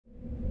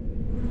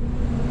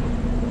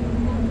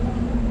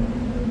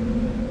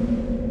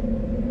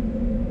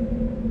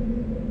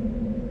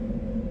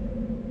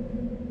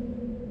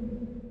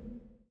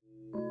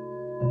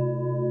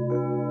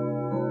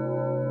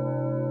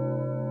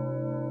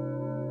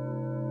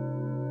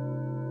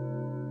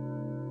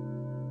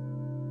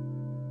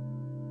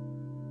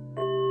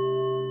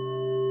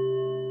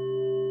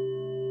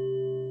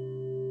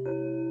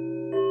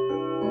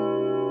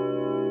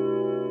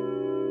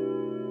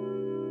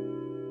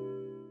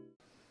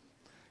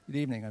Good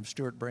evening. I'm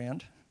Stewart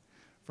Brand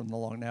from the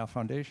Long Now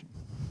Foundation.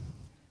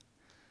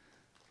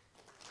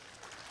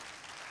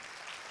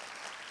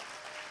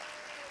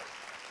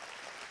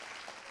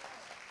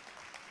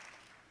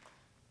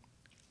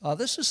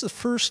 This is the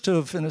first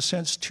of, in a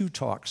sense, two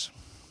talks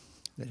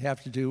that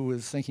have to do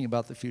with thinking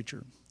about the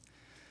future.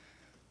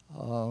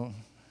 Paul,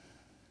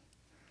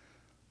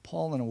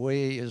 in a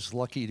way, is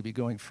lucky to be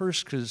going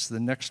first because the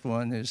next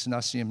one is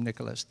Nassim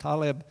Nicholas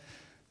Taleb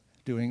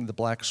doing The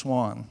Black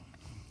Swan.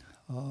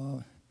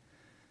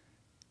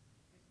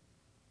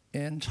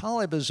 And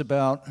Taleb is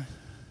about,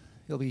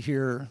 he'll be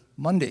here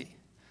Monday,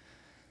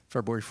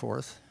 February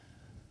 4th,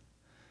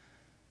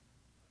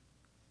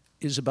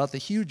 is about the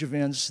huge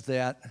events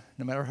that,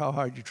 no matter how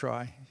hard you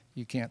try,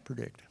 you can't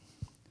predict,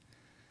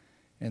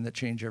 and that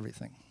change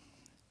everything.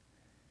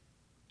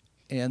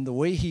 And the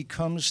way he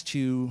comes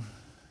to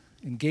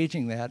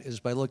engaging that is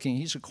by looking,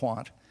 he's a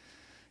quant,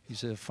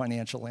 he's a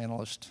financial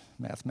analyst,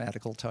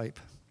 mathematical type,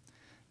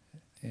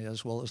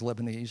 as well as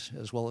Lebanese,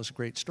 as well as a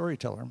great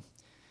storyteller.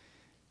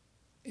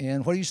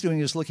 And what he's doing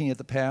is looking at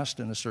the past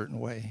in a certain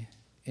way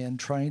and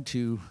trying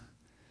to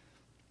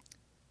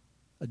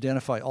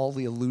identify all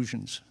the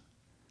illusions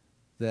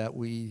that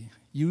we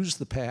use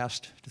the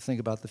past to think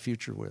about the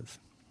future with.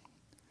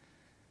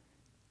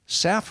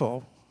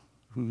 Saffo,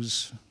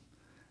 whose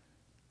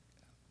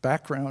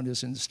background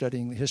is in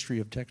studying the history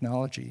of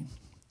technology,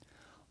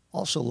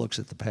 also looks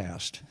at the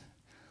past,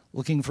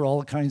 looking for all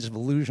the kinds of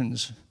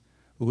illusions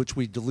with which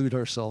we delude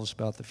ourselves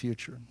about the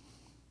future.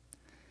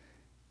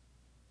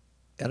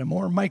 At a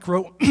more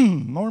micro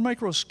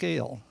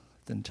scale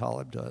than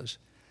Taleb does,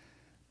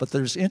 but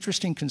there's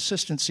interesting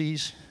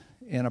consistencies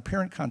and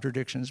apparent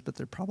contradictions, but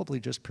they're probably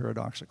just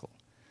paradoxical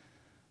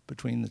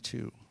between the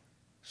two.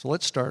 So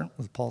let's start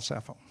with Paul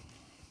Saffo.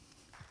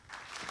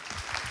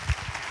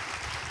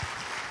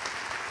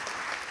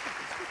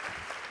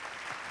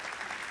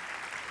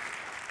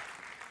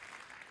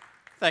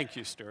 Thank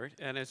you, Stewart,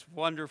 and it's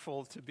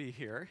wonderful to be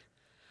here.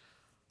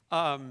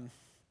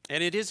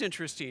 And it is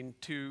interesting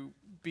to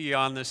be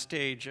on the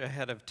stage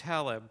ahead of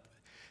Taleb,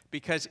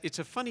 because it's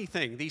a funny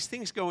thing. These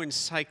things go in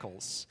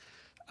cycles.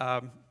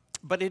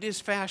 But it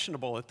is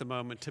fashionable at the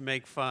moment to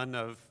make fun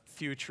of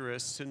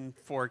futurists and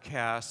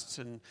forecasts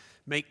and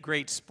make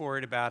great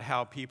sport about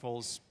how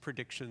people's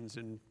predictions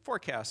and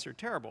forecasts are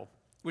terrible,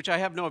 which I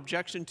have no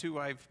objection to.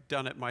 I've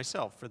done it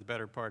myself for the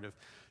better part of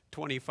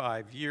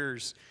 25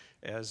 years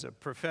as a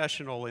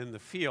professional in the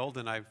field,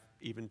 and I've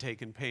even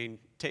taken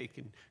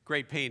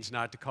great pains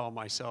not to call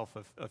myself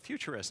a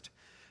futurist,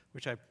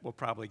 which I will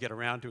probably get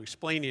around to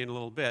explaining in a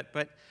little bit.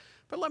 But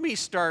let me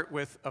start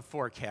with a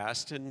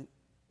forecast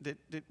that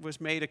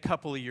was made a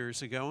couple of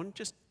years ago and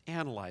just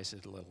analyze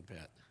it a little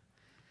bit.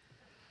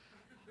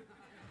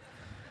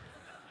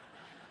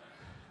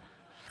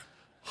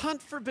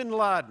 Hunt for bin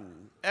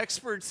Laden.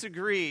 Experts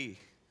agree.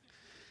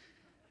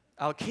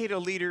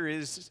 Al-Qaeda leader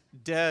is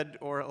dead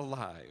or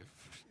alive.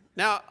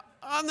 Now,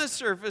 on the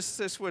surface,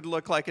 this would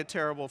look like a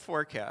terrible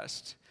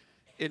forecast.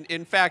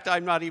 In fact,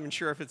 I'm not even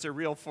sure if it's a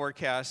real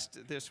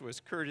forecast. This was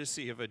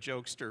courtesy of a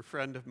jokester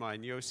friend of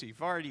mine, Yossi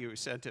Vardi, who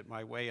sent it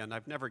my way, and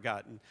I've never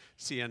gotten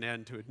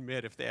CNN to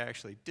admit if they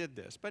actually did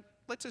this. But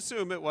let's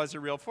assume it was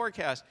a real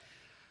forecast.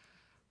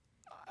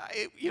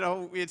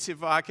 It's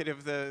evocative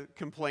of the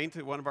complaint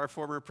that one of our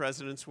former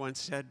presidents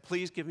once said,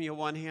 please give me a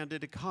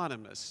one-handed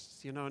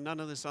economist. None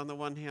of this on the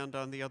one hand,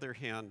 on the other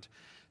hand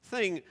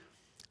thing.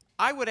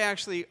 I would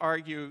actually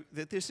argue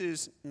that this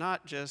is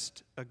not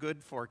just a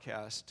good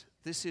forecast.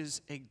 This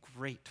is a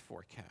great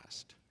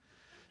forecast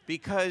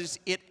because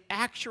it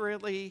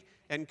accurately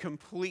and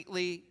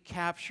completely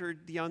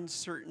captured the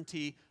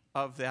uncertainty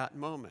of that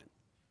moment.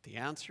 The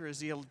answer,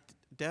 is he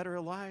dead or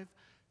alive?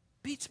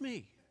 Beats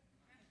me.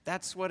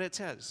 That's what it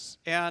says.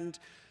 And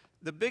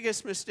the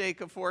biggest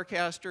mistake a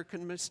forecaster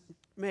can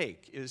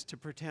make is to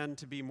pretend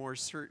to be more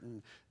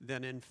certain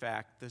than, in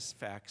fact, the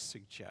facts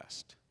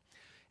suggest.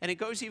 And it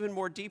goes even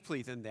more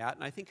deeply than that,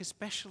 and I think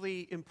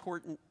especially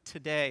important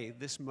today,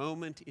 this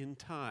moment in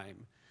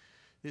time,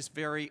 this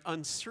very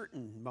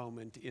uncertain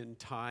moment in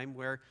time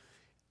where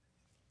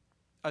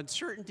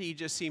uncertainty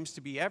just seems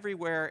to be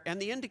everywhere,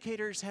 and the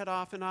indicators head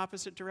off in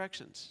opposite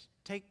directions.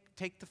 Take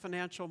the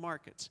financial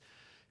markets.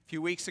 A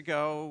few weeks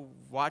ago,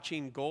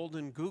 watching gold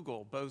and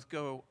Google both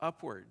go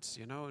upwards,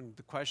 and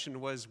the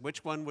question was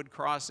which one would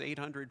cross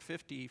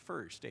 850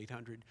 first,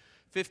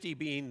 850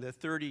 being the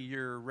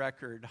 30-year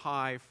record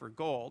high for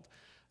gold.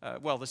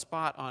 Well, the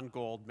spot on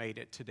gold made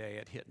it today.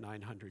 It hit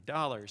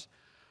 $900.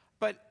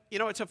 But,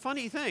 it's a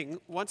funny thing.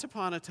 Once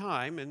upon a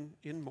time,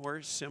 in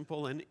more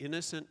simple and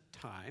innocent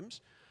times,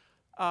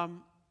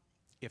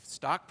 if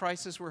stock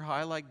prices were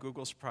high like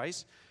Google's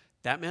price,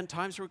 that meant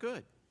times were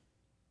good.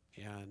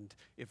 And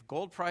if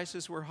gold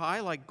prices were high,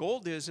 like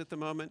gold is at the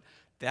moment,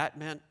 that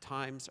meant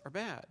times are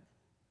bad.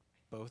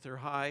 Both are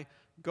high,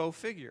 go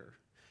figure.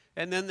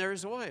 And then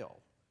there's oil,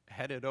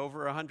 headed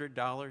over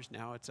 $100.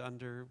 Now it's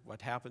under.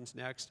 What happens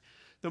next?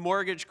 The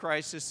mortgage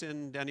crisis,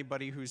 and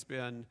anybody who's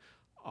been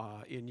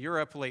in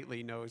Europe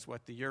lately knows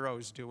what the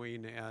euro's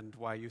doing and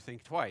why you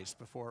think twice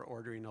before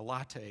ordering a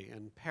latte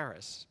in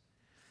Paris.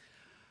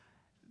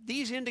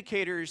 These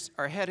indicators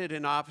are headed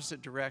in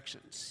opposite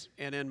directions.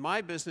 And in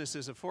my business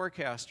as a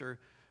forecaster,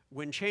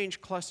 when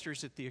change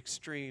clusters at the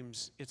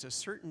extremes, it's a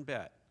certain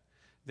bet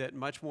that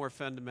much more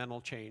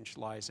fundamental change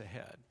lies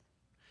ahead.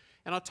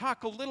 And I'll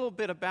talk a little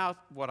bit about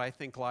what I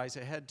think lies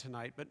ahead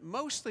tonight, but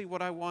mostly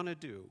what I want to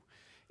do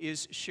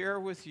is share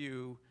with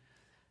you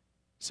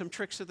some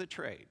tricks of the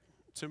trade,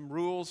 some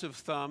rules of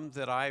thumb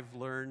that I've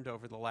learned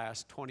over the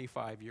last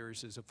 25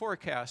 years as a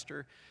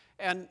forecaster,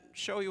 and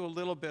show you a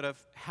little bit of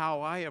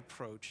how I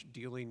approach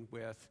dealing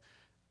with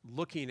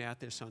looking at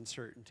this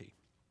uncertainty.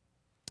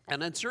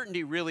 And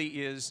uncertainty really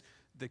is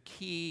the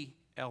key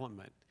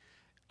element.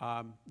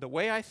 The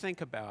way I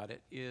think about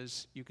it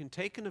is you can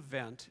take an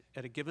event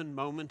at a given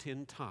moment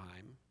in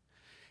time,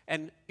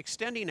 and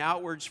extending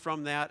outwards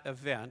from that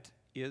event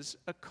is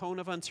a cone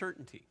of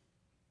uncertainty.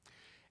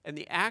 And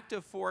the act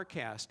of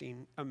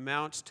forecasting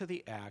amounts to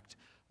the act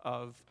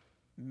of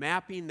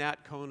mapping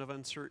that cone of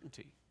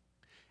uncertainty.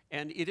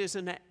 And it is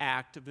an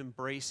act of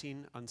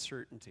embracing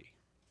uncertainty.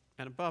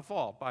 And above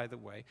all, by the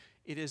way,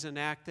 it is an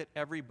act that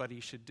everybody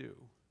should do.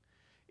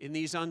 In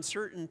these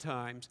uncertain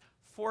times,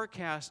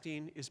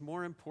 forecasting is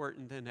more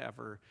important than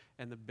ever,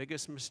 and the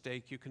biggest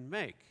mistake you can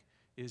make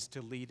is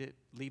to leave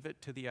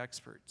it to the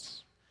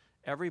experts.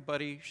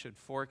 Everybody should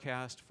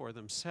forecast for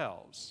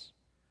themselves.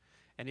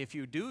 And if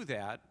you do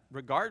that,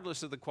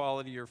 regardless of the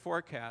quality of your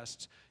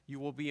forecasts, you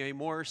will be a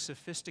more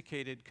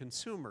sophisticated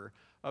consumer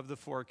of the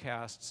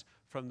forecasts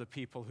from the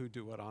people who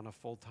do it on a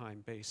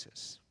full-time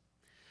basis.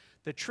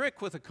 The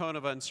trick with a cone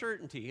of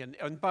uncertainty,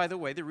 and by the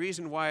way, the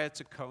reason why it's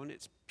a cone,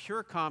 it's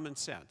pure common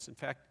sense. In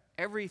fact,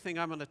 everything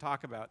I'm going to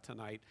talk about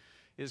tonight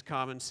is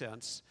common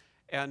sense.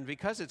 And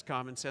because it's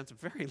common sense,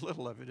 very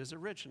little of it is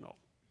original.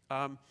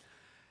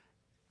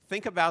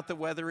 Think about the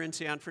weather in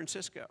San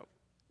Francisco.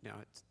 Now,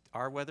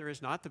 our weather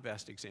is not the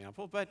best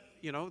example, but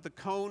you know, the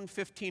cone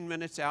 15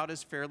 minutes out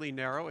is fairly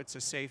narrow. It's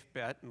a safe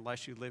bet,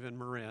 unless you live in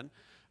Marin,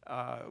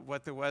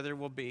 what the weather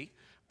will be.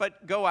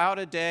 But go out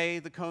a day,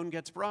 the cone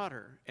gets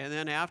broader. And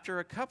then after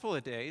a couple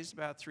of days,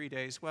 about 3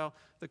 days, well,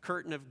 the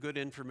curtain of good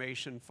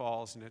information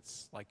falls, and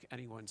it's like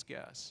anyone's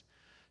guess.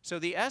 So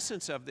the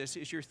essence of this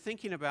is you're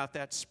thinking about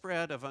that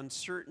spread of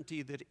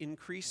uncertainty that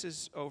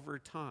increases over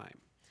time.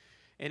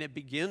 And it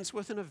begins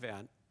with an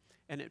event,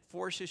 and it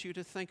forces you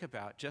to think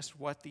about just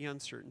what the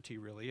uncertainty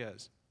really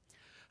is.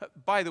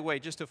 By the way,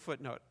 just a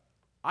footnote,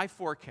 I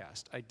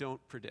forecast, I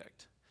don't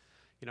predict.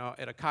 You know,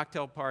 at a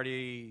cocktail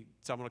party,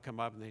 someone will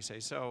come up and they say,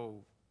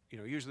 so, you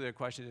know, usually the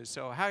question is,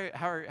 so how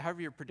are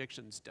your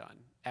predictions done?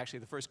 Actually,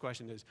 the first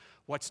question is,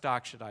 what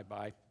stock should I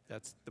buy?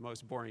 That's the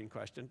most boring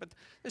question. But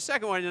the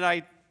second one, and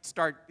I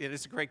start,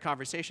 it's a great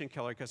conversation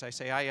killer because I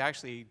say, I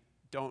actually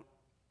don't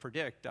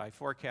predict, I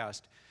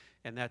forecast,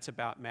 and that's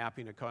about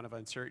mapping a cone of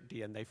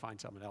uncertainty, and they find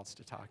someone else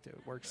to talk to.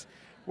 It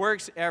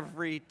works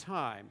every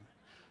time.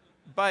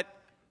 But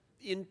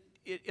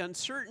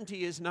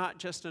uncertainty is not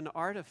just an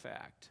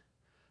artifact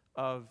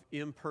of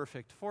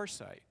imperfect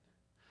foresight.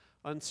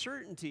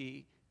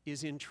 Uncertainty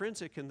is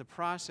intrinsic in the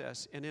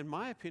process, and in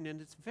my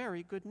opinion, it's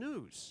very good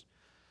news.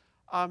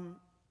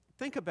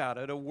 Think about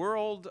it, a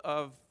world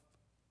of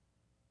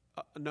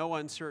no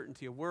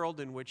uncertainty, a world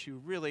in which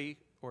you really,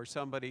 or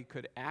somebody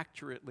could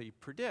accurately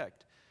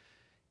predict,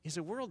 is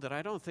a world that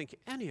I don't think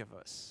any of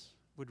us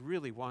would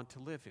really want to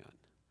live in.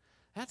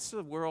 That's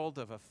the world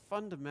of a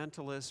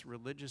fundamentalist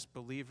religious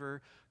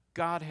believer.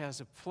 God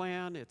has a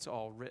plan, it's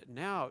all written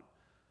out,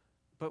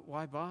 but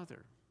why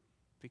bother?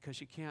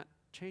 Because you can't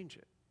change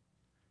it.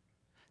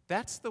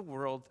 That's the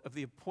world of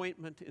the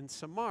appointment in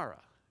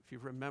Samara. If you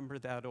remember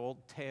that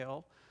old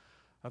tale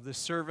of the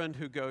servant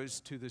who goes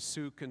to the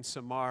souk in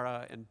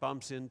Samara and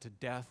bumps into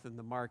death in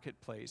the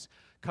marketplace,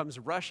 comes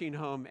rushing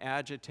home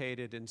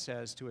agitated and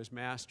says to his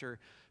master,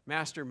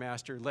 "Master,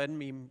 master, lend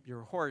me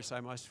your horse, I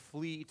must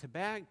flee to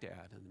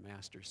Baghdad." And the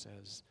master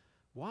says,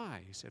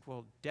 "Why?" He said,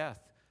 "Well,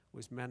 death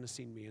was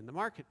menacing me in the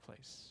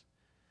marketplace."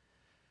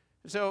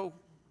 So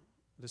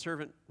the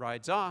servant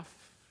rides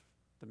off.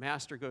 The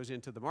master goes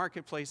into the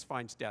marketplace,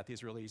 finds death.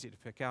 He's really easy to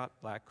pick out,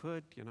 black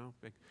hood, you know,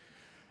 big,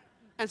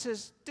 and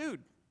says,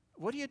 "Dude,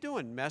 what are you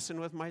doing, messing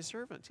with my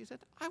servant?" He said,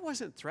 "I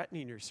wasn't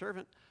threatening your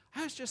servant.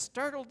 I was just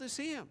startled to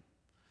see him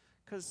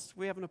because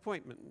we have an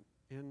appointment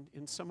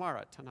in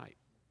Samara tonight."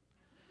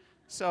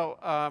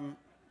 So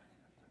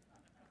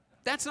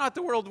that's not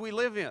the world we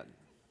live in.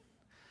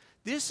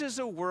 This is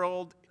a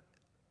world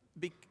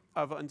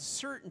of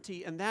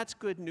uncertainty, and that's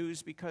good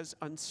news because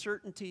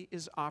uncertainty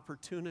is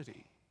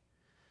opportunity.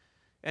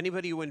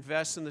 Anybody who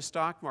invests in the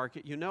stock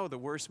market, you know the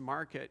worst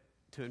market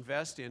to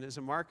invest in is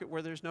a market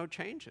where there's no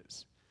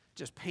changes.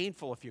 Just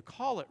painful if you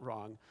call it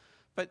wrong,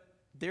 but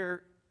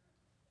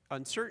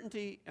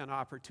uncertainty and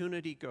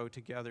opportunity go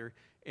together,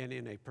 and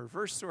in a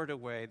perverse sort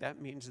of way, that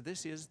means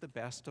this is the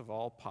best of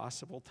all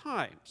possible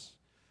times.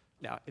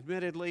 Now,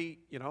 admittedly,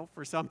 you know,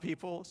 for some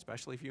people,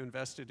 especially if you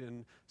invested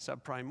in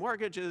subprime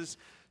mortgages,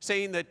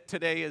 saying that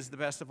today is the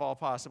best of all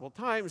possible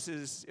times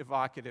is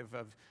evocative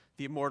of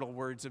the immortal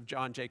words of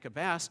John Jacob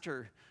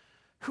Astor,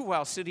 who,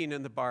 while sitting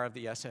in the bar of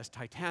the SS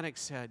Titanic,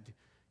 said,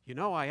 "You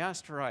know, I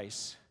asked for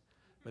ice,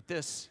 but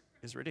this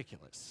is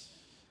ridiculous."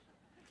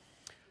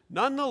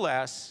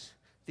 Nonetheless,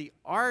 the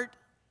art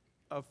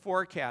of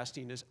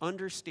forecasting is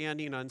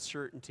understanding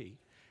uncertainty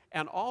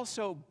and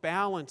also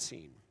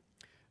balancing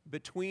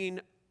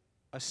between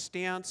a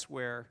stance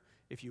where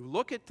if you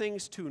look at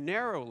things too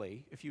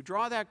narrowly, if you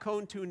draw that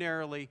cone too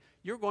narrowly,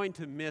 you're going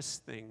to miss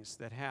things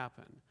that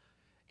happen.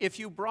 If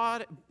you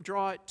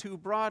draw it too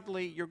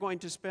broadly, you're going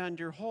to spend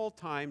your whole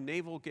time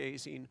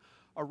navel-gazing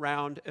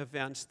around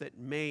events that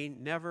may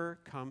never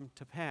come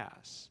to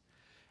pass.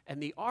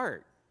 And the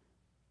art,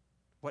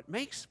 what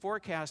makes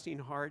forecasting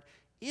hard,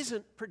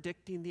 isn't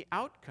predicting the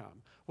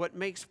outcome. What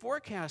makes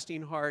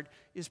forecasting hard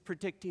is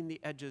predicting the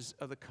edges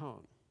of the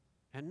cone.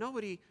 And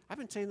nobody, I've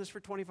been saying this for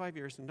 25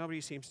 years, and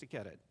nobody seems to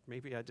get it.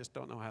 Maybe I just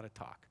don't know how to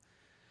talk.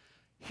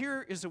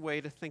 Here is a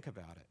way to think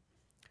about it.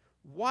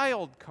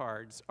 Wild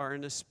cards are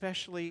an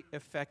especially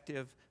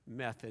effective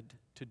method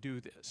to do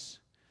this.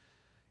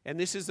 And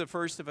this is the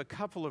first of a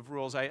couple of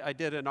rules. I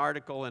did an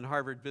article in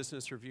Harvard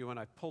Business Review, and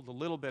I pulled a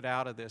little bit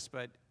out of this,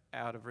 but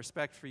out of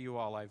respect for you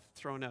all, I've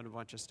thrown out a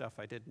bunch of stuff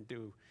I didn't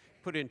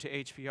put into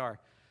HPR.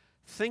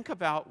 Think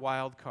about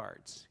wild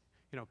cards.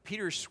 You know,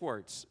 Peter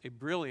Schwartz, a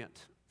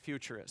brilliant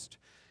futurist,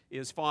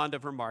 is fond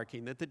of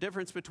remarking that the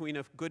difference between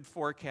a good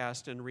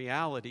forecast and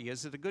reality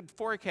is that a good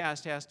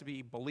forecast has to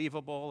be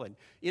believable and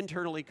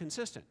internally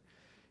consistent.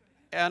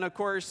 And of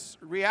course,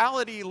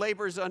 reality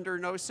labors under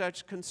no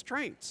such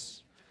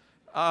constraints.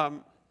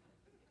 And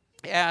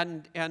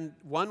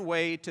one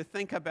way to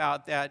think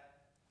about that,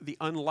 the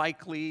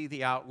unlikely,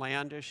 the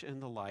outlandish,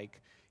 and the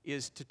like,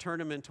 is to turn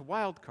them into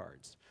wild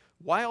cards.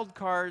 Wild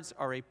cards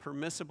are a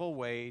permissible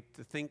way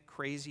to think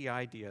crazy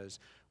ideas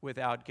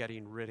without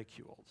getting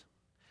ridiculed.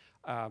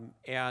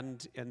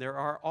 And there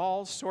are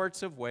all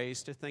sorts of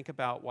ways to think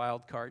about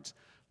wild cards,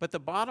 but the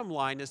bottom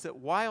line is that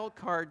wild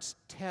cards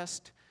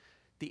test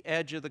the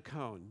edge of the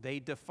cone. They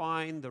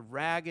define the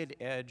ragged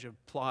edge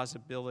of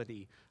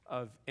plausibility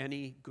of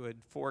any good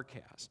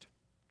forecast.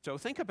 So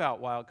think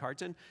about wild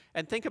cards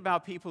and think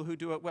about people who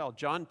do it well.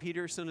 John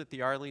Peterson at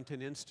the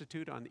Arlington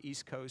Institute on the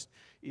East Coast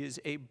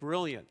is a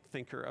brilliant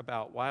thinker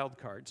about wild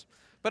cards.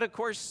 But of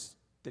course,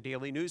 the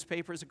daily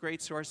newspaper is a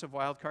great source of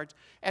wild cards.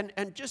 And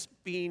just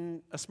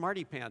being a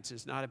smarty pants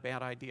is not a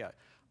bad idea.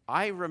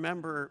 I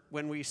remember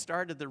when we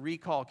started the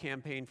recall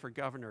campaign for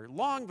governor,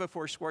 long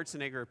before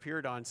Schwarzenegger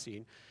appeared on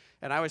scene,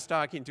 and I was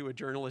talking to a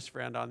journalist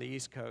friend on the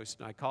East Coast,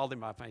 and I called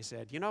him up and I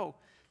said, you know,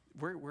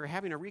 we're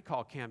having a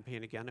recall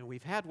campaign again, and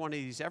we've had one of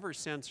these ever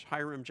since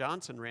Hiram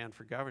Johnson ran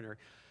for governor.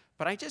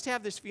 But I just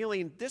have this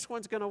feeling this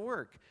one's going to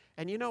work.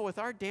 And you know, with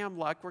our damn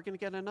luck, we're going to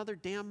get another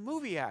damn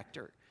movie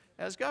actor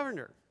as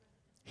governor.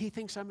 He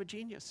thinks I'm a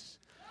genius.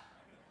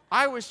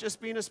 I was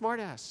just being a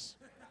smartass.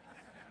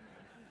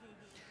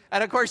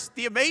 And of course,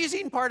 the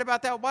amazing part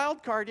about that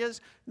wild card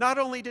is not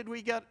only did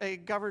we get a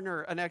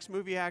governor, an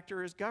ex-movie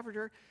actor as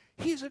governor,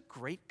 he's a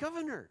great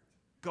governor.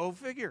 Go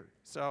figure.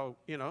 So,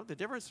 you know, the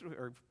difference,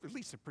 or at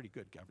least a pretty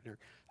good governor.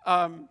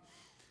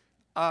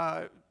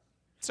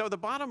 So the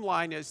bottom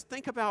line is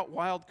think about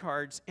wild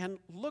cards and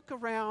look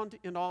around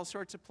in all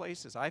sorts of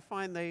places. I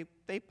find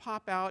they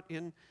pop out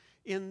in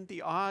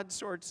the odd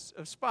sorts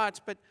of spots,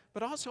 but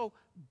also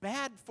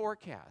bad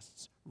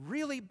forecasts,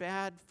 really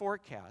bad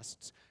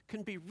forecasts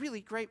can be really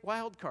great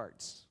wild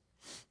cards.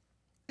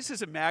 This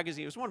is a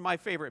magazine. It was one of my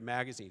favorite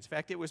magazines. In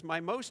fact, it was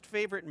my most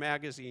favorite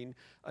magazine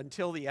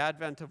until the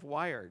advent of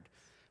Wired,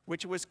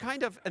 which was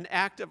kind of an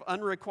act of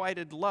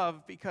unrequited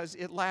love because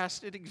it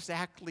lasted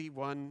exactly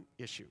one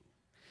issue.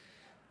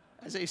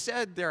 As I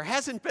said, there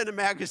hasn't been a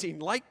magazine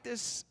like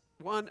this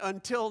one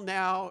until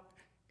now,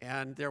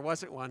 and there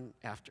wasn't one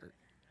after.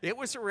 It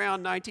was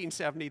around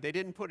 1970. They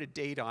didn't put a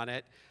date on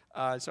it,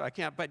 so I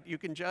can't, but you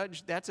can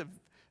judge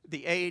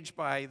the age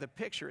by the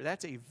picture.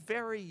 That's a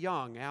very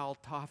young Al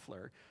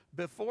Toffler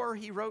before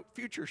he wrote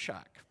Future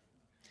Shock.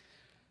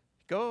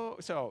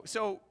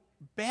 So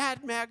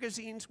bad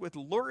magazines with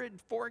lurid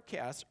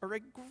forecasts are a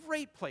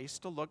great place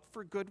to look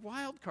for good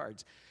wild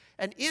cards.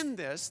 And in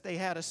this, they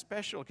had a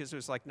special, because it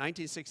was like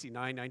 1969,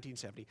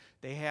 1970,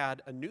 they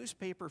had a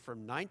newspaper from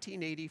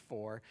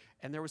 1984,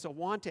 and there was a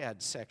want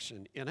ad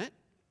section in it.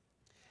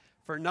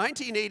 For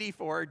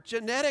 1984,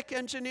 genetic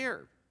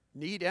engineer,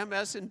 need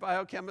MS in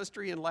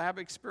biochemistry and lab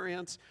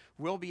experience,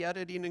 will be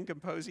editing and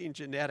composing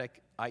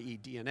genetic, i.e.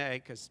 DNA,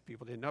 because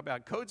people didn't know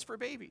about codes for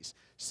babies.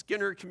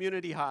 Skinner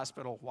Community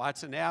Hospital,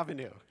 Watson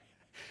Avenue.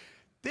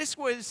 This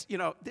was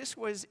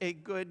a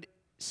good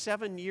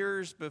 7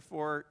 years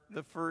before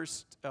the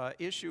first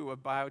issue of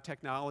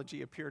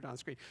biotechnology appeared on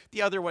screen.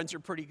 The other ones are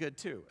pretty good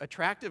too.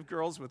 Attractive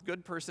girls with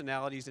good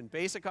personalities and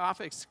basic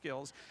office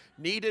skills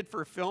needed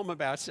for film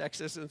about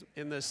sexism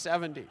in the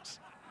 70s.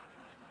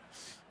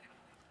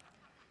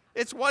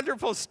 It's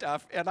wonderful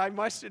stuff, and I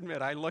must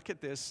admit, I look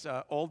at this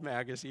old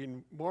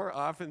magazine more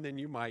often than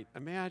you might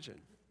imagine.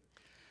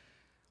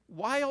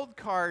 Wild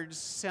cards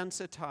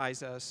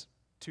sensitize us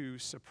to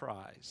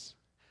surprise.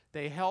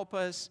 They help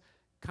us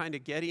kind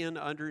of get in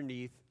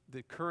underneath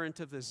the current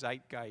of the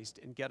zeitgeist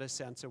and get a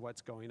sense of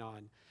what's going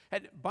on.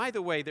 And by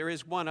the way, there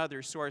is one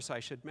other source I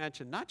should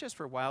mention, not just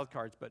for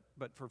wildcards,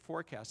 but for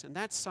forecasts, and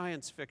that's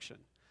science fiction.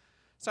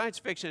 Science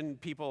fiction,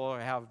 people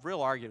have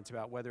real arguments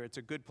about whether it's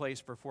a good place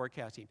for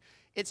forecasting.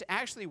 It's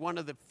actually one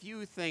of the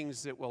few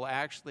things that will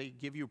actually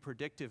give you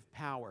predictive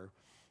power,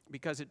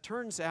 because it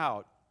turns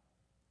out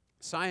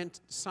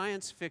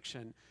science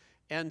fiction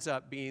ends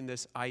up being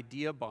this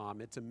idea bomb.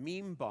 It's a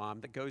meme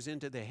bomb that goes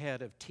into the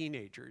head of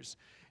teenagers.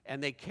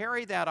 And they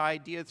carry that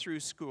idea through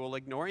school,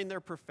 ignoring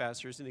their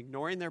professors and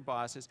ignoring their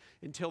bosses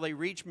until they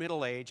reach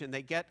middle age and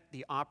they get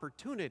the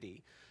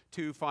opportunity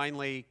to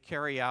finally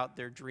carry out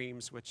their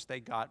dreams, which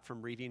they got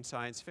from reading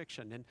science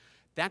fiction. And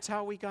that's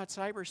how we got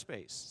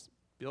cyberspace.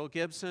 Bill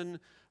Gibson,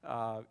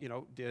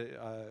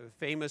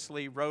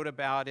 famously wrote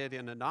about it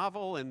in a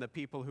novel, and the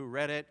people who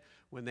read it,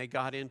 when they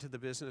got into the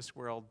business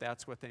world,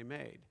 that's what they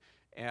made.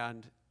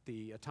 And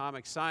the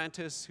atomic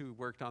scientists who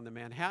worked on the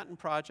Manhattan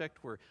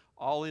Project were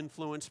all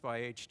influenced by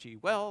H.G.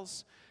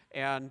 Wells,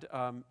 and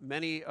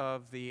many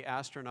of the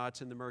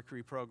astronauts in the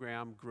Mercury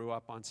program grew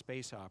up on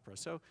space opera.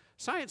 So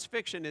science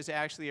fiction is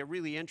actually a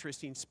really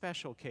interesting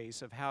special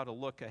case of how to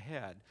look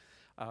ahead,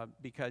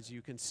 because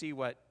you can see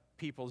what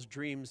people's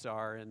dreams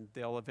are, and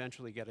they'll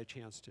eventually get a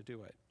chance to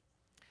do it.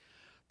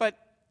 But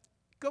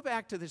go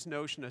back to this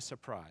notion of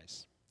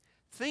surprise.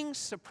 Things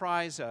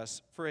surprise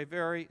us for a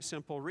very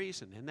simple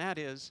reason, and that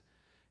is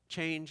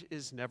change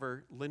is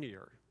never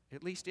linear.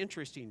 At least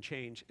interesting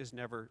change is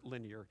never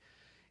linear.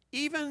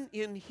 Even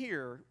in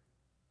here,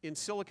 in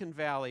Silicon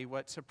Valley,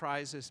 what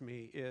surprises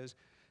me is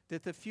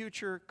that the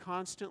future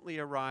constantly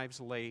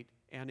arrives late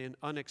and in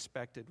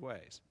unexpected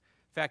ways.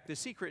 In fact, the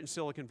secret in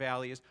Silicon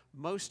Valley is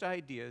most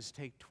ideas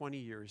take 20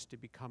 years to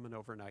become an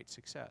overnight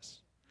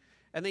success.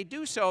 And they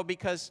do so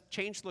because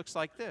change looks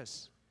like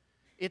this.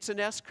 It's an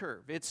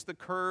S-curve. It's the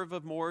curve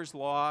of Moore's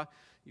law.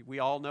 We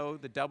all know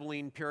the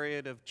doubling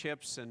period of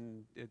chips,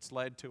 and it's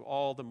led to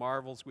all the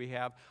marvels we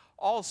have.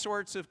 All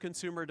sorts of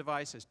consumer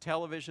devices.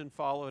 Television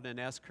followed an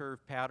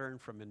S-curve pattern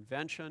from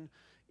invention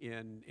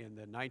in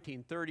the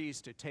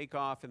 1930s to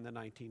takeoff in the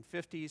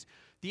 1950s.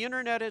 The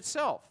internet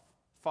itself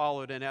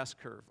followed an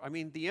S-curve. I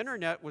mean, the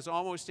internet was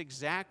almost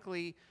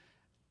exactly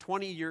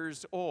 20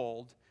 years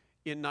old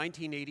in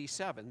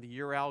 1987, the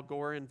year Al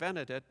Gore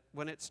invented it,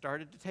 when it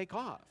started to take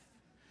off.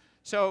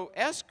 So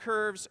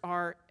S-curves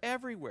are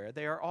everywhere.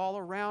 They are all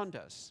around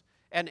us.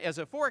 And as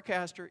a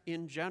forecaster,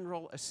 in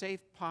general, a safe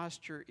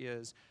posture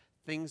is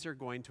things are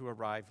going to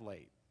arrive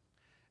late.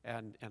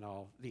 And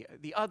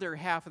the other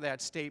half of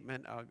that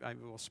statement, I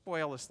will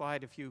spoil a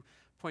slide a few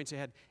points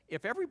ahead.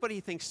 If everybody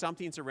thinks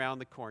something's around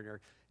the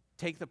corner,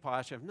 take the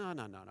posture of, no,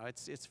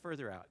 it's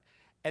further out.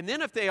 And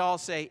then if they all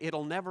say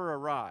it'll never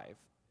arrive,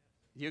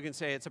 you can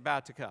say it's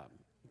about to come.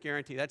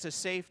 Guarantee. That's a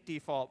safe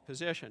default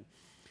position.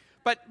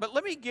 But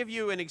let me give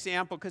you an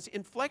example, because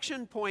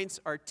inflection points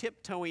are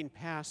tiptoeing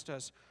past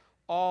us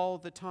all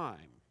the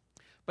time.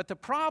 But the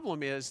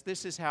problem is,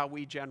 this is how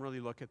we generally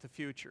look at the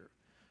future.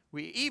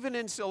 Even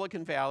in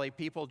Silicon Valley,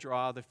 people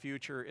draw the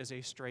future as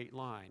a straight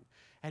line.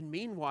 And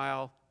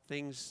meanwhile,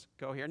 things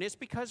go here. And it's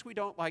because we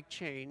don't like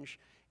change,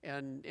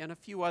 and a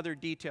few other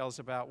details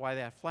about why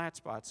that flat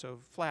spot's so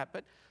flat.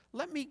 But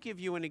let me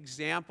give you an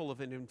example of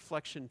an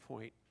inflection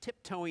point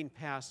tiptoeing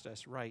past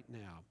us right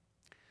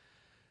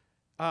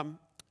now.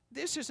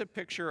 This is a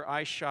picture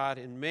I shot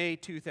in May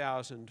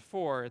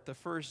 2004 at the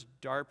first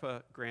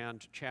DARPA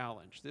Grand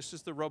Challenge. This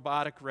is the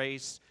robotic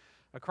race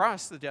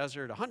across the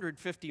desert,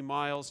 150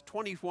 miles,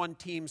 21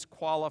 teams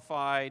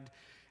qualified,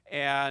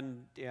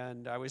 and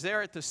I was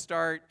there at the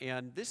start,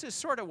 and this is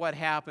sort of what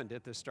happened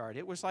at the start.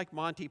 It was like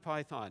Monty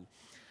Python.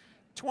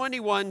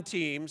 21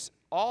 teams,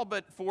 all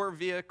but 4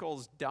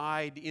 vehicles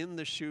died in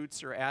the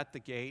chutes or at the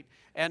gate.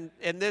 And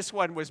this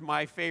one was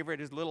my favorite,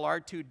 is little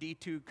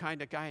R2-D2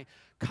 kind of guy.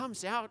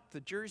 Comes out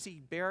the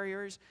Jersey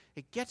barriers,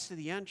 it gets to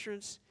the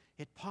entrance,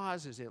 it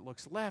pauses, it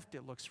looks left,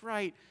 it looks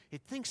right,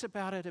 it thinks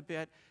about it a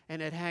bit,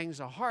 and it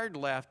hangs a hard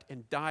left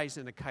and dies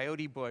in a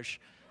coyote bush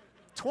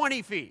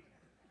 20 feet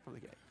from the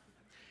gate.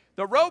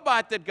 The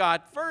robot that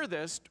got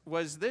furthest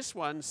was this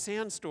one,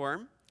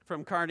 Sandstorm,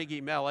 from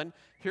Carnegie Mellon.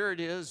 Here it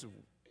is.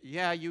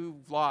 Yeah,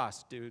 you've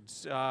lost,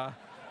 dudes.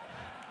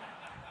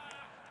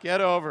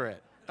 Get over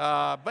it.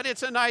 But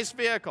it's a nice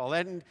vehicle,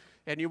 and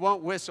you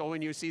won't whistle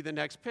when you see the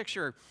next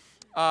picture.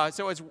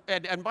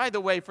 And by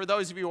the way, for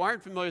those of you who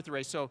aren't familiar with the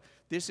race, so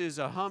this is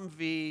a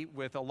Humvee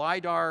with a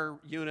LiDAR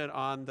unit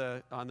on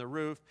the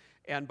roof,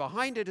 and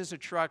behind it is a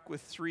truck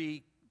with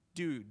 3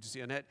 dudes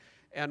in it,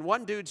 and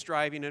one dude's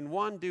driving, and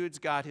one dude's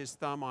got his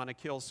thumb on a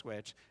kill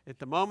switch. At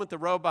the moment the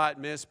robot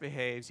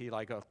misbehaves, he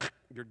like goes,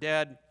 you're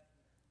dead.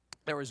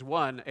 There was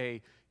one,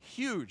 a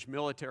huge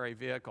military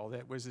vehicle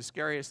that was the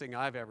scariest thing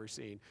I've ever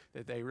seen,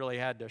 that they really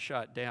had to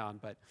shut down,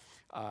 but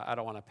I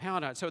don't want to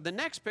pound on it. So the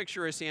next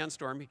picture is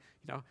Sandstorm.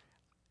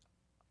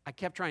 I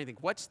kept trying to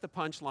think, what's the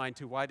punchline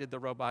to why did the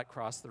robot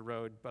cross the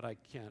road, but I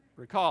can't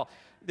recall.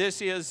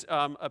 This is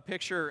a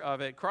picture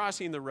of it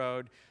crossing the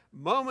road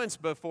moments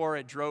before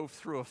it drove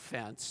through a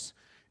fence.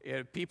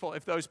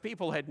 If those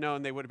people had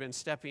known, they would have been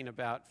stepping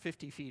about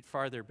 50 feet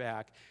farther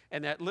back.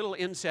 And that little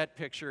inset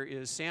picture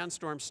is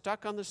Sandstorm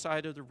stuck on the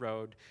side of the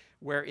road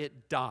where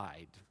it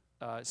died,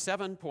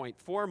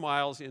 7.4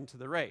 miles into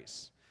the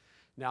race.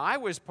 Now, I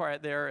was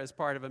there as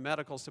part of a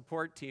medical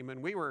support team,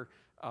 and we were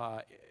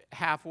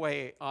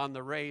halfway on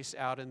the race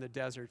out in the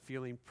desert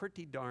feeling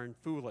pretty darn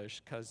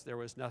foolish because there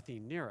was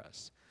nothing near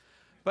us.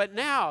 But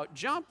now,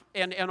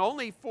 and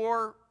only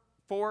four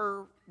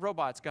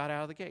robots got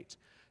out of the gates.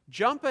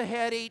 Jump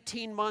ahead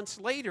 18 months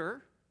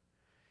later,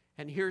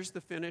 and here's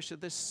the finish of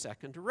the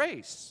second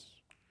race.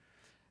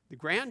 The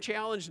grand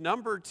challenge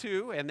number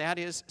 2, and that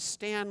is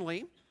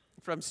Stanley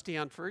from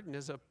Stanford, and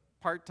is a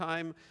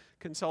part-time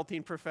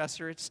consulting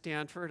professor at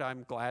Stanford.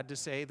 I'm glad to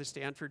say the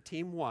Stanford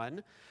team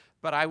won,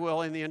 but I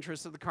will, in the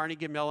interest of the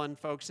Carnegie Mellon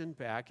folks in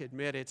back,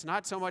 admit it's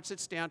not so much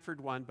that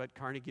Stanford won, but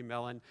Carnegie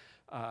Mellon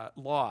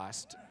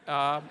lost.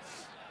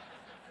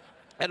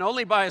 And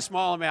only by a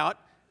small amount.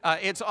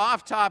 It's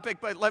off topic,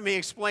 but let me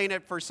explain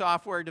it for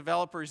software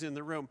developers in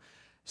the room.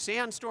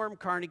 Sandstorm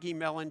Carnegie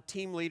Mellon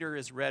team leader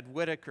is Red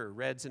Whitaker.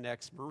 Red's an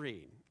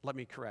ex-Marine. Let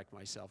me correct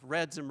myself.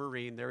 Red's a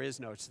Marine. There is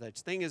no such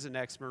thing as an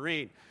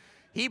ex-Marine.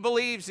 He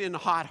believes in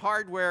hot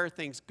hardware,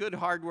 thinks good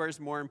hardware is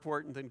more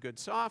important than good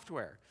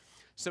software.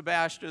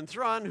 Sebastian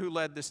Thrun, who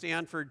led the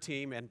Stanford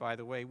team, and by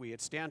the way, we at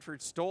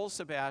Stanford stole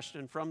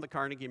Sebastian from the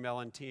Carnegie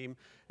Mellon team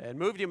and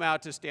moved him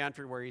out to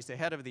Stanford where he's the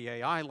head of the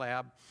AI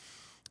lab,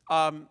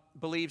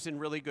 believes in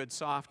really good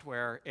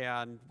software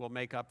and will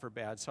make up for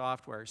bad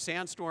software.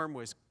 Sandstorm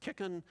was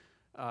kicking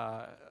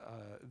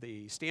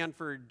the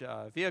Stanford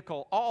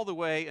vehicle all the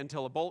way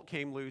until a bolt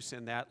came loose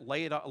and that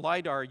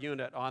LiDAR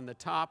unit on the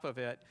top of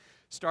it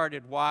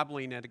started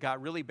wobbling and it got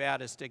really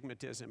bad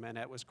astigmatism and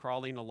it was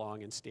crawling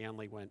along and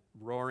Stanley went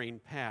roaring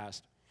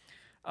past.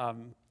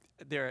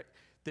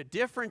 The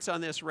difference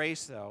on this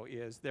race, though,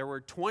 is there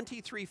were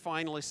 23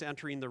 finalists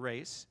entering the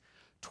race.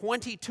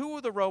 22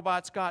 of the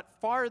robots got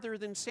farther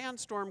than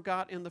Sandstorm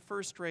got in the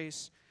first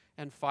race,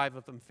 and 5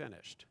 of them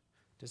finished.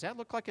 Does that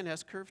look like an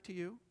S-curve to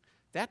you?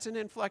 That's an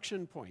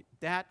inflection point,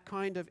 that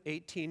kind of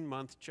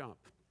 18-month jump.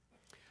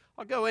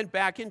 I'll go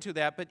back into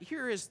that, but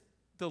here is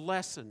the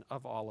lesson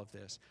of all of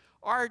this.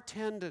 Our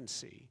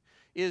tendency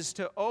is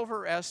to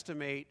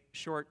overestimate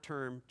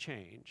short-term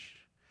change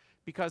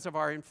because of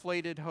our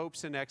inflated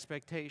hopes and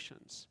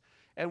expectations.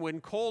 And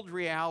when cold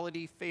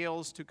reality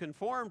fails to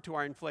conform to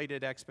our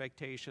inflated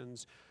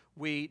expectations,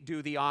 we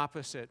do the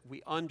opposite.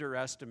 We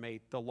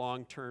underestimate the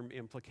long-term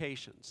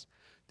implications.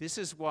 This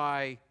is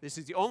why this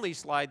is the only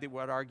slide that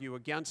would argue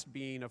against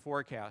being a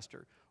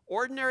forecaster.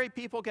 Ordinary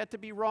people get to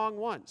be wrong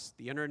once.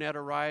 The internet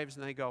arrives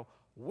and they go,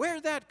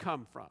 where'd that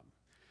come from?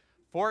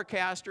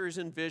 Forecasters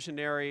and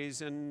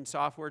visionaries and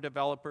software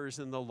developers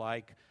and the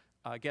like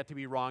get to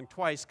be wrong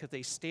twice because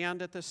they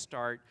stand at the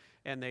start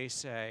and they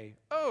say,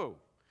 oh,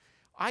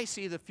 I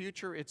see the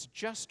future, it's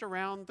just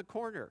around the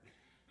corner.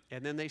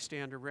 And then they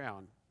stand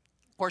around.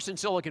 Of course, in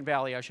Silicon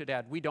Valley, I should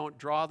add, we don't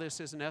draw this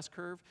as an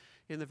S-curve.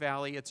 In the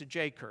valley, it's a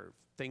J-curve.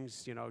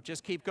 Things,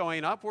 just keep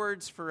going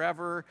upwards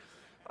forever.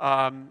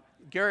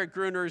 Garrett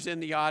Gruner's in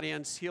the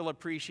audience. He'll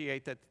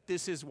appreciate that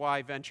this is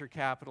why venture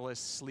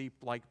capitalists sleep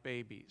like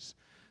babies.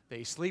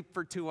 They sleep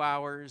for 2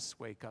 hours,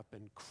 wake up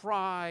and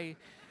cry.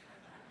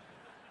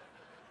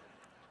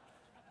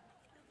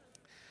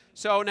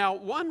 So now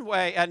one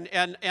way,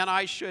 and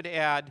I should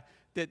add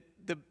that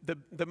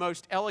the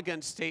most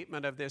elegant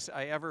statement of this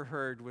I ever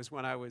heard was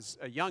when I was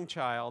a young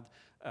child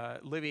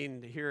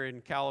living here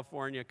in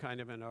California, kind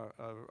of in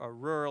a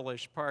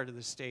ruralish part of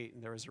the state,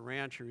 and there was a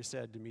rancher who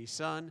said to me,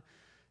 son,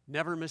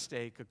 never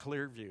mistake a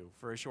clear view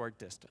for a short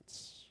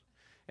distance.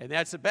 And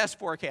that's the best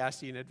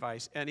forecasting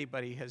advice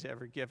anybody has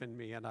ever given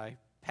me, and I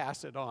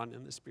pass it on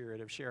in the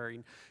spirit of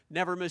sharing.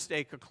 Never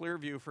mistake a clear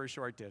view for a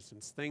short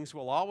distance. Things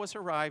will always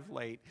arrive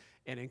late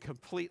and in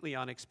completely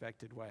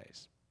unexpected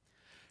ways.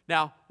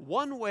 Now,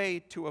 one way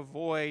to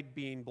avoid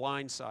being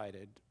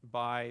blindsided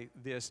by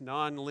this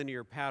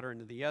nonlinear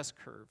pattern of the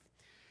S-curve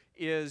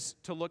is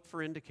to look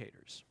for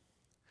indicators.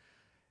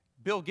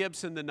 Bill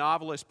Gibson, the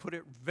novelist, put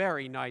it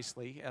very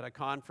nicely at a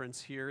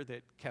conference here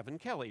that Kevin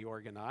Kelly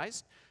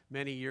organized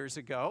many years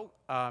ago.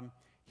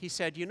 He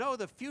said,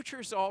 the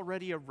future's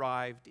already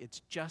arrived,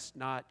 it's just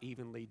not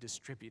evenly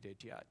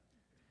distributed yet.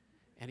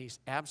 And he's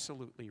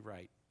absolutely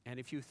right. And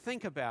if you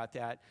think about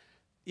that,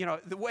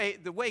 the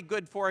way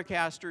good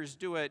forecasters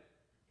do it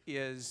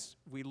is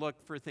we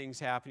look for things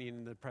happening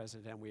in the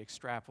present and we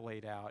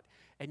extrapolate out.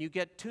 And you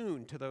get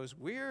tuned to those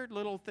weird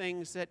little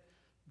things that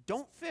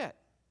don't fit,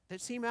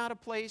 that seem out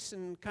of place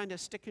and kind of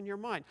stick in your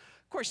mind.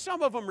 Of course,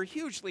 some of them are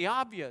hugely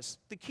obvious.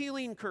 The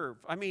Keeling curve.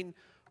 I mean,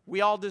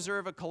 we all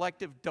deserve a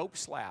collective dope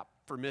slap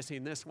for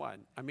missing this one.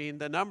 I mean,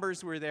 the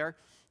numbers were there.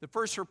 The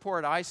first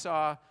report I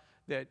saw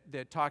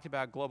that talked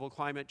about global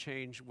climate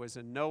change was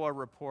a NOAA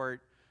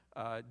report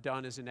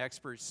done as an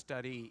expert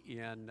study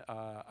in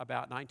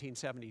about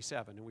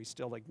 1977, and we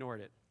still ignored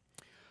it.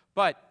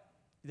 But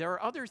there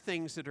are other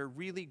things that are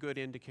really good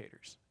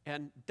indicators,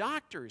 and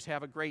doctors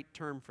have a great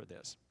term for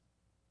this.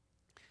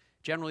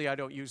 Generally, I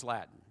don't use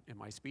Latin in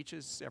my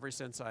speeches. Ever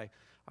since I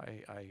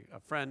A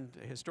friend,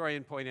 a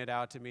historian, pointed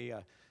out to me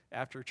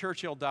after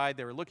Churchill died,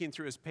 they were looking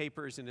through his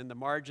papers, and in the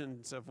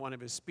margins of one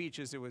of his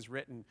speeches, it was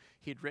written,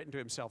 he'd written to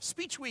himself,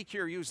 "Speech week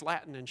here, use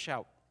Latin and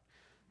shout."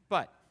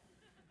 But,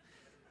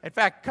 in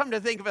fact, come to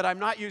think of it, I'm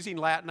not using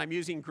Latin, I'm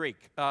using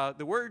Greek.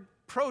 The word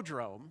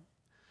prodrome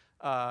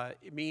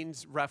it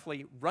means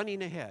roughly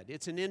running ahead.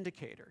 It's an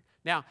indicator.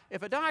 Now,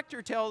 if a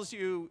doctor tells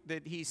you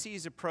that he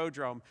sees a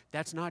prodrome,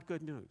 that's not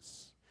good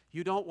news.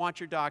 You don't want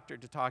your doctor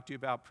to talk to you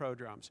about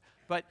prodromes.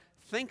 But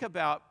think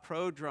about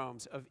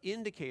prodromes of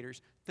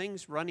indicators,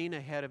 things running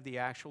ahead of the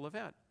actual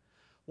event.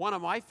 One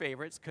of my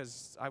favorites,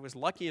 because I was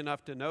lucky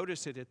enough to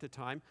notice it at the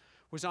time,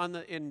 was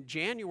in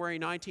January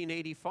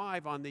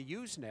 1985 on the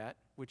Usenet,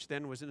 which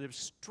then was an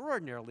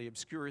extraordinarily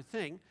obscure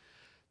thing.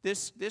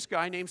 This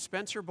guy named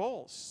Spencer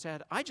Bowles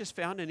said, "I just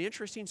found an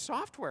interesting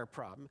software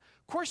problem.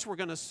 Of course, we're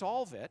going to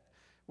solve it."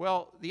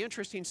 Well, the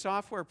interesting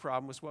software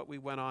problem was what we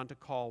went on to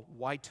call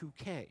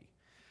Y2K.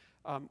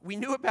 We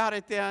knew about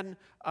it then.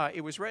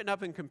 It was written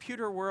up in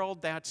Computer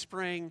World that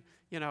spring.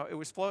 You know, it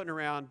was floating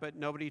around, but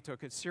nobody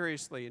took it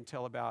seriously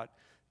until about,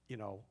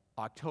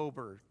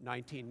 October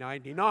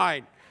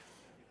 1999.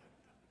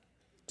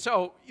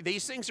 So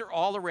these things are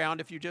all around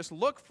if you just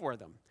look for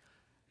them.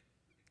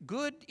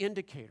 Good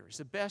indicators,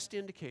 the best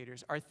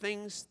indicators, are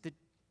things that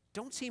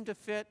don't seem to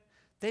fit,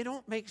 they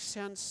don't make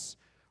sense,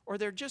 or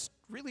they're just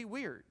really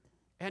weird.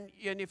 And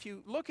if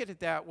you look at it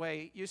that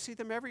way, you see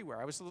them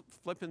everywhere. I was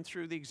flipping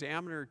through the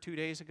Examiner 2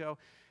 days ago,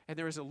 and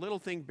there was a little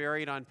thing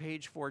buried on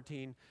page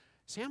 14,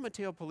 San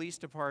Mateo Police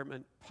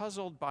Department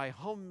puzzled by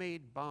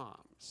homemade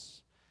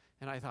bombs.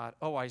 And I thought,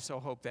 oh, I so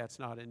hope that's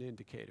not an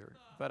indicator.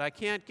 But I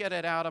can't get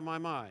it out of my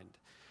mind.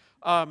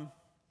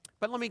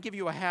 But let me give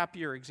you a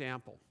happier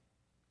example.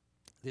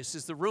 This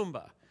is the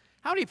Roomba.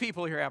 How many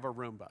people here have a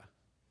Roomba?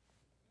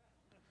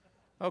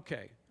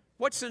 Okay.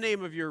 What's the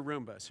name of your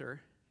Roomba,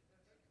 sir?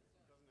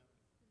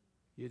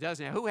 It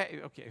doesn't have,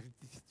 okay,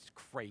 it's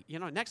great.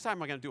 Next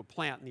time I'm going to do a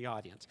plant in the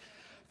audience.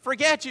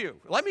 Forget you.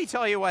 Let me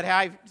tell you what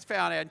I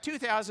found. In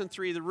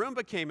 2003, the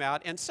Roomba came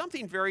out, and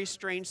something very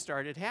strange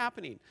started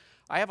happening.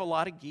 I have a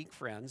lot of geek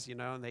friends,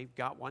 and they've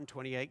got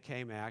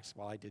 128K Max.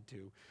 Well, I did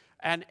too.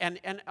 And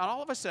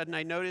all of a sudden,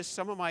 I noticed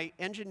some of my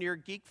engineer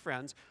geek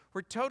friends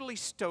were totally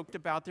stoked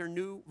about their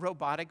new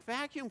robotic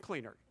vacuum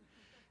cleaner.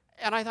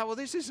 And I thought, well,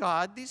 this is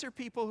odd. These are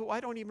people who I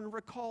don't even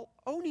recall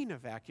owning a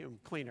vacuum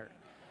cleaner.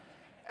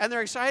 And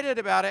they're excited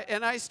about it,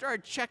 and I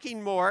started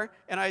checking more,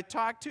 and I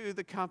talked to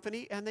the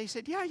company, and they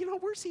said, yeah,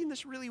 we're seeing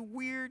this really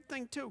weird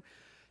thing too.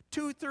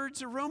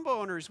 2/3 of Roomba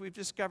owners we've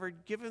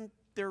discovered given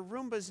their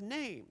Roombas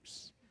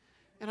names.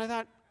 And I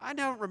thought, I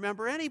don't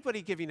remember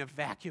anybody giving a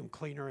vacuum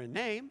cleaner a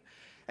name.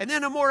 And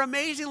then more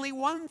amazingly,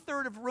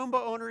 1/3 of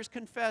Roomba owners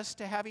confessed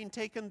to having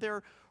taken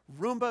their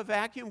Roomba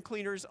vacuum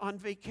cleaners on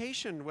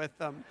vacation with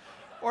them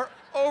or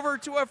over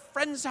to a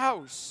friend's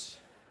house.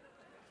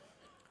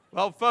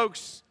 Well,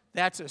 folks,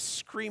 that's a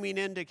screaming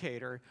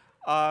indicator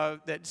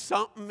that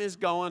something is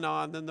going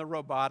on in the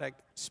robotic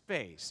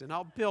space. And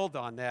I'll build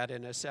on that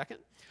in a second.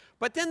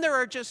 But then there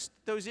are just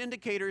those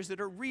indicators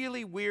that are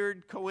really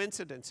weird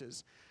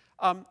coincidences.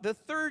 The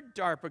third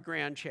DARPA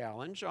Grand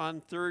Challenge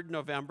on 3rd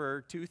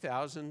November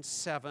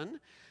 2007,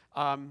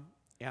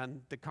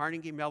 and the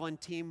Carnegie Mellon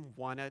team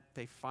won it.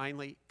 They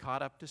finally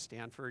caught up to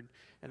Stanford,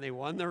 and they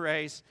won the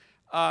race.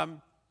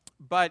 And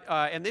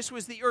this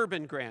was the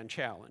Urban Grand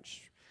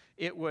Challenge.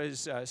 It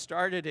was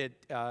started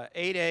at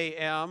 8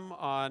 a.m.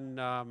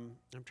 on,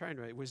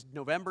 it was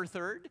November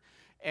 3rd,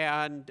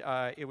 and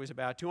it was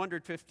about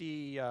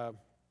 250,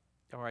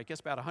 or I guess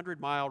about a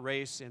 100-mile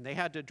race, and they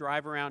had to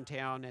drive around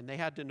town, and they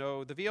had to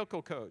know the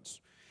vehicle codes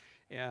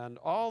and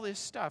all this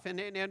stuff. And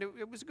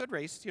it was a good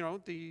race.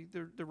 The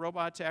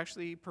robots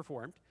actually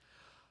performed.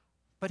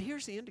 But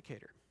here's the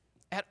indicator.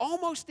 At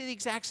almost the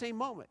exact same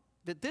moment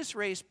that this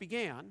race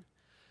began,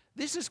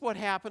 this is what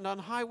happened on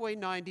Highway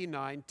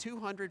 99,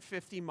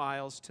 250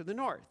 miles to the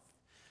north.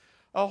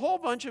 A whole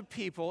bunch of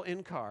people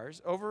in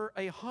cars, over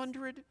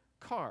 100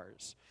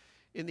 cars.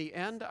 In the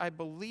end, I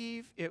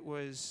believe it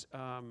was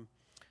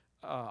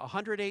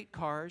 108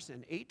 cars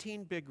and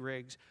 18 big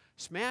rigs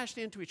smashed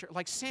into each other,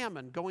 like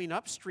salmon going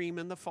upstream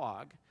in the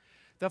fog.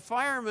 The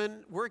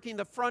firemen working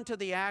the front of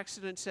the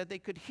accident said they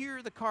could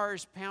hear the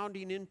cars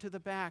pounding into the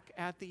back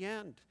at the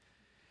end.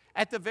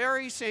 At the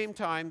very same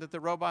time that the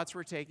robots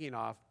were taking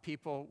off,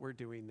 people were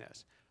doing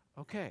this.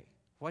 Okay,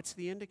 what's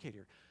the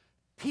indicator?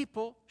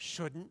 People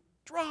shouldn't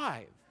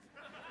drive.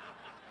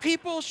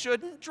 People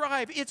shouldn't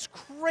drive. It's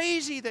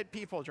crazy that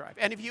people drive.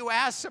 And if you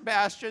ask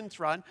Sebastian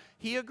Thrun,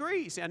 he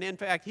agrees. And in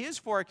fact, his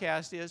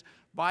forecast is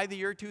by the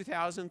year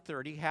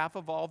 2030, half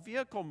of all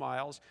vehicle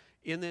miles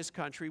in this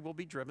country will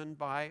be driven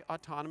by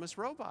autonomous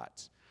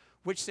robots,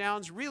 which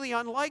sounds really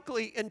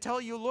unlikely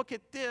until you look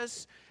at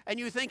this and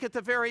you think at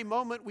the very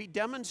moment we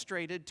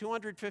demonstrated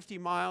 250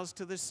 miles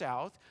to the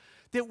south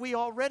that we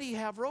already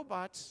have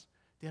robots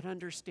that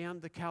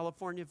understand the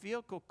California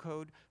Vehicle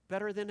Code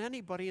better than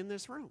anybody in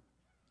this room.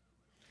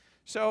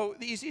 So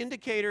these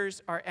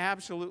indicators are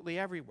absolutely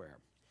everywhere.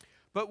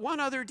 But one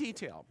other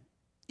detail.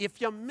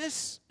 If you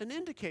miss an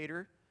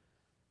indicator,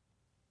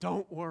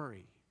 don't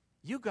worry.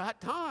 You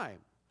got time.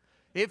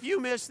 If you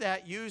missed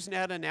that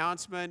Usenet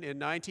announcement in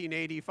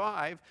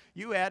 1985,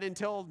 you had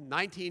until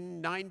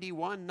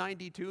 1991,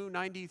 92,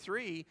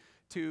 93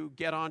 to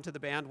get onto the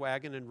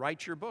bandwagon and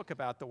write your book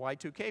about the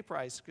Y2K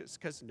price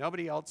because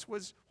nobody else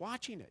was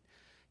watching it.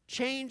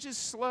 Change is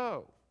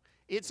slow.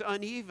 It's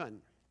uneven.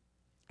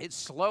 It's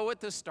slow at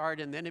the start,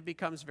 and then it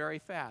becomes very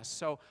fast.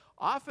 So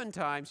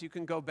oftentimes, you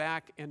can go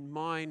back and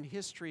mine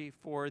history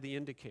for the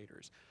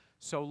indicators.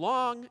 So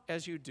long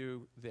as you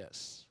do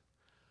this.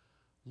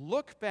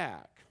 Look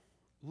back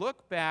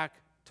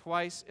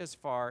twice as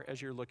far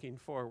as you're looking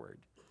forward.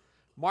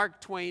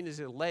 Mark Twain is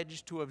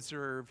alleged to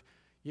observe,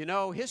 you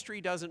know,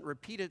 history doesn't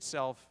repeat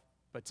itself,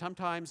 but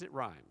sometimes it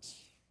rhymes.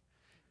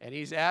 And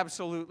he's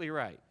absolutely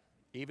right,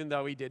 even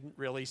though he didn't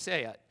really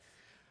say it.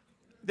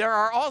 There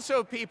are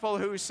also people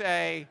who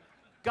say,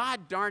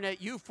 God darn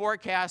it, you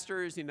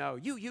forecasters, you know,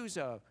 you use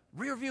a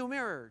rearview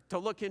mirror to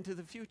look into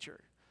the future.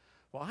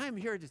 Well, I'm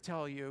here to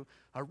tell you,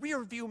 a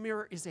rear view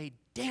mirror is a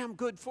damn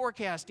good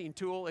forecasting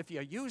tool if you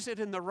use it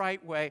in the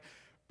right way,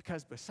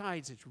 because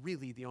besides, it's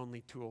really the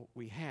only tool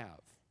we have.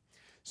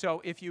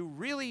 So if you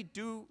really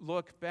do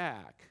look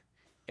back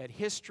at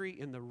history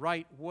in the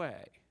right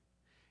way,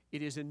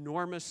 it is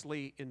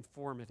enormously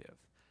informative.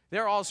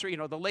 They're also, you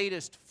know, the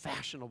latest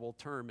fashionable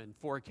term in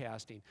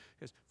forecasting,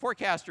 because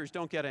forecasters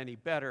don't get any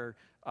better,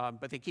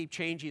 but they keep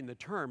changing the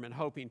term and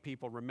hoping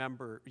people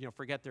remember, you know,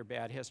 forget their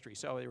bad history.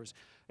 So there was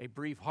a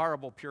brief,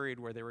 horrible period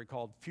where they were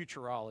called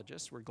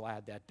futurologists. We're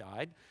glad that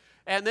died.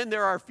 And then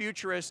there are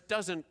futurists,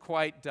 doesn't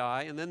quite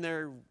die. And then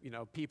there are, you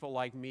know, people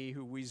like me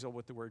who weasel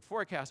with the word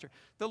forecaster.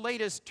 The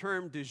latest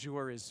term du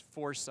jour is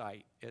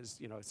foresight, as,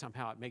 you know,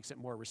 somehow it makes it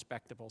more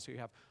respectable. So you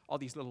have all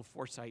these little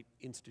Foresight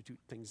Institute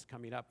things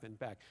coming up and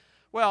back.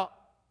 Well,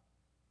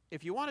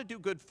 if you want to do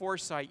good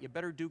foresight, you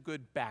better do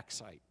good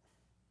backsight.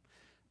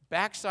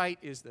 Backsight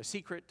is the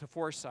secret to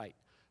foresight.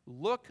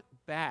 Look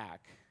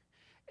back,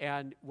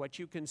 and what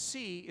you can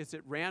see is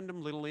that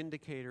random little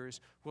indicators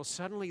will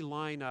suddenly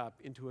line up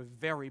into a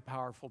very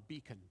powerful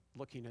beacon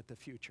looking at the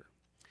future.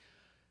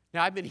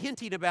 Now, I've been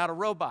hinting about a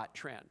robot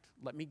trend.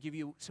 Let me give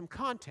you some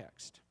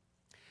context.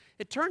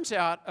 It turns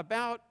out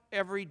about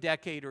every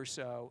decade or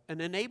so,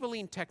 an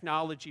enabling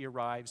technology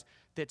arrives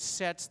that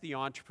sets the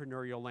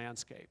entrepreneurial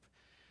landscape.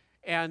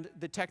 And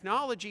the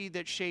technology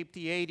that shaped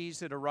the 80s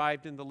that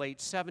arrived in the late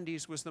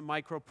 70s was the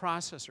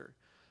microprocessor.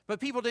 But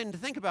people didn't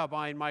think about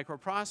buying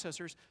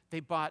microprocessors. They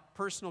bought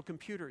personal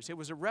computers. It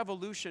was a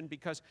revolution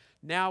because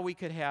now we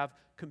could have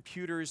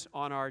computers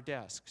on our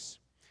desks.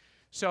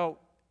 So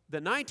the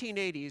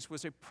 1980s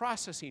was a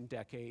processing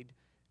decade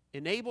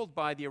enabled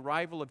by the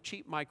arrival of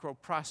cheap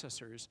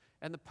microprocessors,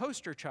 and the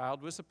poster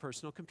child was the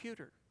personal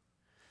computer.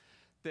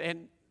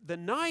 And the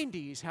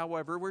 90s,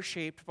 however, were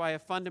shaped by a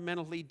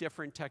fundamentally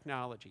different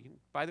technology.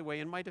 By the way,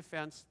 in my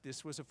defense,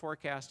 this was a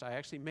forecast I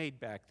actually made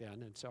back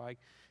then, and so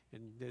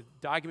and the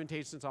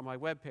documentation's on my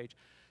webpage.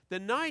 The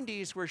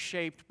 90s were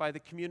shaped by the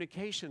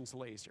communications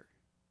laser,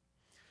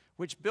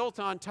 which built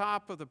on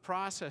top of the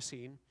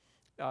processing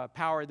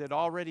power that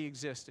already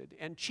existed.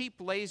 And cheap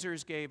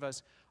lasers gave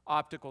us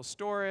optical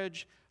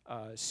storage,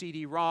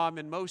 CD-ROM,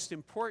 and most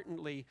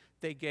importantly,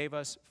 they gave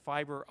us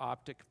fiber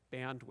optic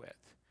bandwidth.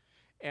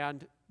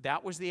 And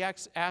that was the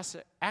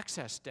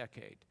access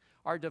decade.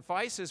 Our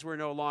devices were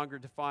no longer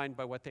defined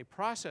by what they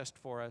processed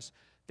for us.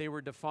 They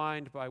were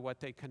defined by what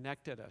they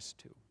connected us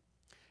to.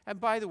 And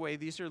by the way,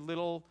 these are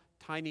little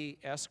tiny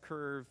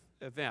S-curve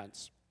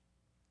events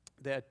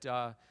that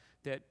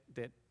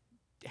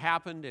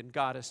happened and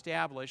got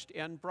established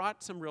and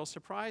brought some real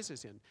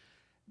surprises in.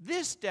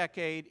 This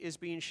decade is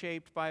being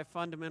shaped by a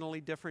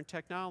fundamentally different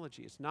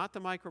technology. It's not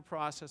the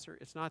microprocessor,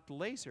 it's not the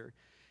laser,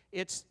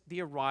 it's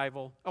the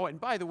arrival. Oh, and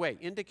by the way,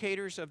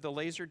 indicators of the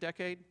laser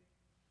decade.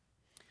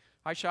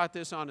 I shot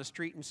this on a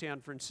street in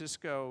San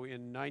Francisco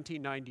in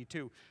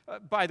 1992.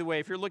 By the way,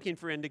 if you're looking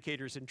for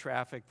indicators in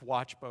traffic,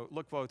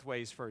 look both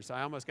ways first.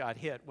 I almost got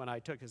hit when I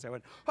took this. I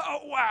went, oh,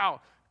 wow,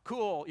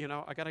 cool. You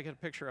know, I got to get a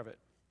picture of it.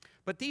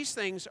 But these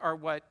things are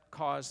what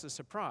cause the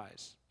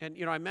surprise. And,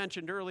 you know, I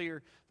mentioned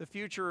earlier, the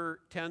future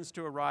tends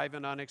to arrive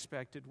in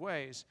unexpected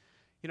ways.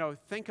 You know,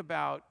 think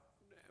about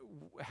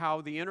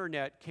how the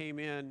internet came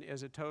in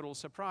as a total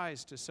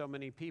surprise to so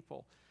many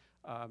people.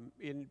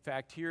 In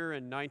fact, here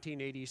in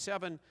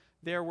 1987,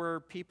 there were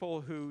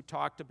people who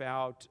talked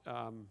about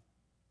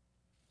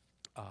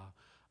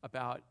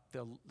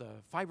the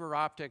fiber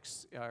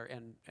optics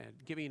and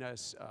giving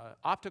us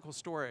optical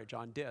storage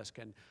on disk,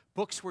 and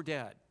books were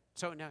dead.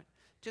 So now,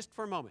 just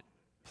for a moment,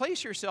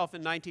 place yourself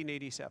in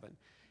 1987,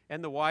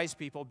 and the wise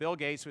people, Bill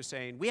Gates was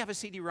saying, we have a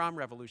CD-ROM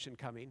revolution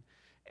coming,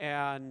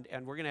 and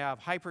we're going to have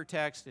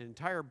hypertext and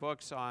entire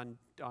books on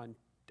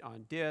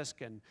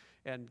disk,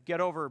 and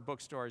get over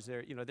bookstores.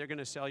 They're going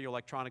to sell you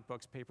electronic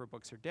books. Paper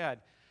books are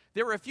dead.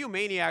 There were a few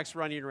maniacs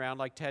running around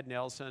like Ted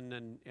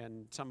Nelson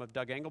and some of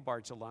Doug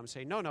Engelbart's alums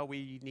saying, no,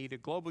 we need a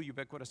global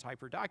ubiquitous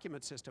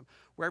hyperdocument system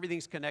where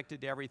everything's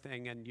connected to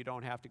everything and you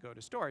don't have to go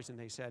to stores. And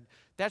they said,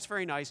 that's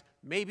very nice,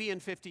 maybe in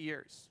 50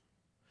 years.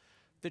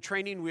 The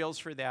training wheels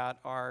for that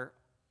are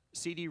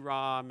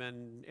CD-ROM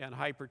and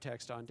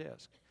hypertext on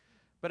disk.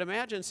 But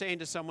imagine saying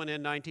to someone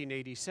in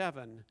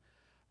 1987,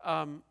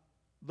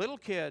 little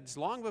kids,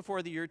 long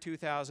before the year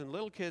 2000,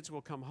 little kids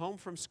will come home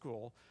from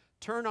school,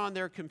 turn on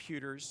their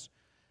computers,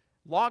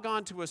 log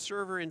on to a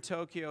server in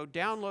Tokyo,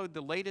 download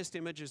the latest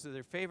images of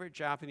their favorite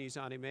Japanese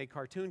anime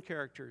cartoon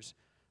characters.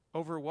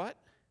 Over what?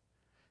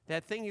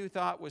 That thing you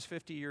thought was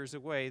 50 years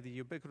away, the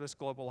ubiquitous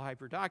global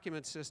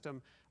hyperdocument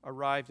system,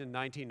 arrived in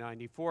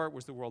 1994. It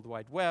was the World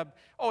Wide Web.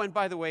 Oh, and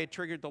by the way, it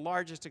triggered the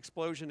largest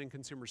explosion in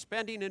consumer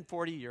spending in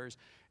 40 years.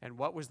 And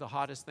what was the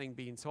hottest thing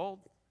being sold?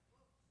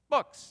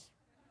 Books.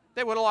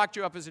 They would have locked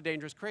you up as a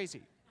dangerous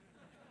crazy.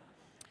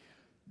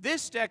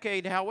 This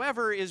decade,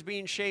 however, is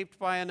being shaped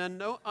by a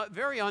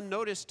very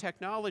unnoticed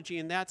technology,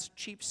 and that's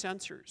cheap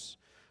sensors.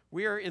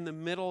 We are in the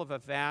middle of a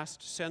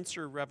vast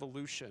sensor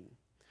revolution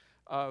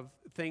of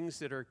things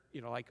that are,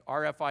 like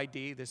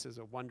RFID. This is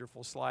a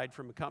wonderful slide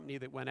from a company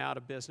that went out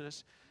of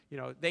business.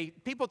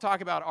 People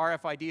talk about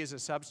RFID as a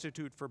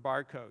substitute for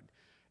barcode.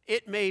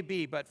 It may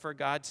be, but for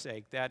God's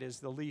sake, that is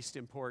the least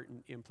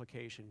important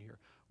implication here.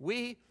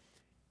 We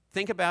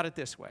think about it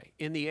this way.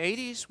 In the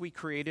 80s, we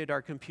created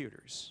our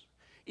computers.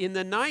 In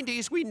the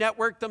 90s, we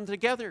networked them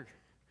together.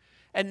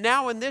 And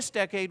now in this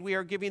decade, we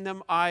are giving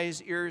them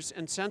eyes, ears,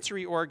 and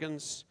sensory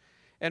organs.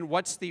 And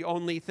what's the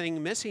only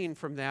thing missing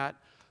from that?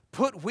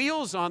 Put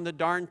wheels on the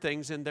darn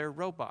things, and they're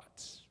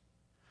robots.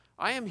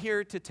 I am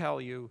here to tell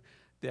you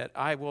that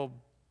I will,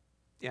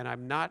 and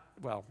I'm not,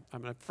 well,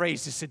 I'm going to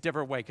phrase this a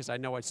different way because I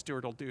know what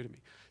Stewart will do to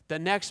me. The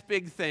next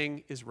big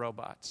thing is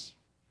robots.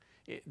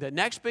 The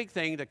next big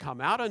thing to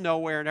come out of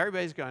nowhere, and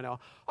everybody's going to know,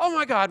 oh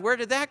my God, where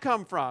did that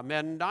come from?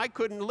 And I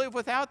couldn't live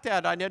without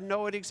that. I didn't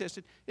know it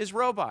existed, is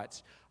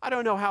robots. I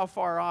don't know how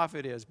far off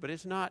it is, but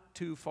it's not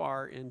too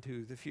far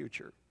into the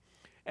future.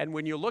 And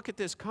when you look at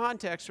this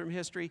context from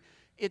history,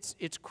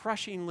 it's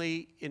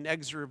crushingly,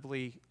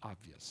 inexorably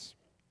obvious.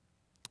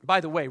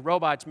 By the way,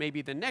 robots may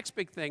be the next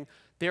big thing.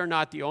 They're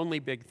not the only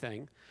big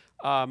thing.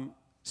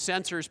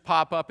 Sensors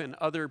pop up in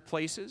other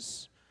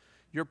places.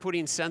 You're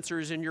putting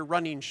sensors in your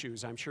running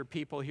shoes. I'm sure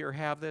people here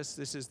have this.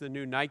 This is the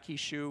new Nike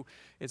shoe.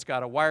 It's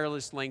got a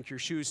wireless link. Your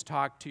shoes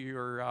talk to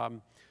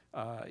your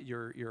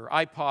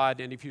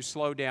iPod, and if you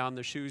slow down,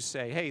 the shoes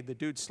say, hey, the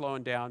dude's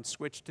slowing down,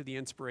 switch to the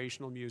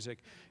inspirational music.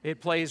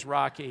 It plays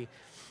Rocky.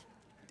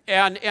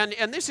 And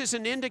this is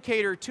an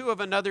indicator, too, of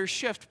another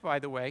shift, by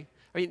the way.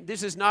 I mean,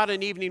 this is not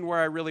an evening where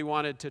I really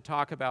wanted to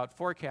talk about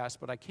forecasts,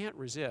 but I can't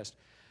resist.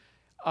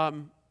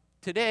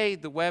 Today,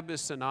 the web is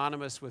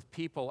synonymous with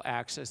people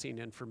accessing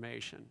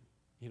information.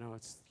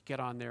 It's get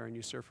on there and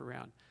you surf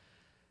around.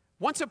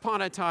 Once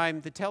upon a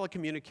time, the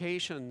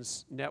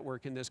telecommunications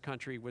network in this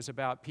country was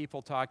about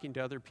people talking to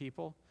other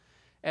people.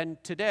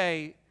 And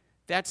today,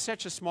 that's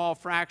such a small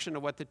fraction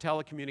of what the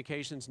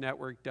telecommunications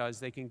network does.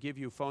 They can give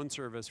you phone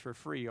service for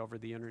free over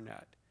the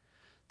internet.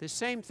 The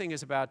same thing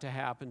is about to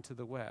happen to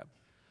the web.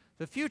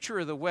 The future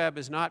of the web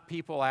is not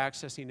people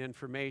accessing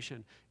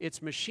information.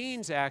 It's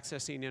machines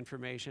accessing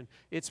information.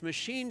 It's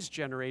machines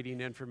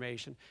generating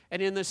information.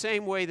 And in the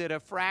same way that a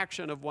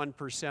fraction of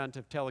 1%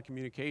 of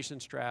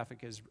telecommunications traffic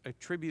is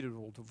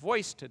attributable to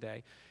voice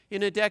today,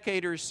 in a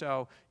decade or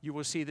so, you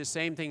will see the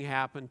same thing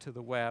happen to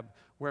the web,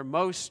 where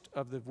most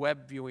of the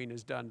web viewing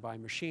is done by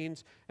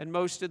machines, and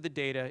most of the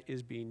data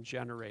is being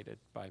generated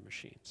by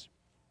machines.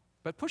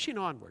 But pushing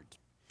onward,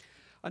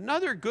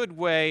 another good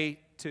way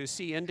to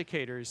see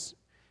indicators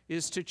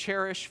is to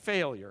cherish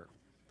failure,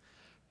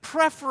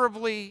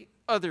 preferably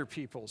other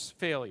people's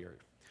failure.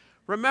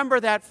 Remember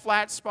that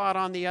flat spot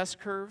on the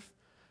S-curve?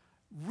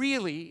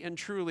 Really and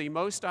truly,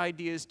 most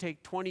ideas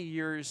take 20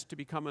 years to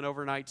become an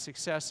overnight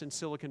success in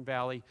Silicon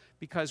Valley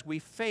because we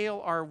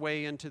fail our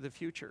way into the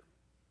future.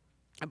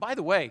 And by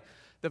the way,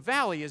 the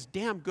Valley is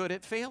damn good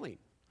at failing.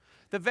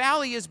 The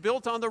Valley is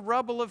built on the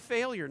rubble of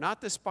failure,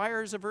 not the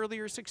spires of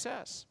earlier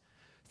success.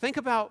 Think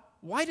about,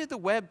 why did the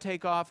web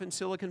take off in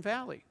Silicon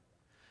Valley?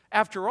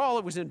 After all,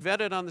 it was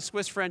invented on the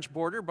Swiss-French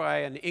border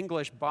by an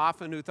English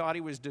boffin who thought he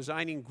was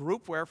designing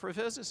groupware for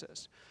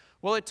physicists.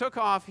 Well, it took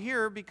off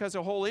here because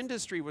a whole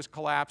industry was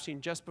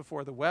collapsing just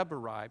before the web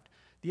arrived,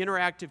 the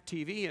interactive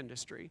TV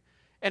industry,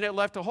 and it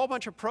left a whole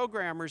bunch of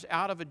programmers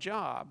out of a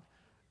job,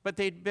 but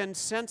they'd been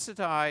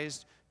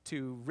sensitized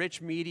to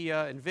rich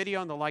media and video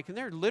and the like, and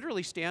they're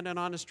literally standing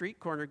on a street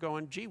corner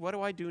going, gee, what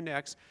do I do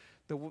next?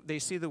 They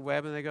see the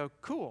web and they go,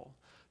 cool.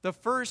 The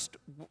first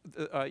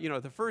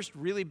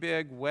really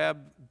big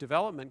web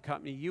development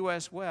company,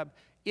 US Web,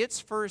 its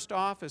first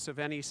office of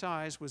any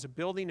size was a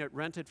building it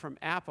rented from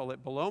Apple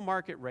at below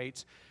market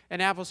rates,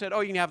 and Apple said, oh,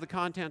 you can have the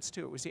contents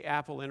too. It was the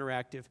Apple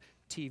Interactive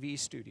TV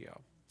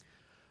Studio.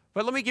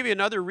 But let me give you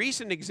another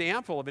recent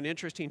example of an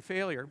interesting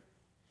failure.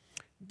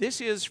 This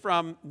is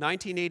from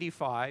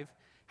 1985.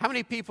 How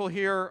many people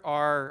here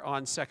are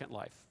on Second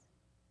Life?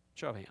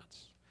 Show of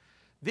hands.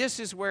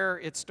 This is where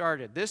it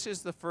started. This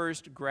is the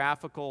first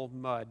graphical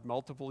MUD,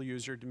 multiple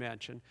user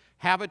dimension.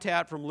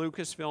 Habitat from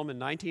Lucasfilm in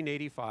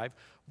 1985.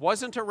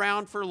 Wasn't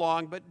around for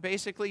long, but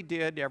basically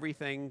did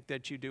everything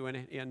that you do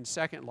in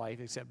Second Life,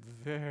 except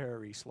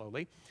very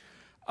slowly.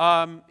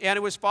 And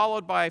it was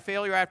followed by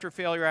failure after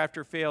failure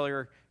after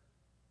failure.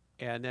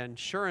 And then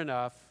sure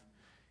enough,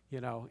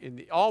 you know, in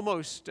the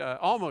almost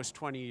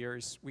 20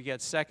 years, we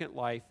get Second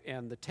Life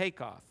and the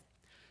takeoff.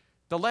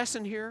 The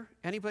lesson here,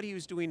 anybody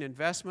who's doing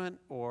investment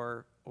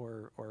or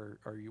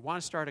you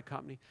want to start a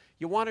company,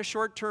 you want a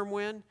short-term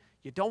win,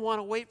 you don't want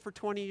to wait for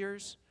 20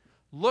 years,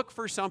 look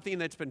for something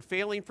that's been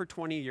failing for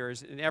 20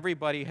 years and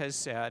everybody has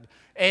said,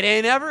 it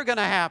ain't ever going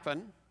to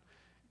happen,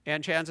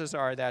 and chances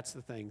are that's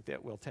the thing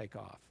that will take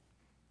off.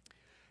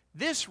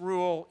 This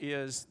rule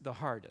is the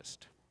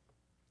hardest.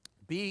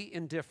 Be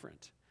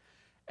indifferent.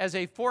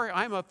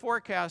 I'm a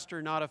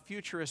forecaster, not a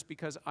futurist,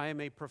 because I am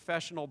a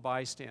professional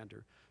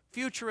bystander.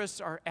 Futurists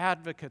are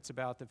advocates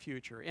about the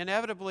future.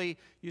 Inevitably,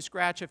 you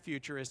scratch a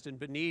futurist, and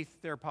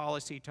beneath their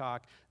policy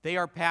talk, they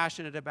are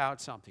passionate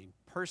about something.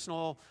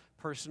 Personal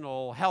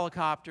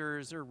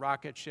helicopters or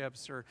rocket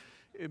ships or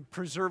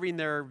preserving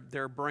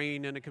their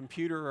brain in a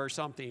computer or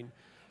something.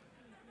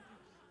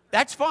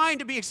 That's fine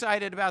to be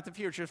excited about the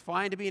future. It's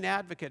fine to be an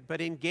advocate,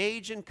 but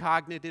engage in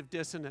cognitive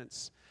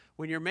dissonance.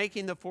 When you're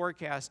making the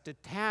forecast,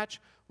 detach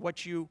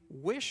what you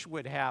wish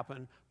would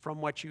happen from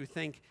what you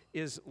think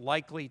is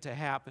likely to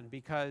happen,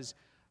 because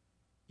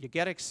you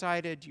get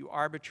excited, you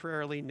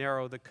arbitrarily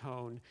narrow the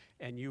cone,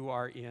 and you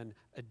are in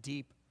a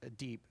deep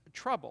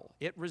trouble.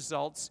 It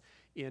results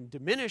in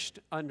diminished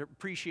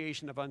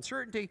appreciation of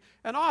uncertainty,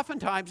 and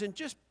oftentimes in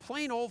just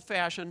plain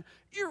old-fashioned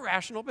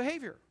irrational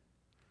behavior,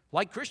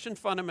 like Christian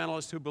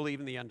fundamentalists who believe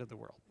in the end of the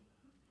world.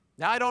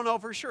 Now, I don't know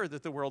for sure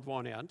that the world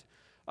won't end,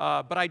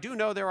 but I do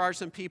know there are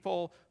some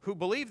people who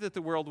believe that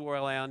the world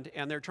will end,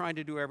 and they're trying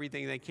to do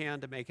everything they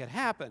can to make it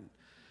happen.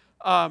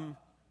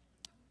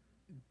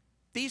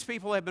 These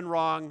people have been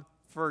wrong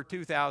for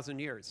 2,000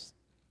 years.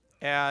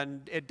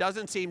 And it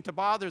doesn't seem to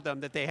bother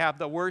them that they have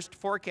the worst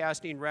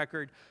forecasting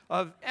record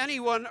of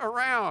anyone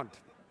around.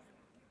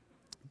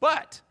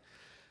 But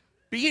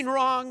being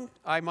wrong,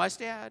 I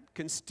must add,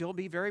 can still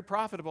be very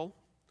profitable.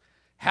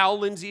 Hal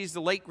Lindsey's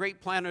The Late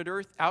Great Planet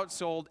Earth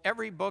outsold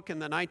every book in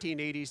the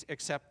 1980s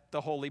except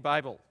the Holy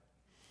Bible.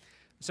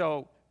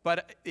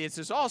 But this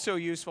is also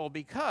useful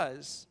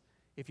because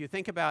if you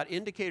think about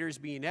indicators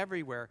being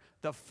everywhere,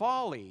 the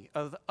folly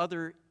of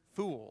other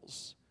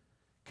fools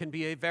can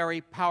be a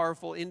very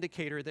powerful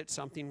indicator that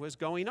something was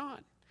going on.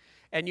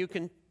 And you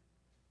can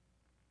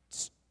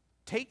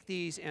take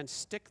these and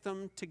stick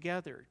them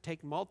together,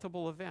 take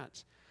multiple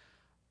events.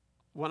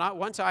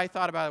 Once I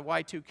thought about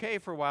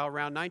Y2K for a while,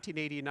 around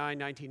 1989,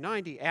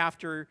 1990,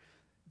 after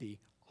the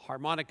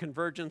harmonic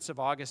convergence of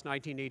August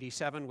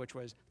 1987, which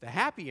was the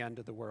happy end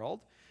of the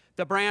world,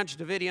 the Branch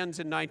Davidians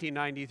in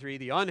 1993,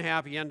 the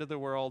unhappy end of the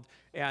world,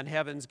 and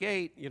Heaven's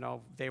Gate, you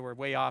know, they were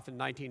way off in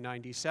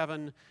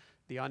 1997.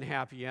 The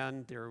unhappy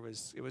end, it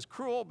was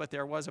cruel, but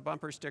there was a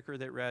bumper sticker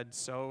that read,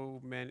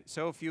 so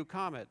few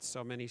comets,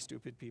 so many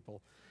stupid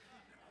people.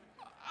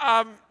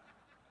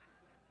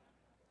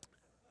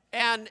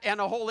 And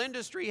a whole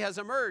industry has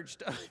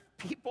emerged of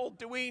people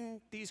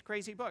doing these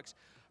crazy books.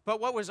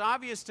 But what was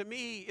obvious to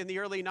me in the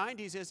early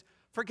 90s is,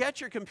 forget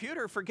your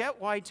computer,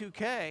 forget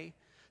Y2K.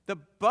 The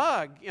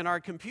bug in our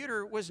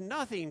computer was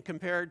nothing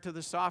compared to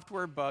the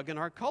software bug in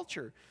our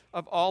culture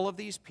of all of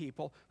these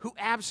people who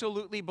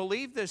absolutely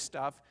believed this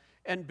stuff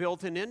and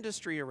built an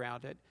industry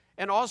around it.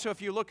 And also,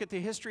 if you look at the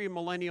history of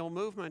millennial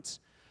movements,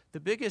 the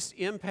biggest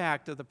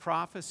impact of the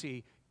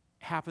prophecy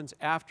happens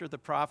after the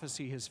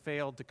prophecy has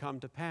failed to come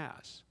to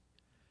pass.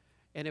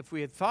 And if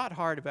we had thought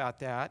hard about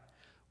that,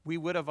 we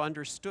would have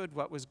understood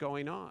what was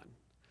going on.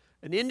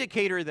 An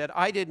indicator that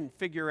I didn't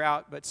figure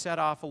out but set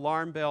off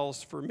alarm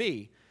bells for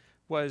me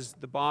was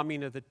the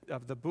bombing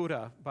of the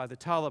Buddha by the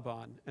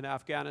Taliban in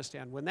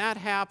Afghanistan. When that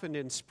happened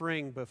in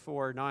spring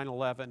before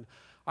 9/11,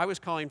 I was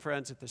calling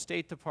friends at the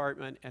State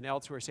Department and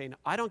elsewhere saying,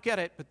 I don't get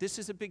it, but this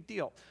is a big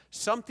deal.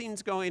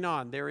 Something's going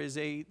on. There's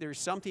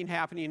something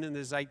happening in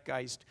the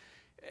zeitgeist.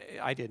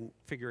 I didn't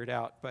figure it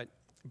out. But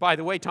by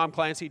the way, Tom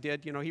Clancy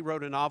did. You know, he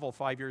wrote a novel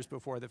 5 years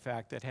before the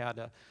fact that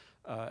had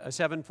a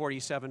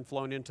 747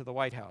 flown into the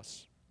White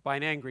House by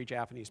an angry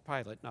Japanese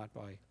pilot, not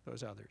by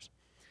those others.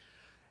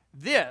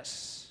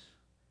 This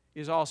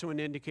is also an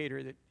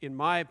indicator that, in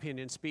my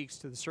opinion, speaks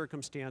to the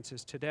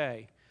circumstances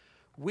today.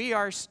 We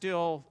are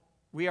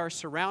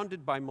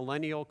surrounded by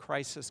millennial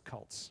crisis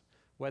cults,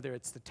 whether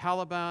it's the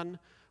Taliban,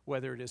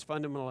 whether it is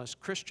fundamentalist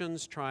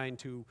Christians trying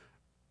to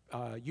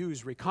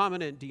use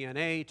recombinant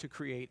DNA to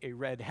create a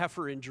red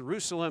heifer in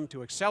Jerusalem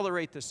to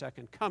accelerate the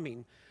second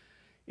coming.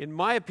 In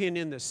my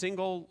opinion, the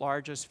single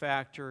largest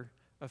factor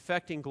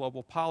affecting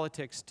global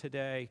politics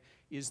today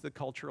is the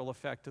cultural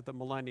effect of the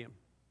millennium,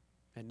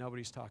 and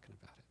nobody's talking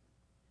about it.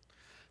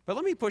 But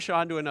let me push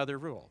on to another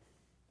rule.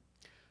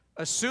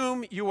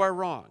 Assume you are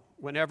wrong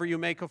whenever you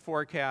make a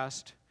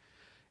forecast,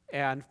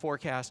 and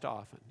forecast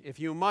often. If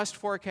you must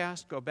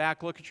forecast, go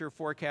back, look at your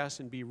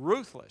forecast, and be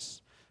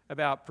ruthless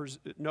about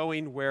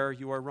knowing where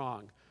you are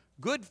wrong.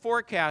 Good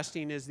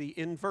forecasting is the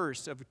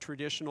inverse of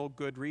traditional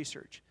good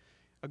research.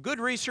 A good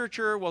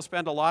researcher will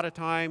spend a lot of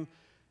time,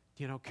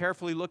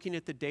 carefully looking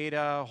at the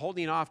data,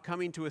 holding off,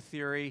 coming to a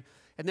theory,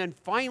 and then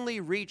finally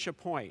reach a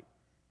point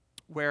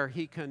where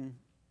he can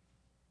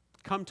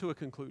come to a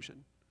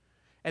conclusion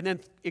and then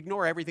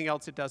ignore everything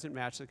else that doesn't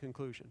match the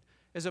conclusion.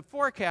 As a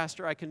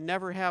forecaster, I can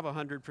never have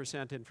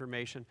 100%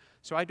 information,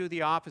 so I do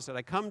the opposite.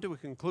 I come to a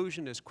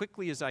conclusion as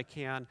quickly as I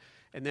can,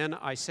 and then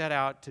I set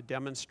out to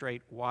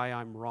demonstrate why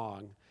I'm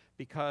wrong,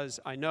 because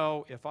I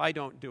know if I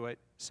don't do it,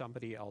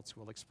 somebody else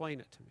will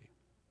explain it to me.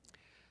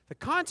 The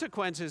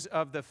consequences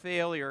of the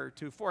failure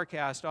to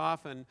forecast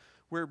often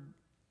were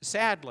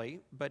sadly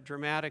but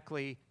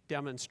dramatically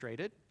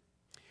demonstrated.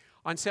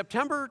 On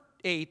September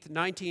 8,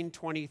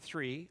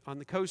 1923, on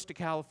the coast of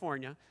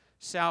California,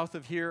 south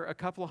of here a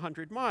couple of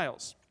hundred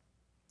miles,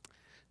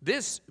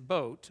 this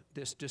boat,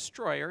 this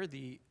destroyer,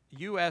 the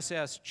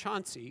USS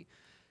Chauncey,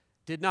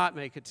 did not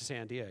make it to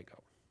San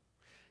Diego.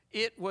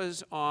 It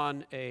was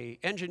on an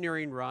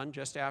engineering run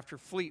just after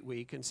Fleet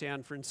Week in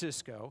San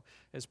Francisco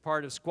as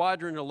part of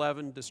Squadron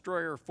 11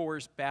 Destroyer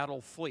Force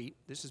Battle Fleet.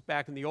 This is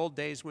back in the old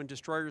days when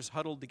destroyers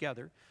huddled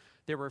together.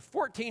 There were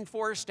 14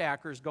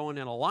 four-stackers going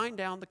in a line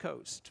down the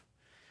coast.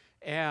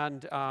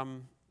 And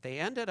they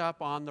ended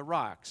up on the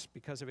rocks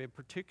because of a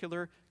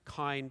particular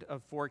kind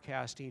of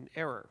forecasting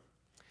error.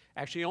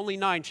 Actually, only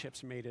 9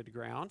 ships made it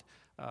aground.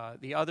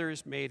 The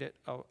others made it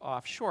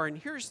offshore. And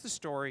here's the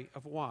story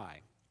of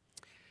why.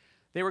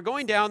 They were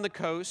going down the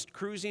coast,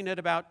 cruising at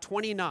about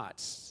 20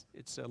 knots.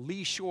 It's a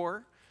lee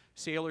shore.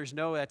 Sailors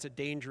know that's a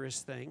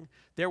dangerous thing.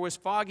 There was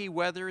foggy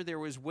weather, there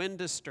was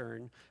wind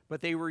astern,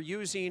 but they were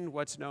using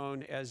what's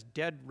known as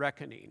dead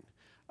reckoning,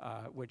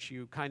 which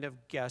you kind of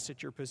guess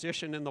at your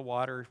position in the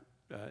water.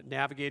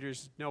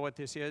 Navigators know what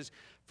this is.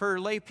 For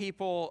lay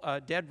people,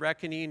 dead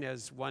reckoning,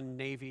 as one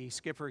Navy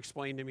skipper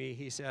explained to me,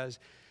 he says,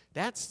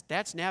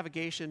 that's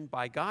navigation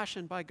by gosh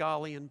and by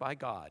golly and by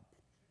God.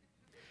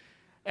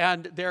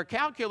 And their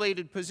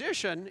calculated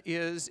position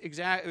is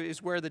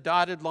where the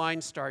dotted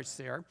line starts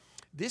there.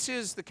 This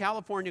is the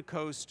California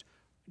coast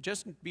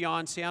just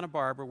beyond Santa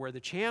Barbara, where the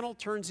channel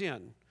turns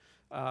in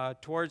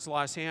towards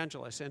Los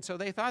Angeles. And so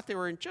they thought they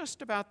were in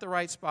just about the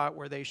right spot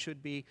where they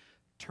should be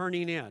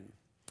turning in.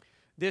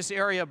 This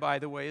area, by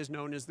the way, is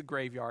known as the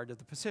graveyard of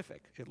the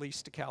Pacific, at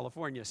least to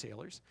California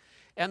sailors.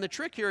 And the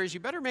trick here is you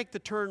better make the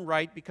turn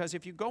right, because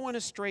if you go in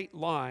a straight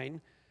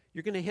line,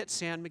 you're going to hit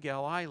San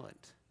Miguel Island,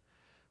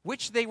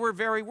 which they were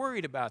very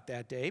worried about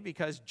that day,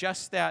 because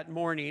just that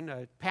morning,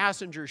 a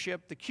passenger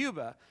ship, the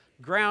Cuba,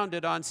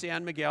 grounded on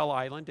San Miguel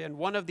Island, and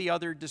one of the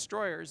other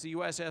destroyers, the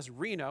USS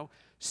Reno,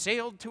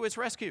 sailed to its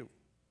rescue.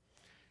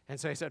 And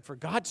so I said, for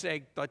God's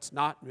sake, let's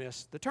not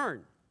miss the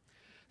turn.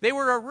 They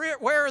were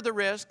aware of the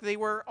risk. They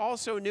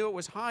also knew it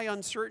was high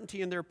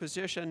uncertainty in their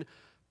position,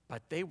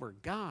 but they were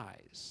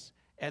guys,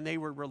 and they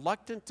were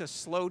reluctant to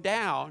slow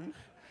down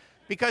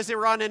because they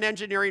were on an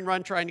engineering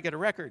run trying to get a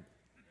record.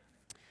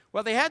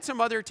 Well, they had some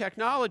other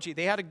technology.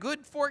 They had a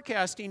good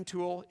forecasting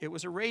tool. It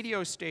was a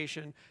radio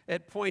station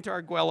at Point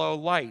Arguello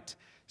Light,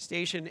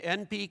 station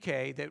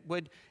NPK, that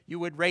you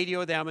would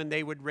radio them and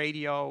they would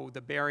radio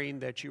the bearing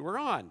that you were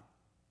on.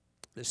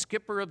 The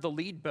skipper of the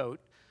lead boat,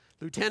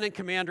 Lieutenant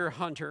Commander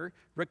Hunter,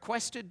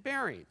 requested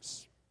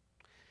bearings.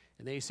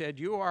 And they said,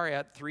 you are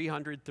at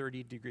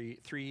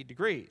 333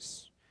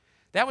 degrees.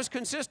 That was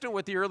consistent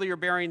with the earlier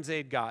bearings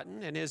they'd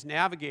gotten, and his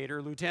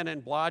navigator,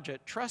 Lieutenant Blodgett,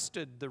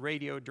 trusted the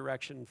radio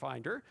direction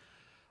finder.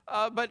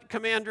 But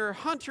Commander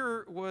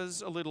Hunter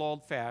was a little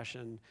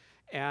old-fashioned,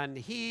 and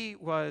he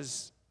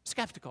was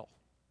skeptical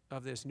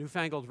of this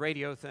newfangled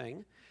radio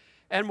thing.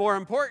 And more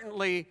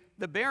importantly,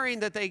 the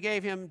bearing that they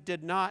gave him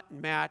did not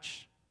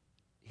match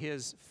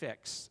his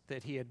fix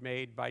that he had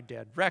made by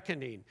dead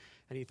reckoning.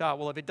 And he thought,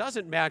 well, if it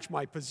doesn't match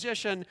my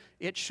position,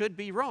 it should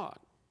be wrong.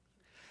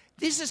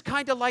 This is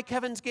kind of like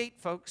Heaven's Gate,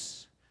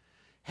 folks.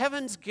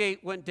 Heaven's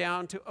Gate went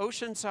down to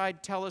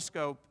Oceanside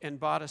Telescope and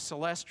bought a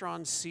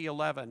Celestron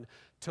C11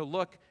 to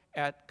look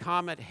at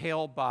Comet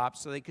Hale-Bopp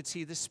so they could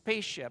see the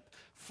spaceship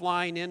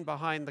flying in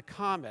behind the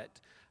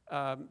comet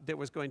that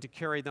was going to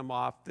carry them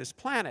off this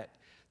planet.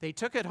 They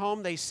took it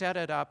home, they set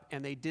it up,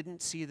 and they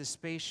didn't see the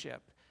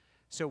spaceship.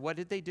 So what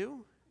did they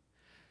do?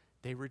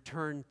 They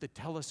returned the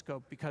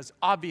telescope because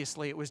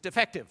obviously it was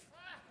defective.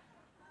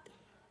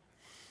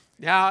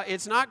 Now,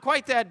 it's not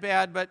quite that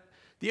bad, but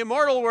the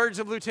immortal words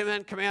of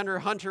Lieutenant Commander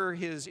Hunter,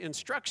 his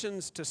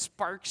instructions to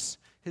Sparks,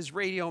 his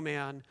radio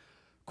man,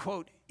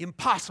 quote,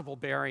 impossible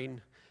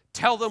bearing.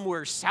 Tell them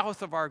we're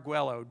south of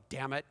Arguello,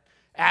 damn it.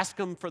 Ask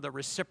them for the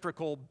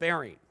reciprocal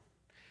bearing.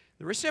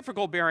 The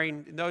reciprocal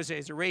bearing in those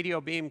days, a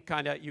radio beam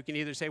kind of, you can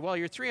either say, well,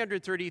 you're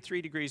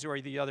 333 degrees or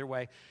the other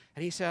way.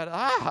 And he said,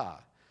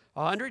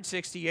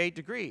 168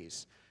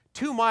 degrees.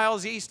 2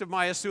 miles east of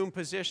my assumed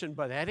position,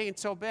 but that ain't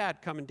so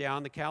bad coming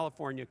down the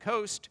California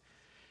coast.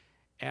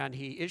 And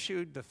he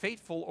issued the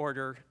fateful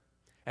order,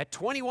 at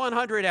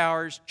 2100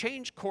 hours,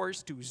 change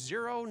course to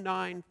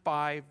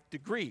 095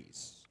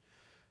 degrees.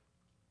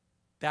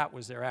 That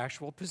was their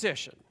actual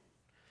position.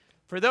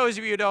 For those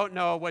of you who don't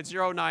know what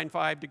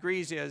 095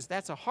 degrees is,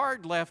 that's a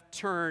hard left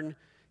turn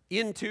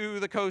into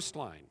the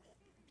coastline.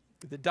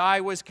 The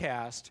die was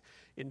cast.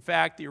 In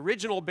fact, the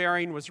original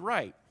bearing was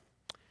right.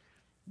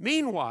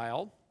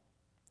 Meanwhile,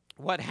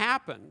 what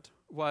happened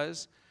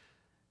was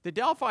The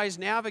Delphi's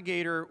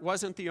navigator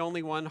wasn't the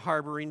only one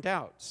harboring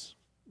doubts.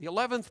 The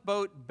 11th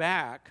boat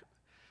back,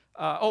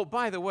 oh,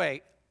 by the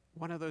way,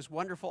 one of those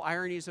wonderful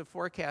ironies of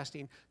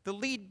forecasting, the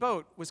lead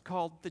boat was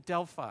called the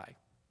Delphi.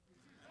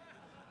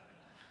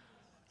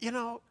 You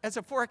know, as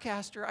a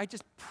forecaster, I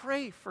just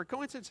pray for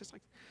coincidences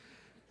like that.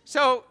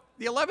 So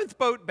the 11th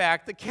boat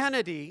back, the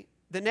Kennedy,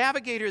 the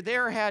navigator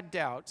there had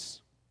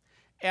doubts,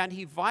 and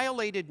he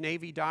violated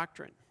Navy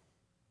doctrine.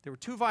 There were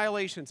 2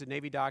 violations of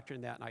Navy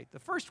doctrine that night. The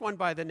first one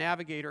by the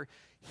navigator,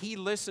 he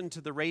listened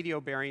to the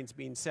radio bearings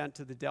being sent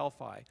to the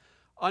Delphi.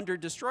 Under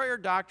destroyer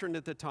doctrine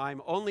at the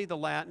time, only the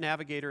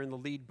navigator in the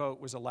lead boat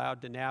was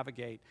allowed to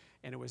navigate,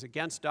 and it was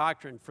against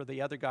doctrine for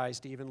the other guys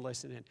to even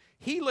listen in.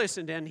 He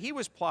listened in, he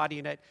was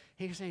plotting it,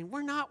 he was saying,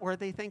 we're not where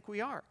they think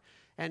we are.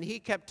 And he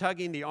kept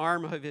tugging the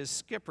arm of his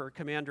skipper,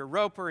 Commander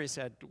Roper. He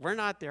said, we're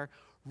not there.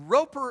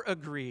 Roper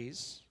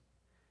agrees.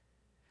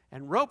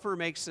 And Roper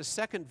makes the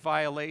second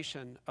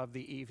violation of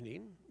the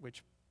evening,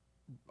 which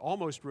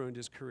almost ruined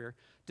his career.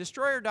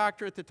 Destroyer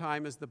doctrine at the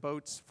time is the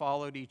boats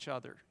followed each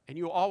other, and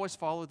you always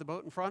followed the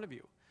boat in front of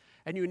you.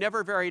 And you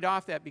never varied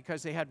off that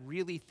because they had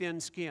really thin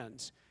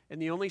skins,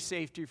 and the only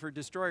safety for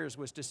destroyers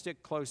was to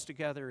stick close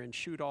together and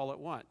shoot all at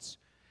once.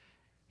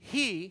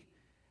 He,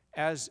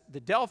 as the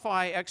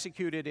Delphi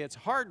executed its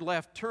hard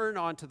left turn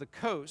onto the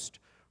coast,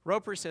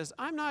 Roper says,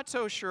 I'm not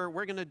so sure,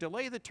 we're going to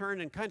delay the turn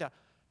and kind of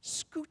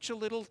scooch a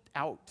little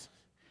out.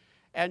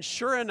 And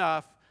sure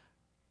enough,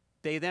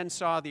 they then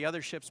saw the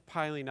other ships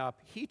piling up.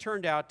 He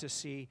turned out to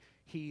sea.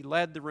 He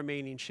led the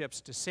remaining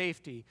ships to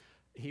safety.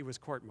 He was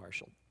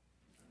court-martialed.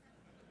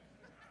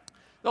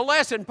 The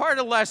lesson, part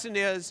of the lesson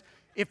is,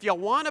 if you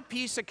want a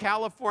piece of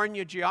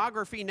California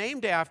geography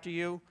named after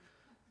you,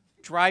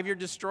 drive your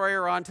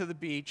destroyer onto the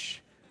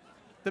beach.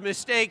 The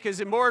mistake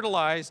is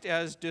immortalized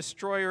as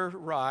Destroyer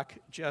Rock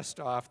just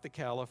off the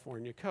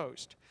California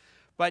coast.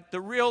 But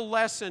the real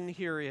lesson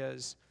here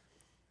is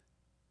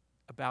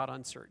about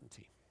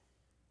uncertainty.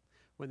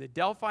 When the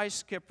Delphi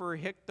skipper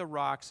hit the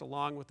rocks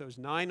along with those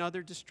 9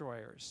 other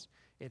destroyers,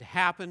 it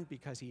happened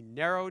because he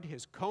narrowed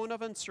his cone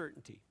of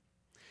uncertainty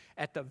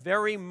at the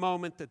very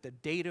moment that the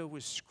data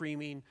was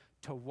screaming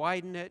to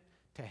widen it,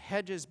 to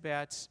hedge his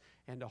bets,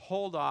 and to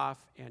hold off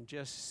and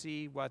just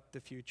see what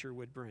the future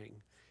would bring.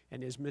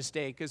 And his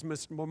mistake is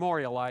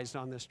memorialized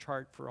on this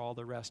chart for all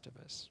the rest of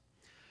us.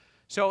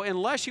 So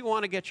unless you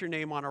want to get your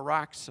name on a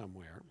rock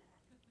somewhere,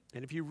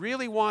 and if you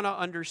really want to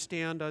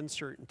understand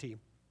uncertainty,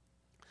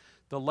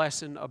 the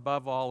lesson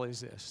above all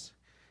is this: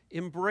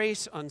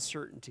 embrace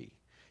uncertainty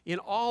in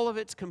all of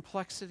its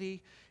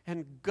complexity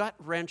and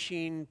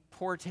gut-wrenching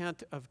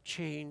portent of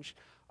change.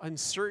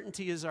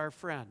 Uncertainty is our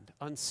friend.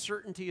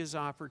 Uncertainty is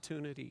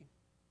opportunity.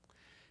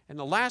 And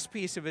the last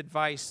piece of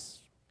advice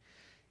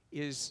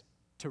is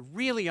to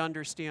really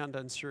understand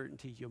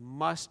uncertainty, you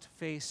must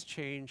face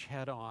change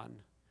head on.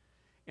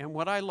 And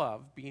what I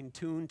love, being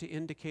tuned to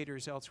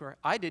indicators elsewhere,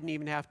 I didn't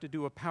even have to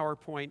do a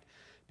PowerPoint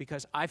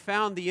because I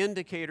found the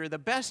indicator, the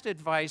best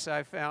advice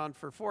I found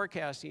for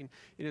forecasting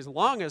in as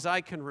long as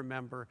I can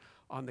remember,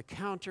 on the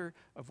counter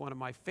of one of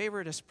my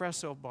favorite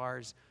espresso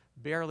bars,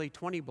 barely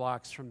 20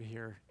 blocks from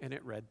here, and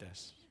it read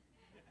this.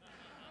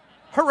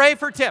 Hooray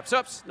for tips.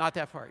 Oops, not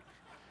that part.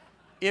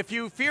 If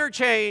you fear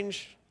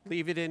change,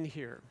 leave it in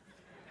here.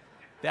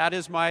 That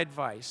is my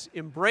advice.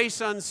 Embrace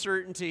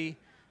uncertainty.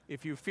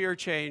 If you fear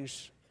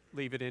change,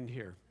 leave it in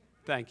here.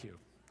 Thank you.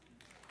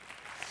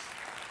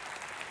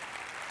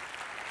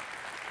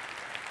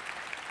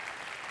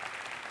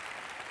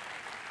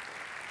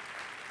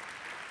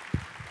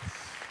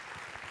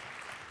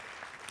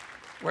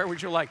 Where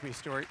would you like me,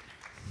 Stewart?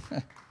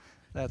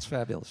 That's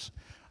fabulous.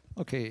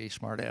 Okay,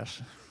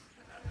 smartass.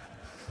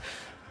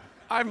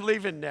 I'm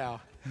leaving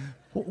now.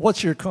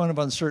 What's your cone of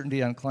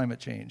uncertainty on climate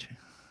change?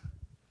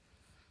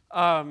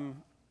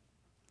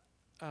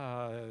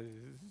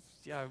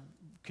 Yeah,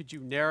 could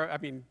you narrow? I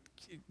mean,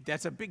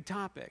 that's a big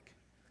topic.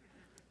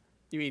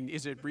 You mean,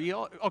 is it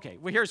real? Okay,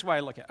 well, here's why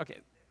I look at it. Okay.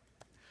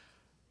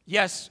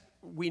 Yes,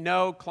 we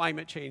know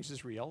climate change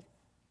is real.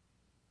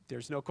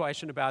 There's no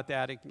question about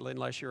that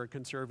unless you're a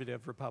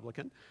conservative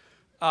Republican.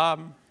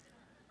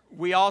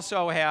 We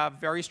also have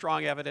very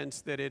strong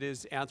evidence that it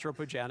is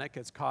anthropogenic.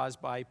 It's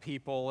caused by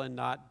people and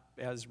not,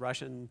 as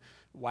Russian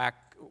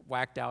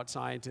whacked out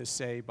scientists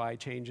say, by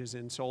changes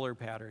in solar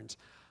patterns.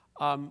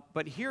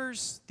 But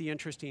here's the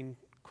interesting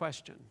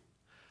question.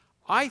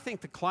 I think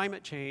the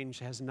climate change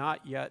has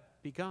not yet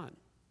begun.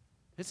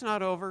 It's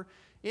not over.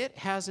 It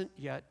hasn't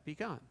yet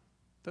begun.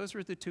 Those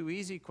are the two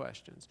easy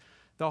questions.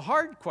 The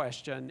hard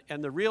question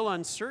and the real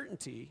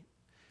uncertainty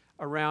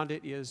around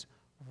it is,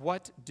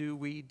 what do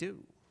we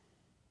do?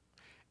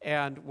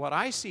 And what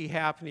I see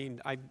happening,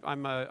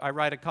 I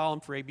write a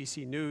column for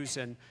ABC News,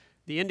 and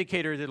the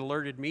indicator that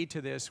alerted me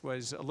to this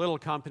was a little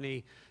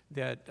company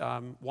that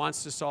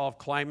wants to solve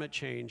climate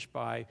change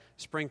by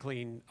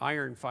sprinkling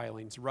iron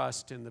filings,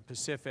 rust in the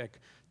Pacific,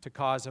 to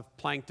cause a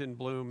plankton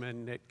bloom,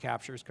 and it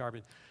captures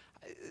carbon.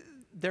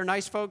 They're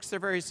nice folks, they're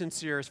very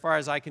sincere. As far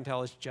as I can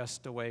tell, it's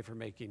just a way for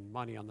making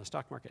money on the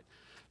stock market.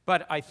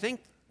 But I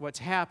think what's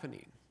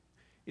happening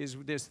is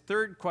this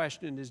third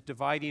question is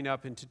dividing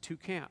up into two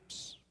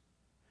camps.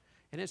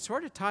 And it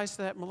sort of ties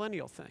to that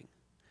millennial thing.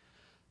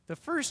 The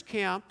first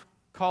camp,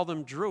 call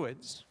them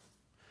druids,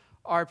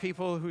 are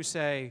people who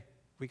say,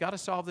 we got to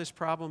solve this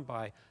problem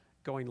by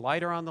going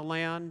lighter on the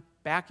land,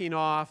 backing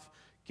off,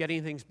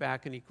 getting things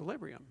back in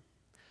equilibrium.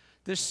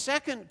 The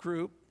second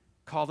group,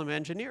 call them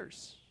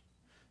engineers,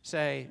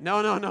 say,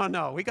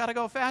 no, we got to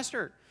go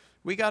faster.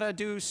 We got to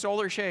do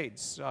solar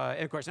shades.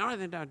 And of course,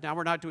 now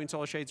we're not doing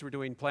solar shades, we're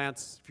doing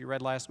plants. If you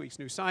read last week's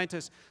New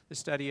Scientist, the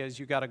study is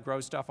you got to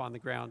grow stuff on the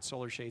ground.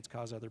 Solar shades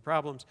cause other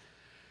problems.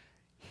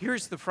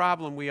 Here's the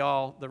problem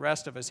the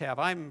rest of us have.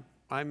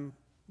 I'm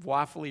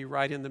waffly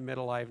right in the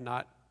middle. I have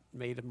not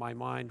made up my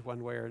mind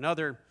one way or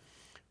another.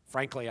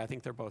 Frankly, I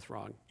think they're both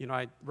wrong. You know,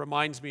 it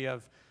reminds me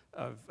of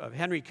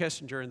Henry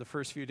Kissinger in the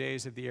first few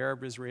days of the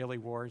Arab-Israeli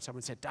war, and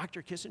someone said,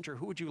 Dr. Kissinger,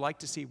 who would you like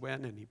to see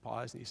win? And he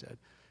paused and he said,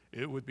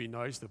 it would be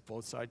nice if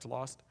both sides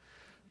lost.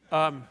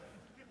 The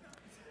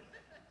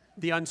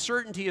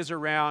uncertainty is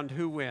around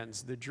who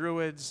wins, the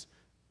Druids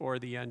or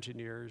the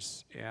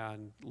engineers,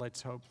 and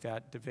let's hope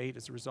that debate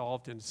is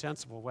resolved in a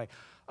sensible way.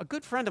 A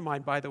good friend of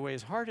mine, by the way,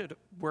 is hard at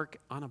work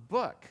on a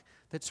book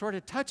that sort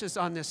of touches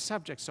on this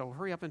subject, so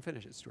hurry up and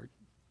finish it, Stewart.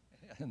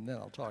 And then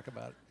I'll talk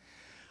about it.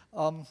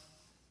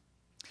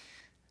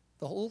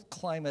 The whole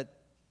climate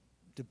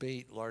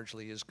debate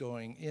largely is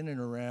going in and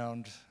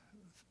around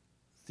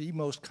the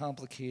most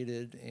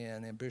complicated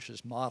and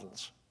ambitious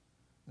models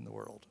in the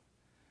world.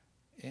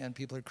 And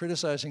people are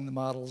criticizing the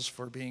models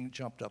for being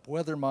jumped up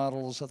weather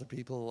models. Other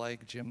people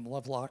like Jim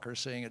Lovelock are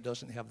saying it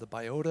doesn't have the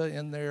biota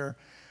in there.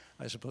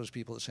 I suppose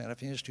people at Santa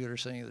Fe Institute are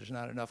saying there's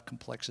not enough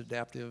complex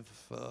adaptive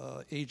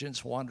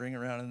agents wandering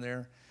around in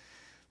there.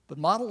 But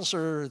models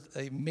are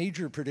a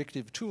major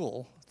predictive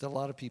tool that a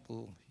lot of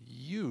people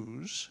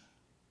use.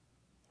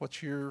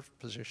 What's your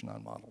position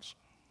on models?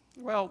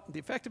 Well, the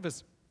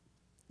effectiveness,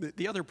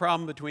 the other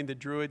problem between the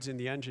Druids and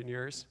the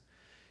engineers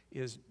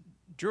is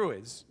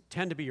Druids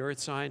tend to be earth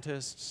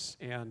scientists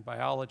and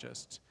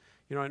biologists.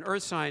 You know, an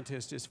earth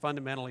scientist is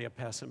fundamentally a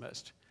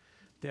pessimist,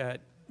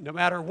 that no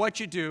matter what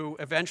you do,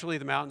 eventually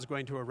the mountain's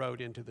going to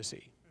erode into the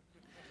sea.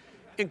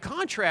 In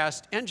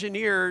contrast,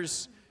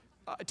 engineers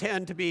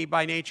tend to be,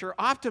 by nature,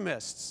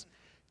 optimists.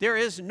 There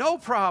is no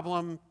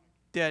problem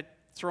that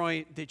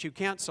you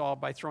can't solve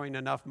by throwing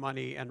enough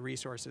money and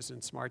resources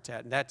and smarts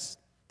at, and that's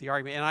the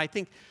argument. And I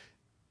think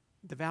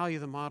the value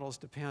of the models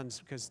depends,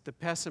 because the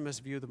pessimists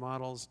view the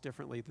models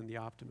differently than the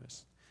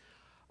optimists.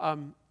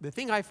 The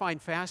thing I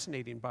find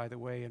fascinating, by the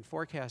way, in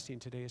forecasting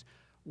today is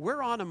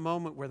we're on a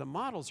moment where the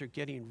models are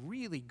getting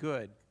really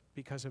good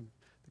because of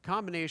the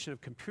combination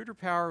of computer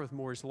power with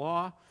Moore's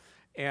Law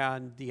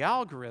and the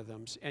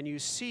algorithms, and you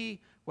see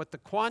what the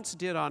quants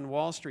did on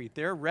Wall Street.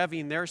 They're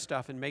revving their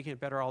stuff and making it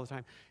better all the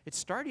time. It's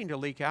starting to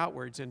leak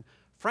outwards, and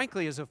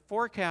frankly, as a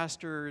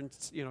forecaster, and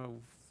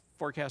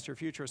forecaster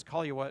futurist,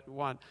 call you what you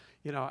want,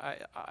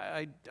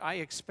 I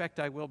expect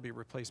I will be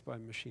replaced by a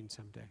machine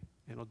someday,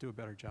 and it'll do a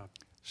better job.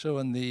 So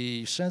when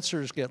the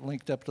sensors get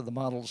linked up to the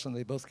models and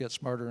they both get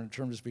smarter in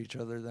terms of each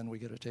other, then we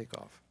get a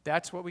takeoff.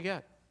 That's what we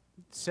get.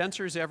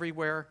 Sensors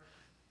everywhere,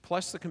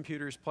 plus the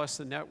computers, plus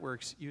the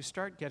networks. You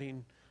start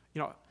getting,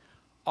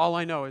 all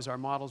I know is our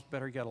models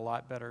better get a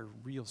lot better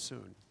real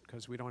soon,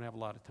 because we don't have a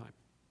lot of time.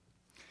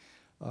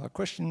 A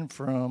question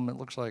from, it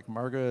looks like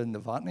Marga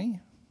Novotny.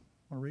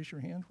 Want to raise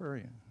your hand? Where are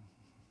you?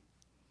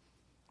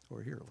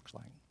 Over here, it looks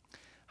like.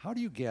 How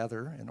do you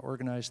gather and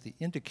organize the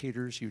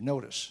indicators you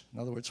notice? In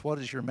other words, what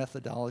is your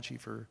methodology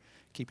for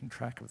keeping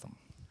track of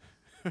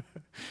them?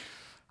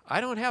 I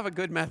don't have a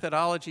good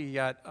methodology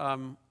yet.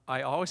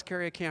 I always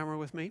carry a camera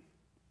with me.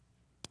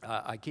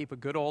 I keep a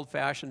good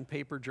old-fashioned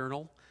paper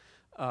journal.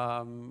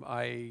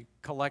 I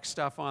collect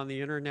stuff on the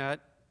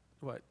internet.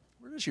 What?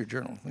 Where is your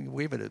journal?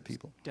 Wave it at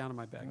people. Down in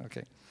my bag.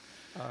 Okay.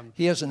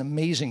 He has an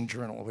amazing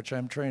journal, which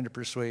I'm trying to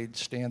persuade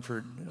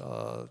Stanford,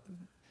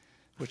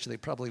 which they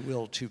probably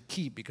will, to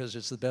keep, because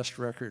it's the best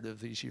record of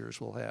these years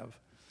we'll have.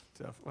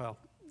 So, well,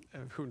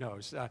 who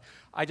knows?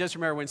 I just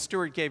remember when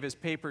Stewart gave his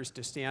papers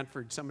to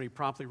Stanford, somebody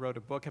promptly wrote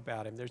a book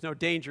about him. There's no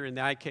danger in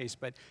that case,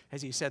 but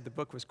as he said, the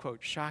book was,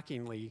 quote,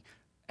 shockingly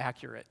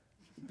accurate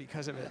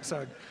because of it. So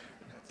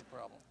that's the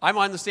problem. I'm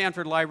on the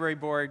Stanford Library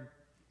Board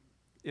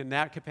in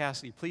that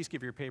capacity. Please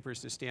give your papers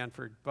to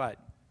Stanford, but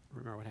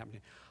remember what happened to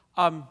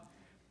you.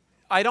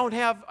 I don't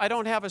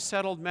have a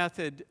settled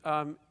method.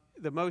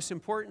 The most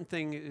important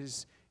thing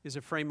is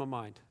a frame of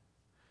mind.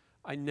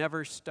 I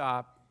never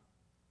stop.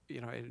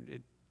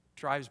 It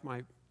drives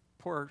my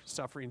poor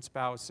suffering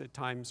spouse at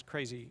times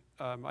crazy.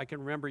 I can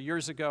remember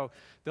years ago,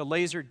 the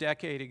laser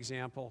decade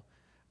example.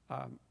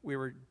 We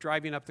were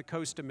driving up the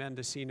coast of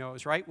Mendocino. It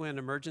was right when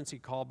emergency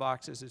call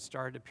boxes had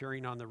started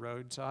appearing on the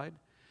roadside.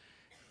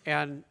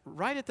 And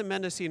right at the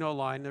Mendocino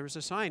line, there was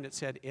a sign that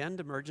said, "End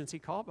emergency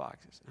call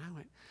boxes." And I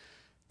went,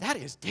 that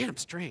is damn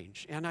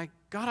strange. And I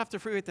got off the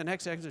freeway at the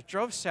next exit,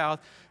 drove south,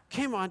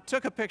 came on,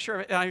 took a picture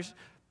of it, and I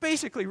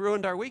basically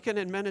ruined our weekend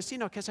in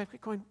Mendocino because I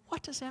kept going,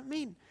 what does that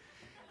mean?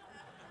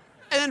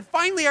 And then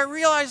finally I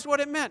realized what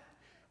it meant.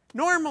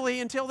 Normally,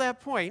 until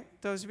that point,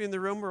 those of you in the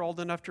room were old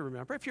enough to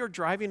remember, if you're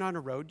driving on a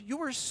road, you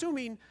were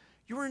assuming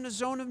you were in a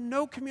zone of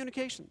no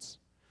communications.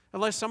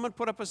 Unless someone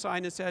put up a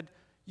sign and said,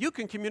 you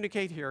can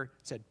communicate here, it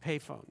said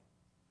payphone,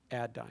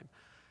 ad dime.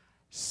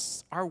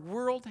 Our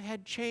world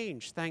had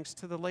changed thanks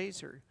to the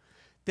laser,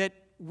 that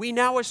we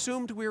now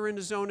assumed we were in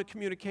a zone of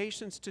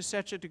communications to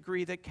such a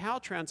degree that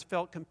Caltrans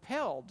felt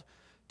compelled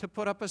to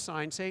put up a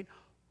sign saying,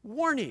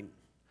 warning,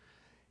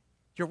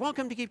 you're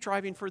welcome to keep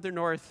driving further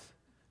north,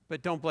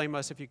 but don't blame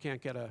us if you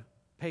can't get a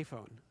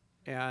payphone.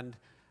 And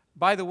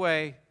by the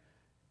way,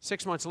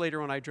 6 months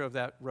later when I drove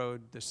that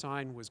road, the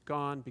sign was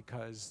gone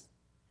because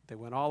they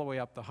went all the way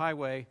up the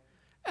highway.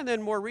 And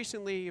then more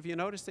recently, if you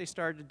notice, they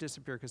started to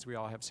disappear because we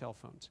all have cell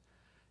phones.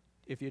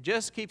 If you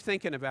just keep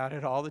thinking about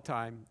it all the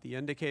time, the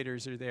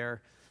indicators are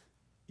there.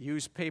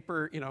 Use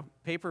paper,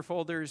 paper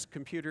folders,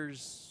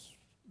 computers,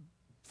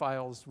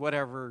 files,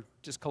 whatever.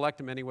 Just collect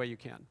them any way you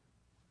can.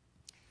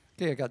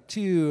 Okay, I got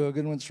two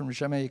good ones from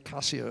Jaime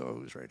Casio,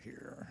 who's right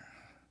here.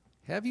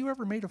 Have you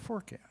ever made a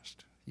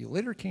forecast you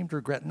later came to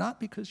regret not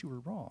because you were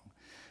wrong,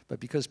 but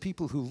because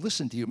people who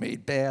listened to you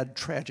made bad,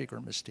 tragic, or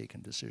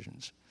mistaken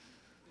decisions?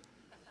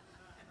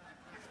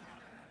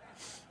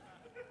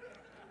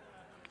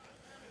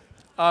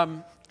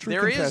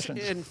 There is,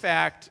 in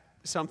fact,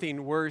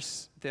 something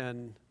worse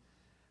than,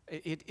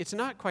 it's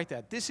not quite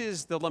that. This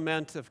is the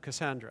lament of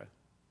Cassandra.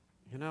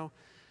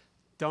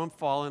 Don't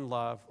fall in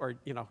love, or,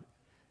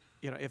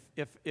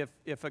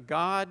 if a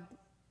God,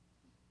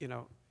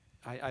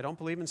 I don't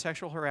believe in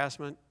sexual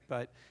harassment,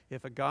 but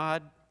if a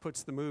God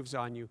puts the moves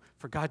on you,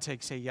 for God's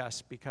sake, say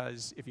yes,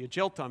 because if you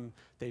jilt them,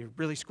 they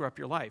really screw up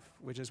your life,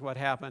 which is what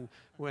happened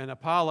when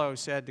Apollo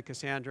said to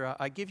Cassandra,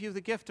 I give you the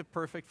gift of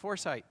perfect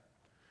foresight,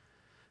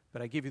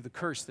 but I give you the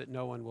curse that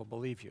no one will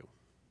believe you.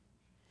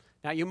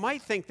 Now, you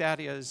might think that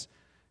is,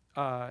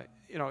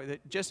 that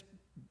just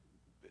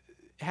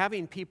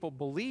having people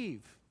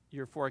believe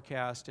your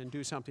forecast and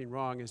do something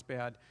wrong is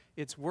bad.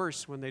 It's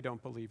worse when they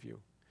don't believe you,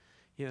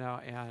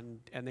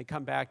 and they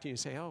come back to you and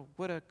say, oh,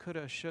 woulda,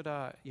 coulda,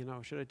 shoulda,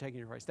 should have taken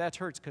your advice. That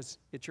hurts because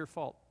it's your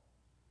fault.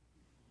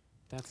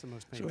 That's the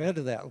most painful. So add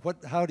to that,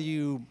 how do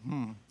you,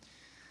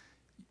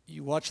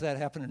 you watch that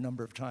happen a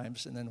number of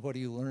times, and then what do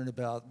you learn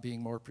about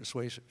being more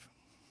persuasive?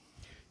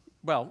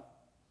 Well,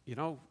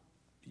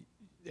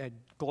 at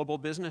Global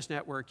Business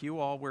Network, you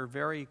all were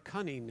very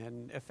cunning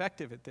and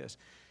effective at this.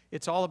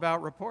 It's all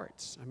about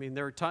reports. I mean,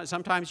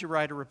 sometimes you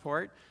write a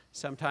report,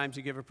 sometimes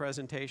you give a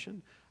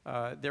presentation.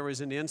 There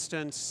was an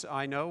instance,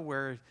 I know,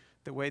 where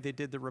the way they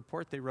did the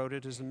report, they wrote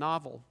it as a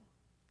novel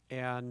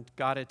and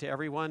got it to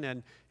everyone,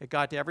 and it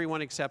got to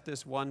everyone except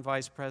this one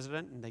vice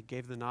president, and they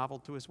gave the novel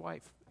to his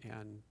wife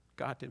and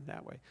got him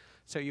that way.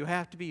 So you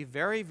have to be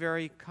very,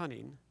 very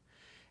cunning.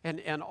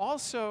 And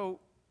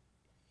also,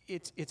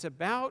 it's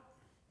about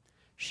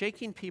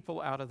shaking people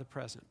out of the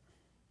present.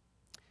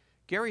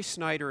 Gary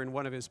Snyder, in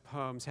one of his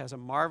poems, has a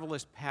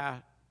marvelous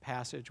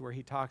passage where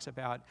he talks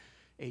about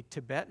a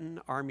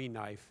Tibetan army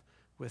knife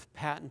with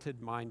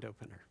patented mind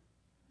opener.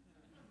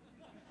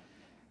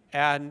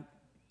 And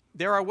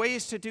there are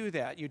ways to do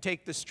that. You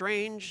take the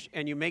strange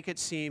and you make it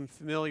seem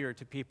familiar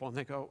to people, and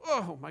they go,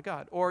 oh my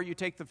God. Or you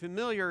take the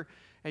familiar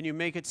and you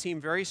make it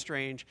seem very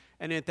strange,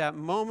 and at that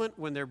moment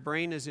when their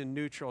brain is in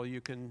neutral,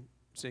 you can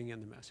sing in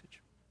the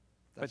message.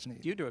 That's but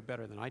neat. You do it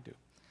better than I do.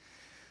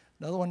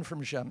 Another one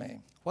from Jaime.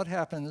 What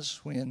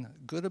happens when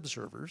good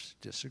observers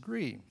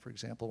disagree? For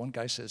example, one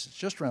guy says it's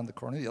just around the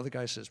corner, the other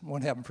guy says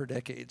won't happen for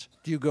decades.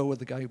 Do you go with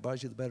the guy who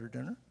buys you the better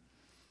dinner?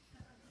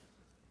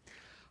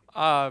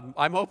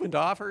 I'm open to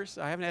offers.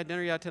 I haven't had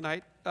dinner yet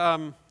tonight.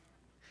 No,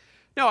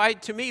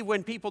 to me,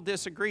 when people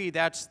disagree,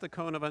 that's the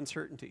cone of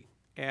uncertainty.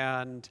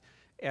 And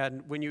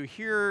when you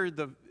hear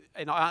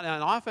and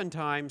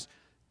oftentimes,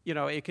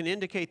 it can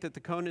indicate that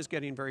the cone is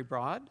getting very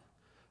broad,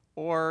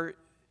 or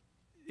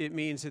it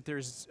means that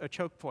there's a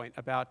choke point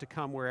about to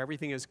come where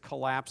everything is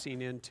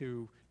collapsing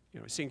into,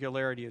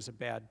 singularity is a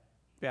bad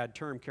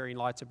term carrying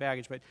lots of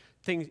baggage, but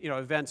things,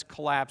 events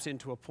collapse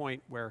into a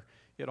point where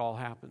it all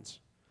happens.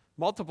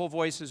 Multiple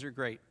voices are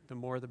great. The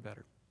more, the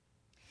better.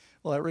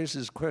 Well, that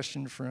raises a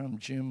question from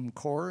Jim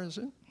Core, is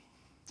it?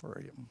 Where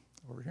are you?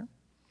 Over here.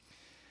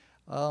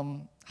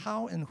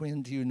 How and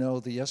when do you know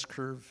the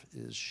S-curve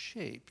is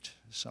shaped?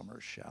 Some are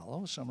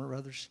shallow, some are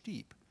rather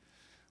steep.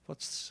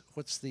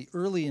 What's the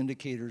early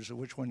indicators of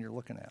which one you're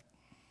looking at?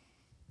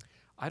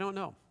 I don't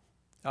know.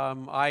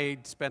 I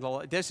spent a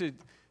lot.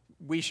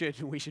 We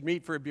should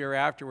meet for a beer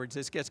afterwards.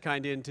 This gets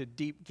kind of into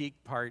deep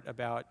geek part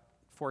about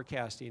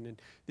forecasting,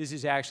 and this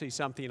is actually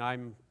something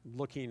I'm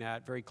looking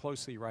at very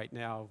closely right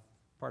now,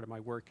 part of my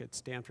work at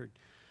Stanford.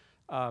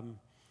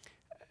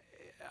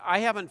 I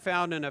haven't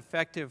found an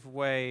effective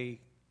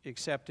way,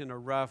 except in a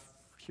rough,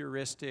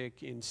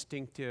 heuristic,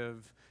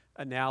 instinctive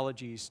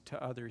analogies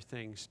to other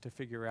things to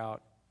figure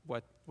out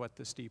what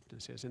the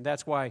steepness is. And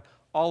that's why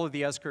all of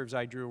the S-curves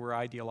I drew were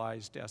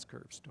idealized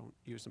S-curves. Don't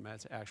use them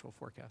as actual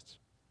forecasts.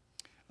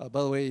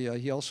 By the way,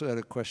 he also had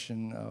a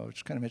question, which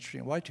is kind of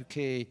interesting.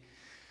 Y2K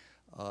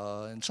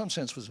in some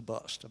sense was a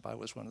bust. I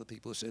was one of the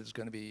people who said it's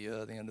going to be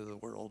the end of the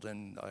world,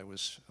 and I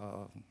was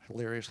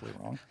hilariously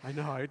wrong. I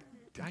know, I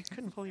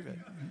couldn't believe it.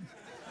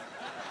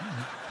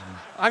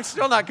 I'm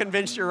still not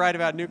convinced you're right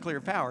about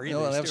nuclear power either,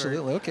 No, Stewart.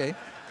 absolutely, okay.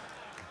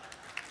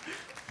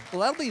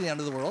 Well, that'll be the end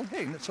of the world.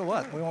 Hey, so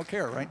what? We won't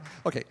care, right?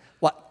 Okay,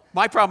 what?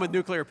 My problem with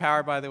nuclear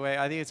power, by the way,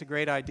 I think it's a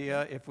great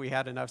idea if we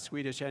had enough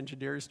Swedish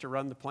engineers to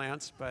run the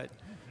plants, but...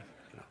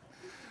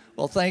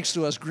 Well, thanks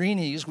to us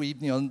greenies,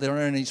 there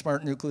aren't any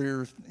smart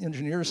nuclear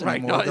engineers Right,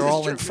 anymore. no, They're it's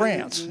all true. in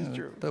France, It's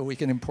true. but we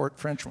can import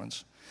French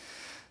ones.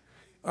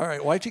 All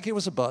right, Y2K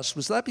was a bust.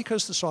 Was that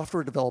because the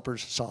software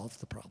developers solved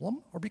the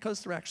problem, or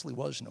because there actually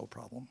was no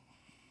problem?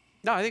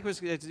 No, I think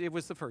it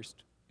was the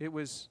first. And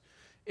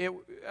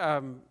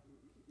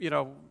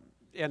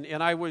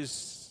I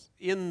was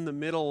in the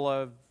middle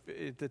of,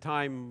 at the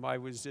time, I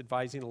was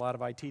advising a lot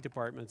of IT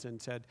departments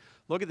and said,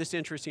 look at this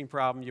interesting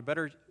problem. You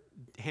better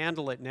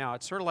handle it now.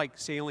 It's sort of like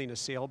sailing a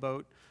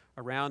sailboat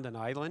around an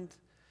island.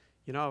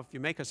 You know, if you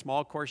make a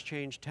small course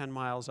change 10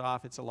 miles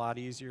off, it's a lot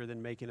easier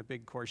than making a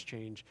big course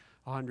change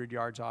 100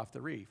 yards off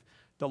the reef.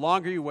 The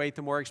longer you wait,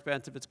 the more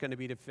expensive it's going to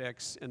be to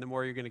fix, and the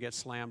more you're going to get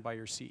slammed by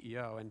your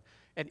CEO.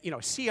 And you know,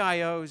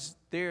 CIOs,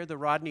 they're the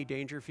Rodney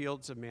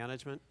Dangerfields of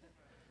management.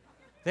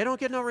 They don't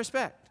get no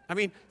respect. I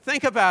mean,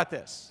 think about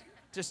this.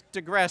 Just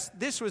digress.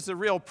 This was the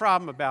real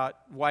problem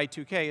about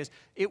Y2K, is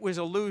it was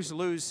a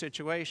lose-lose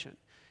situation.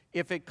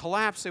 If it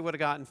collapsed, they would have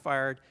gotten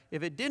fired.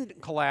 If it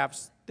didn't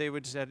collapse, they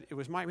would have said it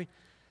was my...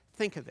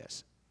 Think of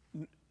this.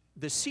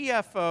 The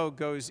CIO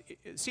goes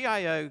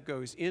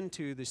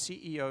into the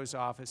CEO's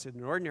office in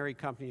an ordinary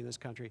company in this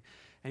country,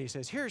 and he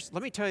says,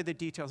 let me tell you the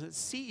details. And the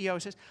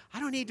CEO says, I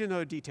don't need to know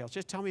the details.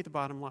 Just tell me the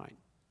bottom line.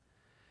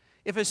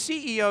 If a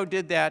CEO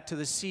did that to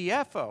the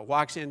CFO,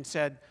 walks in and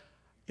said,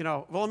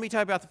 well, let me tell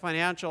you about the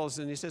financials,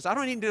 and he says, I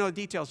don't need to know the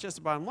details, just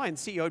the bottom line, the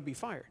CEO would be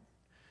fired.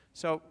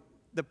 So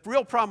the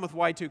real problem with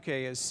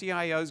Y2K is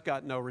CIOs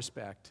got no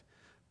respect,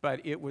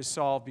 but it was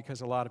solved because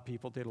a lot of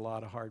people did a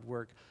lot of hard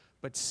work.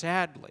 But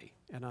sadly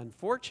and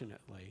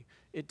unfortunately,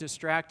 it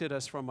distracted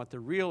us from what the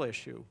real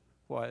issue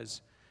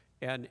was.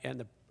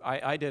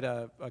 I did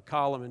a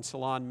column in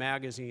Salon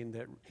magazine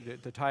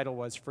that the title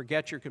was,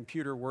 Forget Your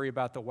Computer, Worry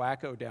About the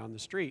Wacko Down the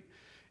Street.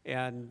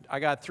 And I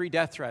got 3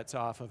 death threats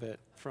off of it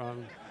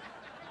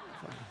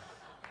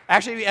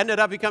Actually, we ended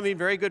up becoming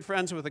very good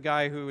friends with a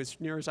guy who, as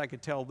near as I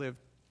could tell, lived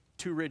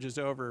 2 ridges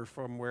over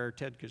from where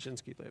Ted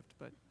Kaczynski lived,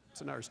 but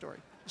it's another story.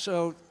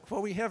 So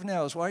what we have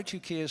now is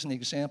Y2K as an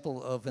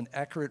example of an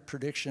accurate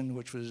prediction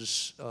which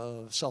was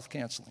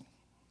self-canceling.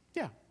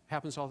 Yeah,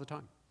 happens all the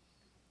time.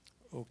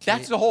 Okay.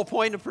 That's the whole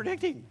point of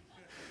predicting.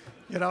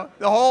 The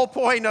whole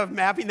point of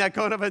mapping that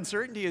cone of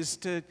uncertainty is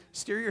to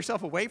steer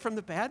yourself away from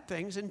the bad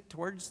things and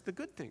towards the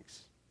good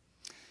things.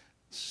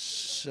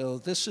 So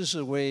this is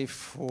a way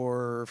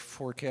for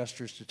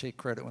forecasters to take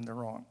credit when they're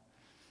wrong.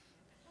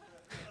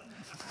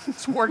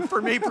 It's worked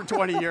for me for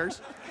 20 years.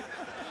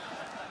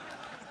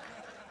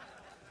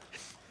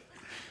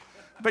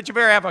 But you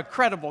better have a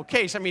credible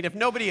case. I mean, if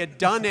nobody had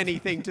done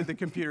anything to the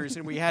computers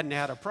and we hadn't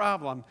had a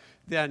problem,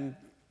 then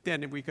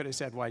we could have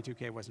said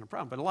Y2K wasn't a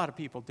problem. But a lot of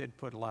people did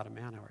put a lot of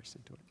man hours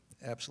into it.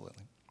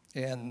 Absolutely.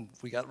 And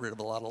we got rid of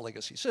a lot of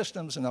legacy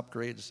systems and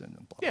upgrades and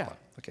blah, blah, blah.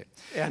 Okay.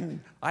 And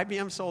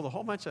IBM sold a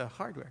whole bunch of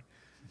hardware.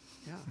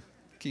 Yeah.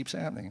 Keeps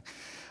happening.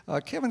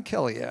 Kevin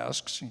Kelly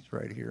asks, he's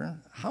right here,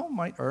 how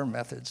might our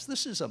methods,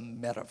 this is a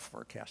meta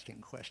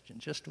forecasting question,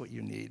 just what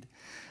you need.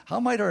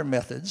 How might our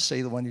methods,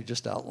 say the one you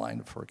just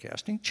outlined of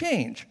forecasting,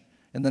 change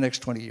in the next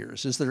 20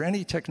 years? Is there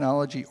any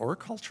technology or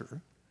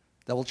culture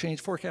that will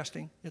change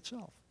forecasting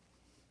itself?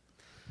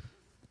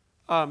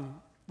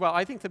 Well,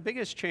 I think the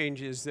biggest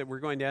change is that we're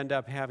going to end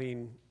up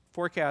having,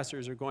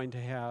 professional forecasters are going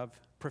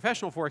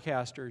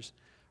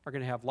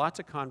to have lots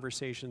of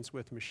conversations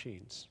with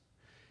machines.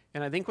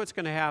 And I think what's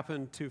going to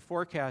happen to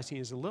forecasting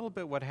is a little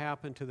bit what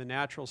happened to the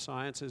natural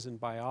sciences and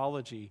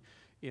biology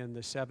in the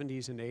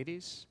 70s and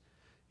 80s.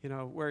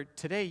 Where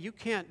today you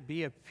can't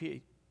be a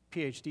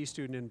PhD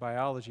student in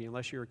biology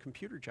unless you're a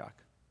computer jock.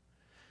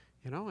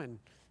 And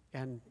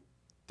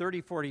 30,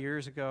 40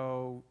 years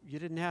ago, you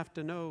didn't have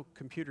to know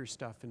computer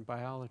stuff in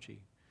biology.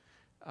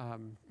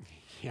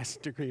 He has a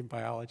degree in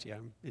biology.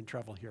 I'm in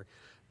trouble here.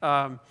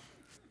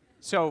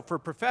 So for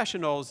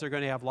professionals, they're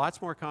going to have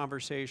lots more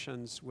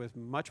conversations with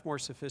much more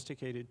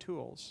sophisticated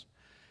tools.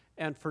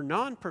 And for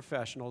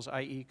non-professionals,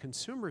 i.e.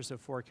 consumers of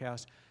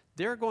forecasts,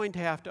 they're going to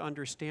have to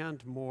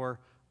understand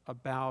more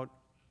about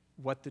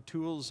what the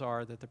tools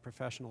are that the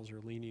professionals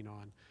are leaning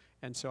on.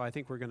 And so I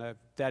think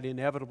that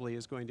inevitably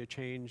is going to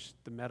change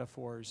the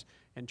metaphors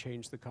and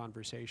change the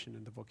conversation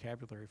and the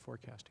vocabulary of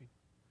forecasting.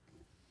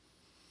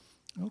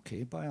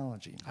 Okay,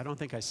 biology. I don't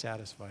think I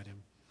satisfied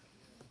him.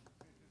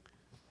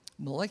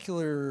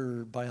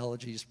 Molecular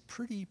biology is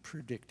pretty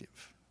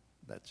predictive.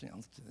 That's,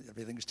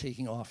 everything's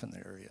taking off in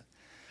the area.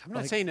 I'm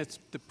not saying it's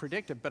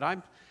predictive, but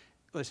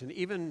listen,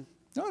 even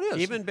No, it is.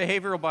 Even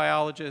behavioral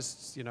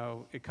biologists,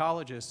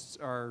 ecologists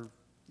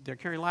they're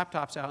carrying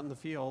laptops out in the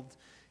field,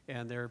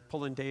 and they're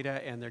pulling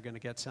data, and they're going to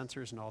get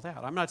sensors and all that.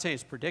 I'm not saying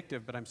it's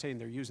predictive, but I'm saying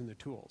they're using the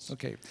tools.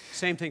 Okay.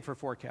 Same thing for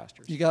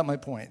forecasters. You got my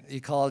point.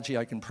 Ecology,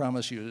 I can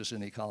promise you as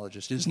an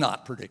ecologist, is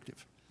not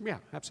predictive. Yeah,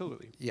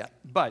 absolutely. Yeah.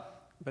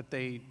 But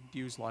they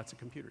use lots of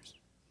computers.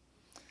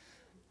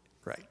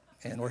 Right.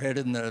 And we're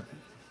headed in the...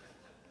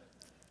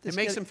 It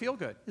makes them feel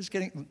good. It's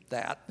getting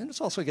that, and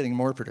it's also getting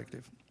more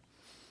predictive.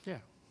 Yeah.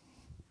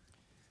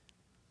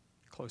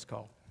 Close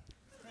call.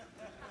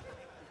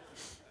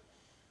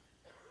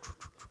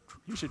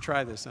 You should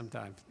try this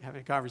sometime,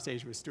 having a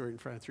conversation with Stewart in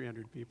front of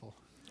 300 people.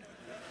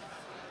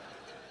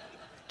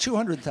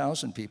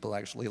 200,000 people,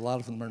 actually. A lot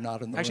of them are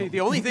not in the Actually, room. the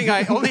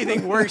only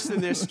thing worse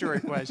than this,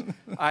 Stewart, was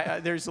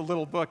there's a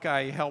little book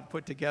I helped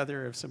put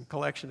together of some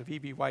collection of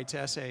E.B. White's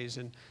essays,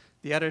 and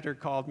the editor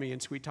called me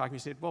and sweet-talked me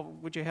and said, well,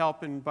 would you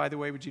help, and by the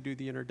way, would you do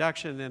the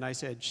introduction? And I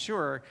said,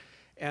 sure.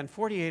 And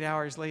 48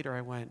 hours later,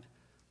 I went,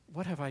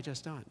 what have I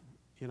just done?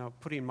 You know,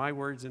 putting my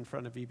words in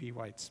front of E.B.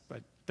 White's.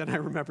 But then I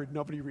remembered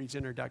nobody reads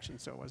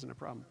introductions, so it wasn't a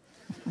problem.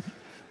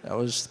 That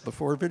was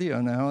before video.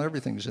 Now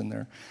everything's in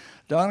there.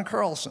 Dan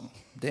Carlson,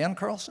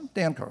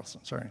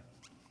 sorry.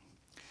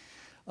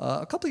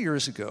 A couple of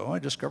years ago, I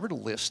discovered a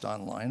list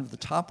online of the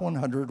top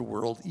 100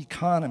 world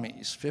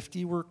economies.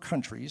 50 were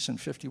countries and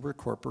 50 were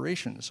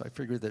corporations. I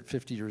figured that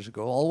 50 years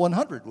ago, all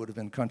 100 would have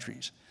been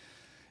countries.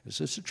 Is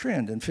this a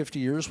trend? In 50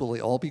 years, will they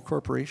all be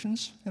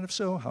corporations? And if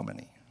so, how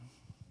many?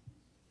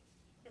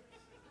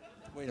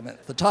 Wait a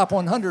minute. The top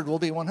 100 will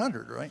be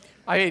 100, right?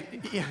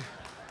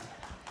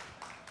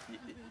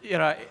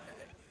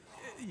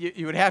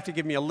 You would have to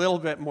give me a little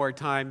bit more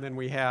time than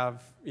we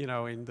have,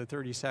 in the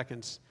 30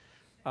 seconds.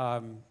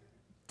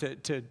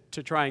 To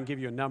try and give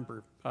you a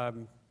number.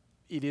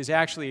 It is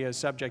actually a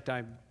subject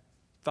I've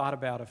thought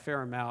about a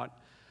fair amount.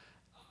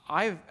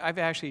 I've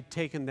actually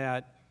taken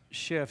that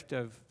shift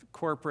of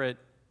corporate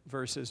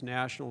versus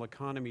national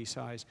economy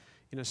size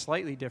in a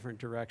slightly different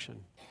direction.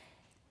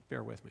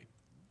 Bear with me.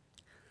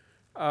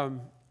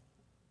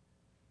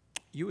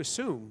 You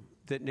assume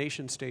that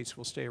nation states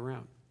will stay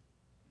around.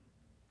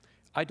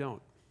 I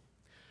don't.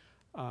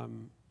 I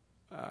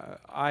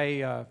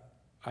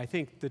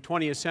think the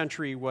 20th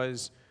century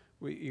was,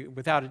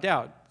 without a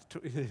doubt,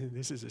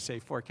 this is a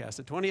safe forecast,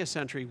 the 20th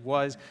century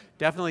was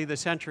definitely the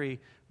century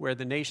where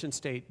the nation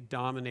state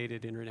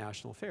dominated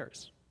international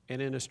affairs. And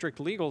in a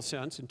strict legal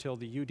sense, until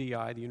the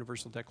UDI, the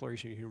Universal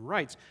Declaration of Human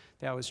Rights,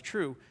 that was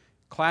true.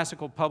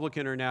 Classical public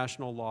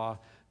international law,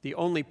 the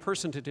only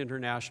person-to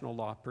international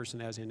law,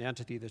 person as an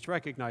entity that's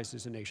recognized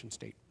as a nation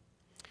state.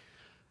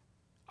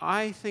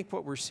 I think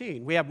what we're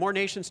seeing, we have more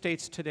nation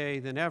states today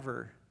than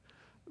ever,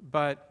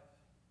 but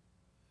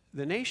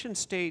the nation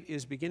state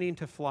is beginning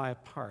to fly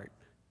apart.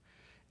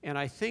 And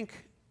I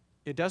think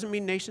it doesn't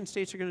mean nation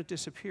states are going to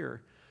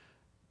disappear,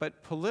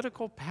 but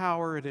political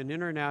power at an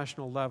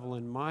international level,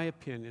 in my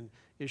opinion,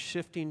 is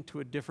shifting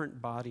to a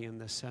different body in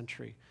this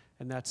century,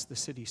 and that's the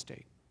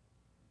city-state.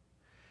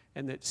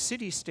 And that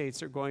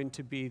city-states are going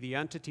to be the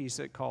entities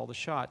that call the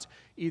shots,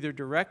 either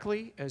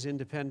directly as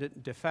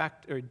independent de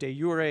facto or de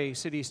jure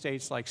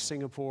city-states like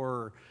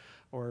Singapore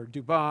or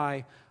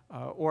Dubai,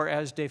 or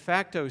as de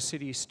facto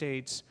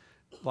city-states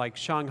like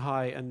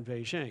Shanghai and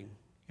Beijing.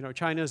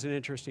 China is an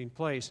interesting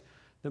place.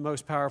 The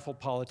most powerful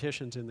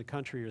politicians in the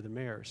country are the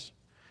mayors.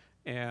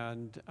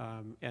 And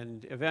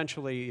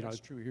eventually,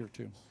 That's true here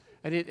too.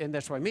 And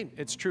that's what I mean.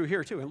 It's true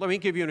here too. And let me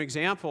give you an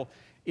example.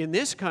 In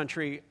this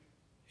country,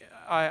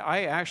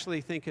 I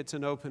actually think it's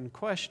an open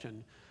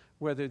question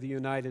whether the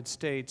United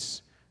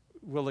States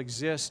will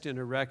exist in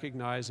a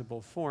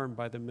recognizable form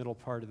by the middle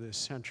part of this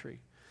century,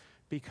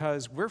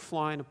 because we're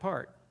flying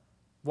apart.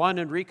 Juan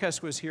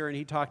Enriquez was here and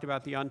he talked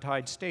about the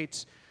untied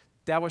states.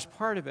 That was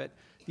part of it.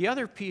 The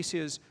other piece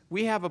is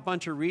we have a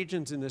bunch of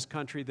regions in this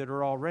country that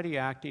are already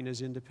acting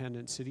as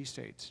independent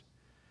city-states.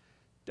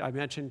 I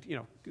mentioned,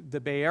 the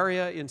Bay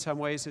Area in some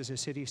ways is a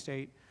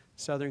city-state,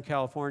 Southern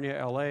California,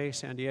 LA,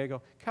 San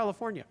Diego,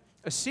 California.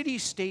 A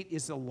city-state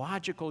is the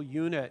logical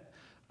unit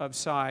of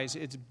size.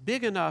 It's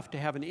big enough to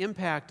have an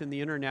impact in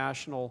the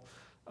international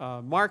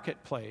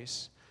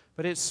marketplace,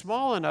 but it's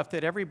small enough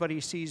that everybody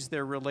sees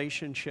their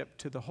relationship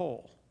to the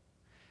whole.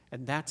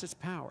 And that's its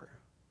power.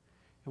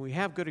 And we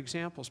have good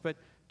examples, but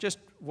just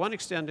one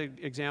extended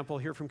example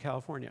here from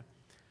California.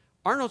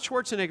 Arnold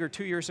Schwarzenegger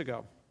 2 years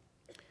ago,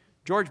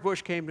 George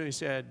Bush came to him and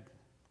said,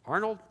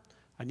 Arnold,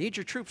 I need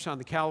your troops on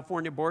the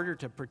California border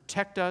to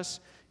protect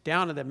us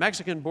down at the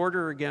Mexican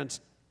border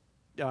against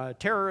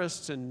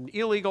terrorists and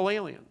illegal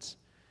aliens.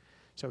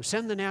 So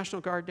send the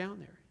National Guard down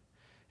there.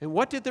 And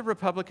what did the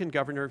Republican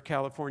governor of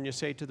California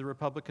say to the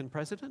Republican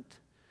president,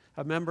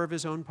 a member of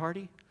his own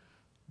party?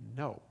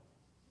 No.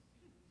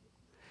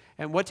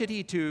 And what did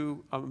he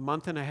do a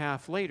month and a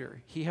half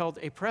later? He held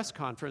a press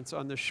conference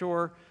on the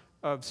shore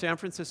of San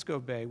Francisco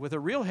Bay with a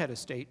real head of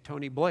state,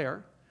 Tony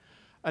Blair,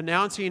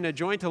 announcing a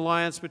joint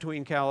alliance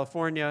between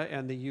California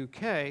and the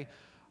UK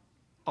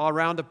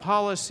around a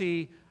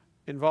policy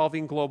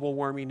involving global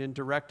warming in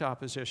direct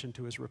opposition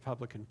to his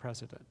Republican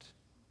president.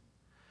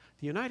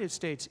 The United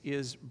States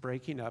is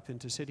breaking up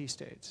into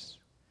city-states.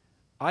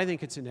 I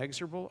think it's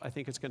inexorable. I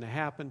think it's going to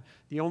happen.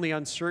 The only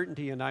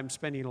uncertainty, and I'm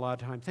spending a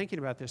lot of time thinking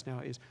about this now,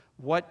 is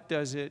what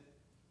does it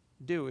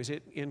do? Is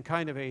it in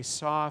kind of a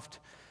soft,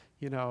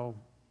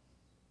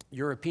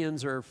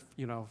 Europeans are,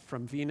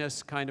 from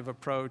Venus kind of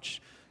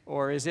approach,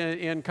 or is it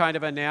in kind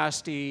of a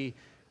nasty,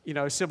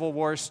 Civil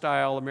War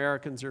style,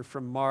 Americans are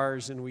from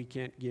Mars and we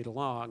can't get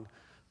along?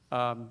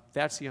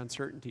 That's the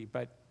uncertainty.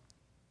 But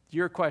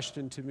your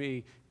question to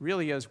me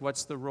really is,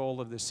 what's the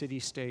role of the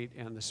city-state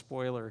and the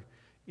spoiler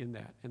in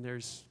that? And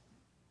there's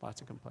lots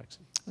of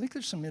complexity. I think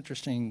there's some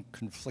interesting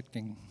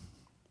conflicting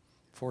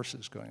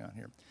forces going on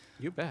here.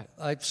 You bet.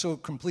 I so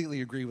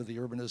completely agree with the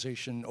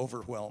urbanization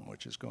overwhelm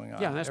which is going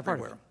on that's everywhere.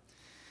 part of it.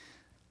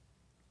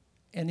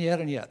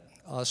 And yet.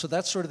 So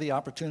that's sort of the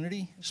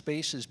opportunity.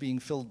 Space is being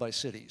filled by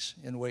cities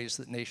in ways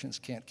that nations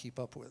can't keep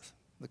up with,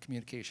 the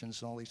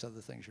communications and all these other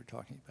things you're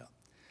talking about.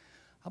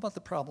 How about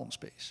the problem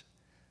space?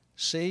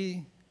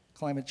 Say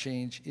climate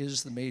change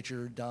is the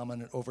major,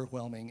 dominant,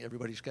 overwhelming,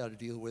 everybody's got to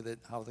deal with it.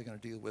 How are they going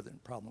to deal with it in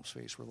problem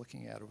space we're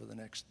looking at over the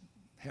next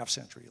half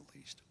century at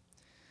least?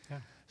 Yeah.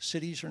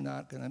 Cities are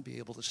not going to be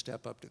able to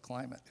step up to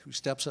climate. Who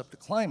steps up to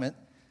climate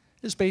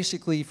is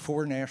basically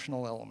 4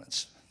 national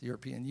elements: the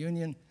European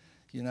Union,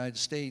 the United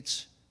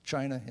States,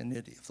 China, and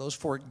India. If those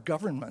 4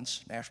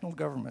 governments, national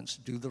governments,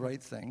 do the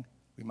right thing,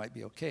 we might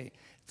be okay.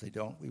 If they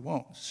don't, we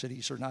won't.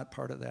 Cities are not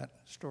part of that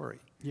story.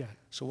 Yeah.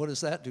 So what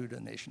does that do to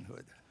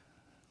nationhood?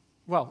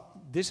 Well,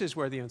 this is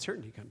where the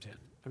uncertainty comes in.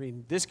 I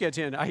mean, this gets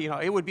in,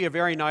 it would be a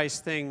very nice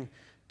thing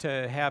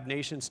to have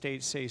nation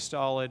states stay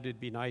solid.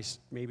 It'd be nice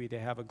maybe to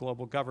have a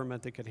global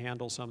government that could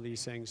handle some of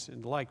these things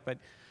and the like. But,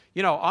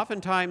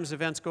 oftentimes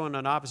events go in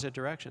an opposite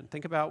direction.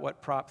 Think about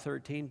what Prop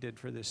 13 did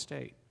for this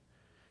state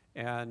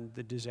and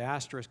the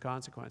disastrous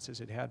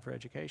consequences it had for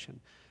education.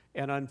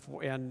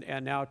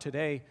 And now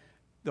today,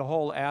 the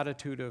whole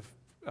attitude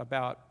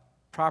about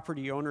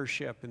property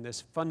ownership and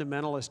this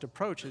fundamentalist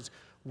approach is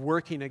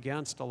working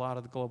against a lot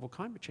of the global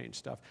climate change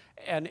stuff.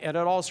 And at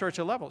all sorts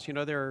of levels.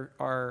 There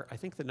are, I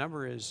think the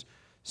number is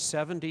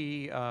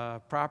 70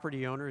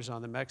 property owners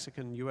on the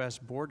Mexican-US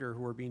border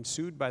who are being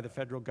sued by the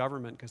federal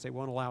government because they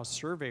won't allow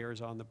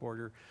surveyors on the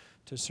border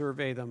to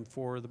survey them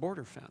for the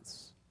border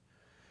fence.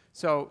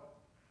 So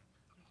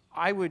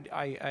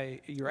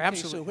you're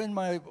absolutely... So when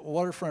my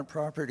waterfront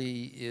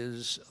property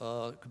is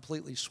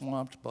completely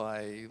swamped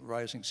by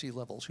rising sea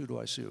levels, who do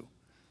I sue?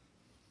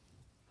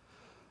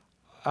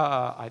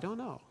 I don't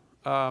know,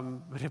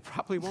 but it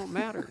probably won't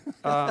matter.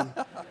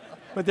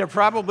 But there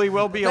probably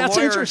will be a lawyer. That's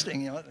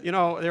interesting.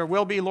 There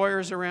will be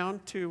lawyers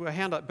around to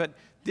handle it. But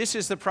this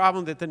is the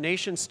problem, that the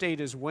nation state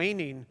is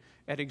waning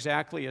at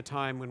exactly a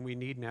time when we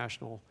need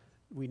national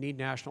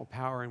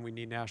power and we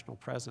need national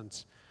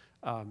presence.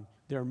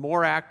 There are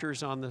more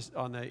actors on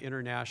the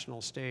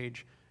international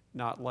stage,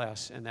 not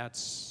less, and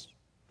that's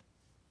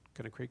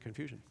going to create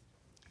confusion.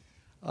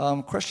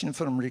 Question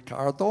from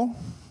Ricardo.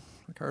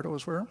 Ricardo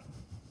is where?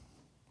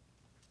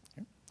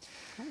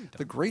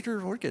 The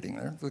greater, we're getting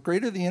there, the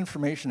greater the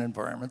information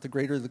environment, the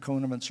greater the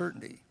cone of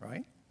uncertainty,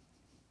 right?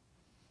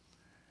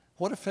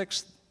 What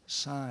affects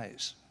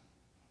size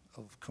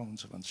of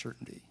cones of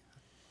uncertainty,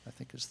 I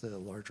think, is the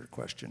larger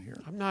question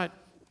here.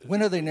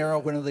 When are they narrow,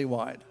 when are they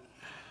wide?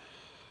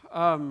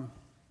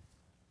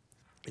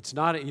 It's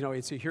not,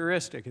 it's a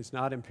heuristic, it's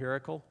not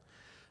empirical.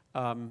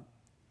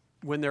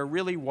 When they're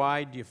really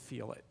wide, you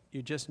feel it.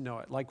 You just know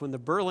it. Like when the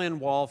Berlin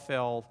Wall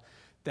fell,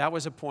 that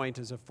was a point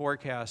as a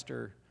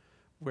forecaster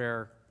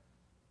where,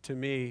 to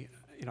me,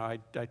 I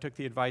took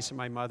the advice of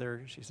my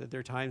mother. She said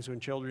there are times when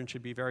children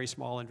should be very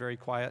small and very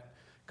quiet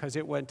because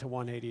it went to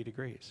 180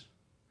 degrees.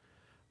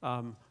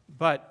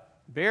 But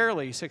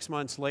barely 6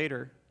 months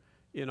later,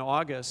 in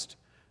August,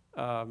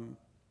 Saddam's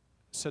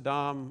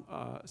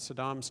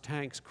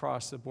tanks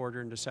crossed the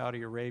border into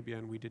Saudi Arabia,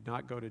 and we did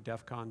not go to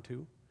DEFCON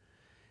 2.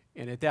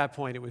 And at that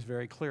point, it was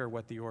very clear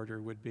what the order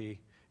would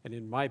be. And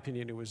in my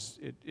opinion,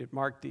 it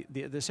marked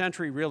the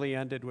century really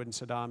ended when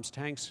Saddam's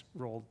tanks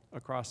rolled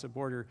across the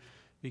border,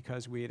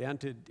 because we'd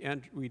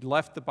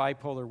left the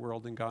bipolar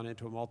world and gone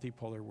into a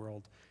multipolar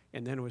world,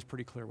 and then it was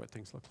pretty clear what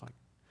things looked like.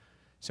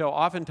 So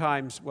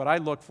oftentimes, what I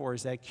look for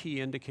is that key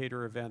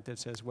indicator event that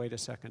says, wait a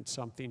second,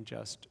 something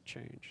just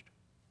changed.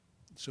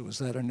 So was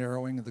that a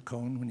narrowing of the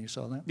cone when you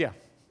saw that? Yeah,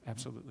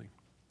 absolutely.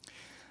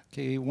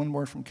 Okay, one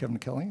more from Kevin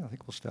Kelly. I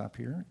think we'll stop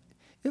here.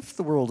 If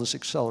the world is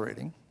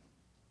accelerating,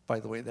 by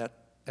the way,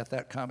 at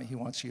that comment, he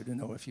wants you to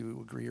know if you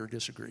agree or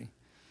disagree.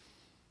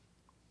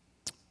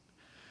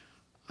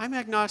 I'm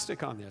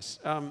agnostic on this.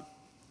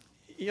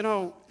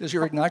 Is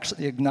your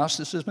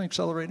agnosticism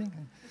accelerating?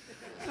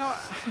 No,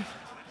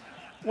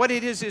 what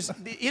it is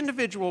the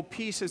individual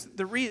pieces.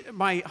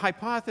 My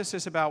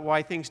hypothesis about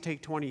why things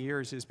take 20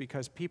 years is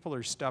because people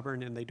are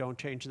stubborn and they don't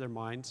change their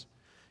minds.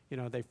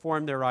 They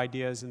form their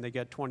ideas and they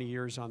get 20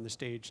 years on the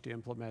stage to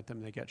implement them,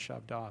 they get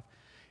shoved off.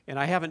 And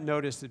I haven't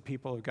noticed that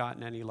people have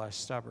gotten any less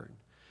stubborn.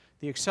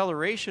 The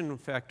acceleration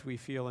effect we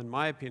feel, in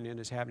my opinion,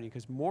 is happening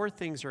because more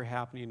things are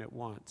happening at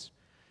once.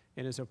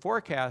 And as a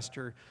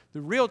forecaster,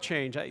 the real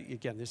change,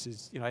 again, this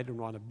is, I don't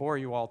want to bore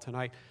you all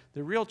tonight,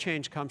 the real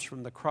change comes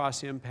from the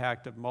cross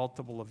impact of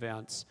multiple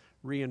events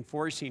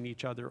reinforcing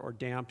each other or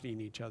dampening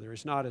each other.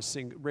 It's not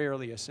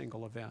rarely a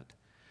single event.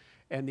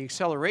 And the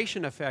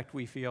acceleration effect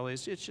we feel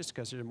is it's just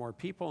because there are more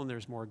people and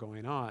there's more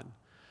going on.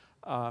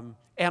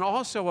 And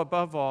also,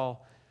 above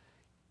all,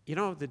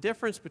 the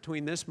difference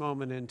between this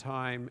moment in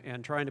time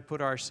and trying to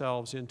put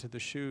ourselves into the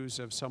shoes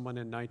of someone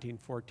in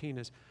 1914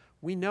 is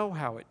we know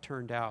how it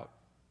turned out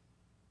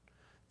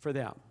for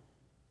them.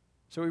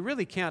 So we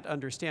really can't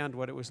understand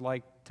what it was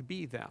like to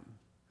be them.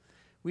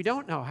 We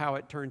don't know how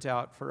it turns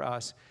out for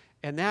us,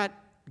 and that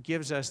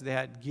gives us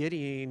that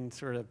giddying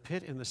sort of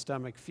pit in the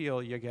stomach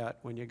feel you get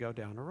when you go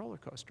down a roller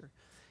coaster.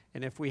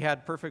 And if we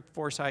had perfect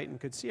foresight and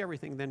could see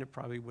everything, then it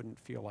probably wouldn't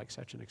feel like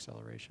such an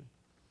acceleration.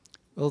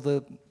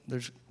 Well,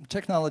 there's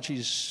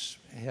technologies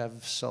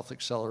have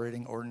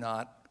self-accelerating or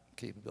not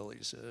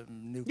capabilities.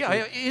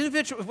 Yeah,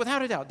 individual,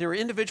 without a doubt. There are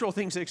individual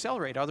things that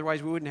accelerate.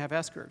 Otherwise, we wouldn't have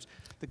S-curves.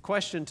 The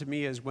question to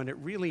me is when it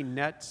really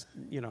nets,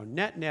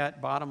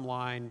 net, bottom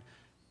line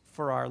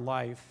for our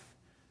life,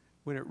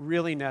 when it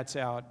really nets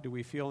out, do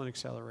we feel an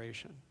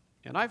acceleration?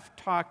 And I've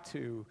talked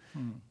to,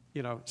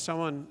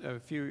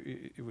 someone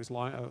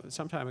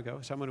some time ago,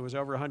 someone who was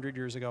over 100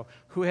 years ago,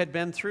 who had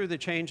been through the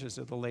changes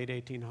of the late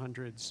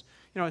 1800s,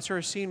 and sort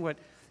of seen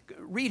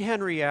read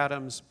Henry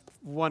Adams'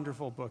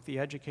 wonderful book, The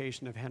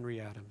Education of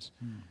Henry Adams.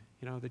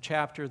 The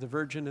chapter, The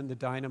Virgin and the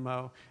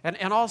Dynamo.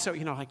 And also,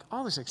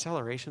 all this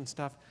acceleration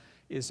stuff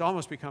is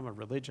almost become a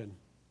religion.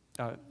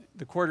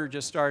 The quarter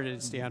just started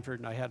at Stanford,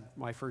 and I had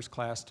my first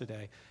class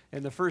today.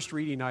 And the first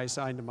reading I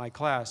assigned to my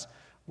class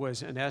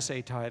was an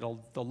essay titled,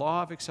 The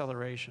Law of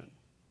Acceleration.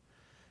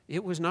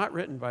 It was not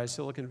written by a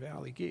Silicon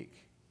Valley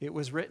geek. It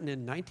was written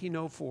in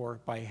 1904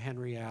 by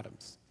Henry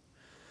Adams.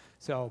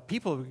 So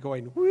people have been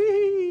going,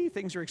 whee,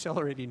 things are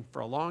accelerating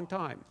for a long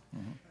time.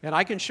 And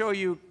I can show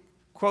you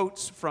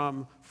quotes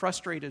from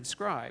frustrated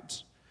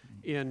scribes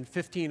in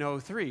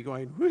 1503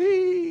 going,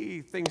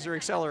 whee, things are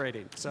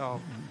accelerating. So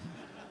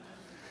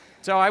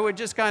I would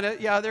just kind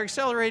of, they're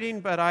accelerating,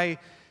 but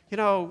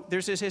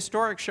there's this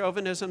historic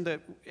chauvinism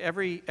that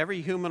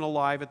every human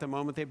alive at the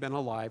moment they've been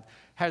alive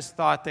has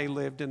thought they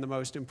lived in the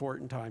most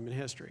important time in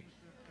history.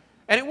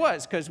 And it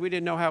was, because we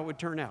didn't know how it would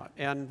turn out,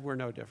 and we're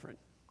no different.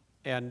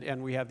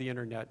 And we have the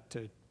internet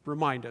to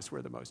remind us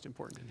we're the most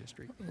important in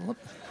history.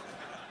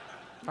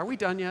 Are we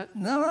done yet?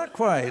 No, not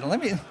quite.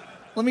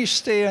 Let me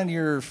stay on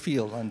your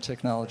field on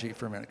technology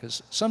for a minute,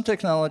 because some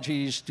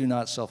technologies do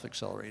not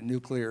self-accelerate.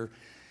 Nuclear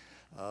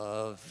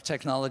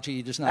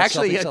technology does not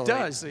self-accelerate.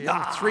 Actually, it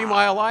does. 3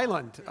 Mile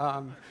Island,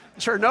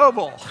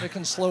 Chernobyl. It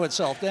can slow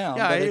itself down,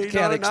 yeah, but it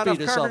can't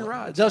speed itself.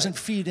 Rods, it doesn't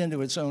feed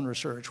into its own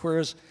research,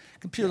 whereas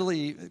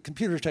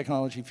computer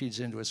technology feeds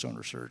into its own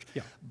research.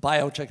 Yeah.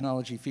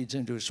 Biotechnology feeds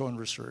into its own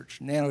research.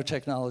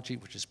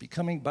 Nanotechnology, which is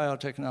becoming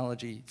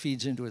biotechnology,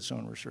 feeds into its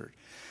own research.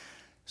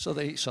 So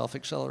they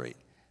self-accelerate.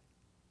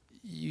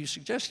 You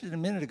suggested a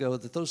minute ago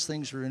that those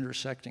things are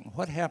intersecting.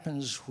 What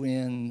happens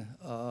when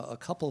a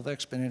couple of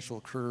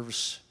exponential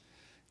curves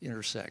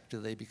intersect? Do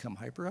they become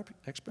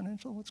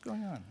hyper-exponential? What's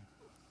going on?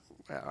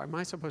 Am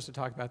I supposed to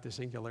talk about the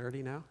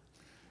singularity now?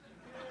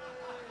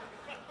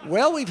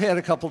 Well, we've had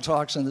a couple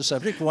talks on the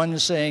subject. One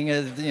is saying,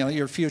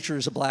 your future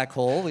is a black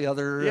hole. The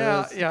other,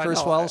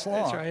 Kurzweil's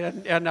law. That's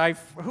right. And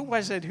who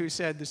was it who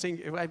said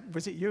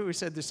was it you who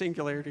said the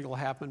singularity will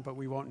happen, but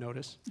we won't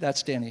notice?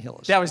 That's Danny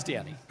Hillis. That was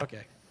Danny.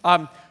 Okay.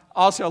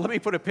 Also, let me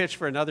put a pitch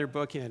for another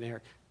book in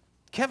here.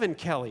 Kevin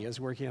Kelly is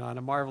working on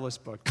a marvelous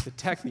book, The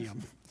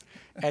Technium,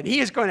 and he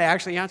is going to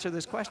actually answer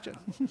this question.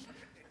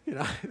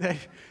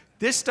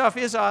 This stuff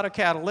is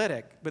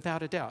autocatalytic,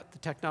 without a doubt. The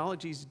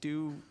technologies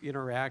do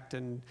interact,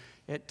 and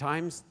at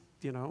times,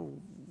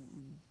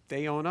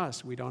 they own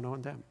us. We don't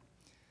own them.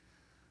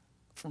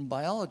 From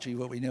biology,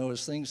 what we know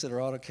is things that are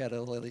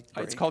autocatalytic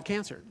break. It's called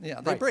cancer. Yeah,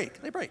 they break.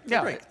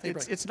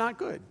 It's not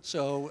good.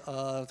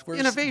 So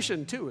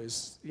innovation, too,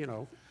 is,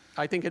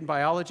 I think in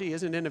biology,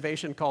 isn't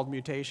innovation called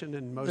mutation?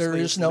 And mostly there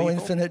is no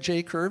lethal? infinite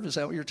J-curve. Is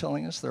that what you're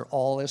telling us? They're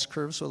all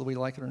S-curves, whether we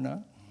like it or not?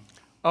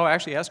 Oh,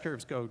 actually,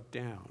 S-curves go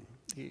down.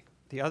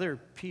 The other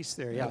piece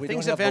there, we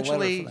things don't have the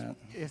letter for that.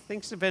 If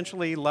things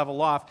eventually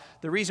level off,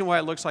 the reason why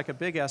it looks like a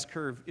big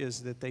S-curve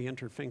is that they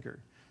interfinger.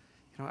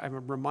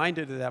 I'm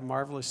reminded of that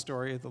marvelous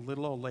story of the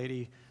little old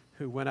lady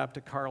who went up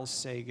to Carl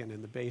Sagan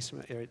in the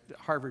basement at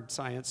Harvard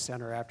Science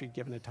Center after he'd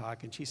given a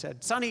talk, and she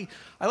said, "Sonny,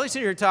 I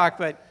listened to your talk,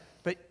 but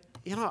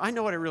I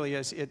know what it really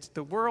is. It's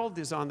the world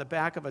is on the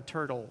back of a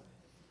turtle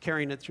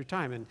carrying it through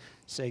time." And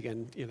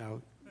Sagan,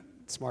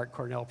 smart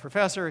Cornell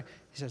professor,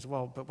 he says,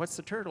 "Well, but what's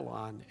the turtle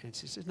on?" And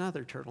she says,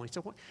 "Another turtle." He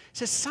said, "What?" He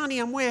says, "Sonny,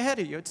 I'm way ahead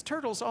of you. It's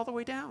turtles all the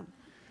way down."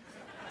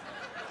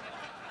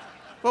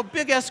 Well,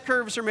 big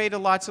S-curves are made of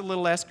lots of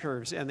little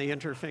S-curves, and they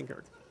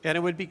interfinger. And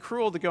it would be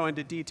cruel to go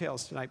into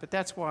details tonight, but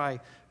that's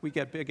why we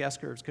get big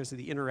S-curves, because of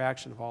the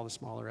interaction of all the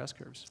smaller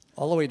S-curves.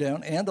 All the way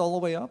down and all the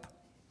way up?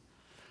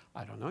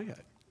 I don't know yet.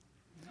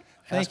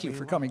 Thank you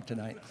for coming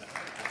tonight.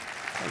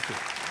 Thank you.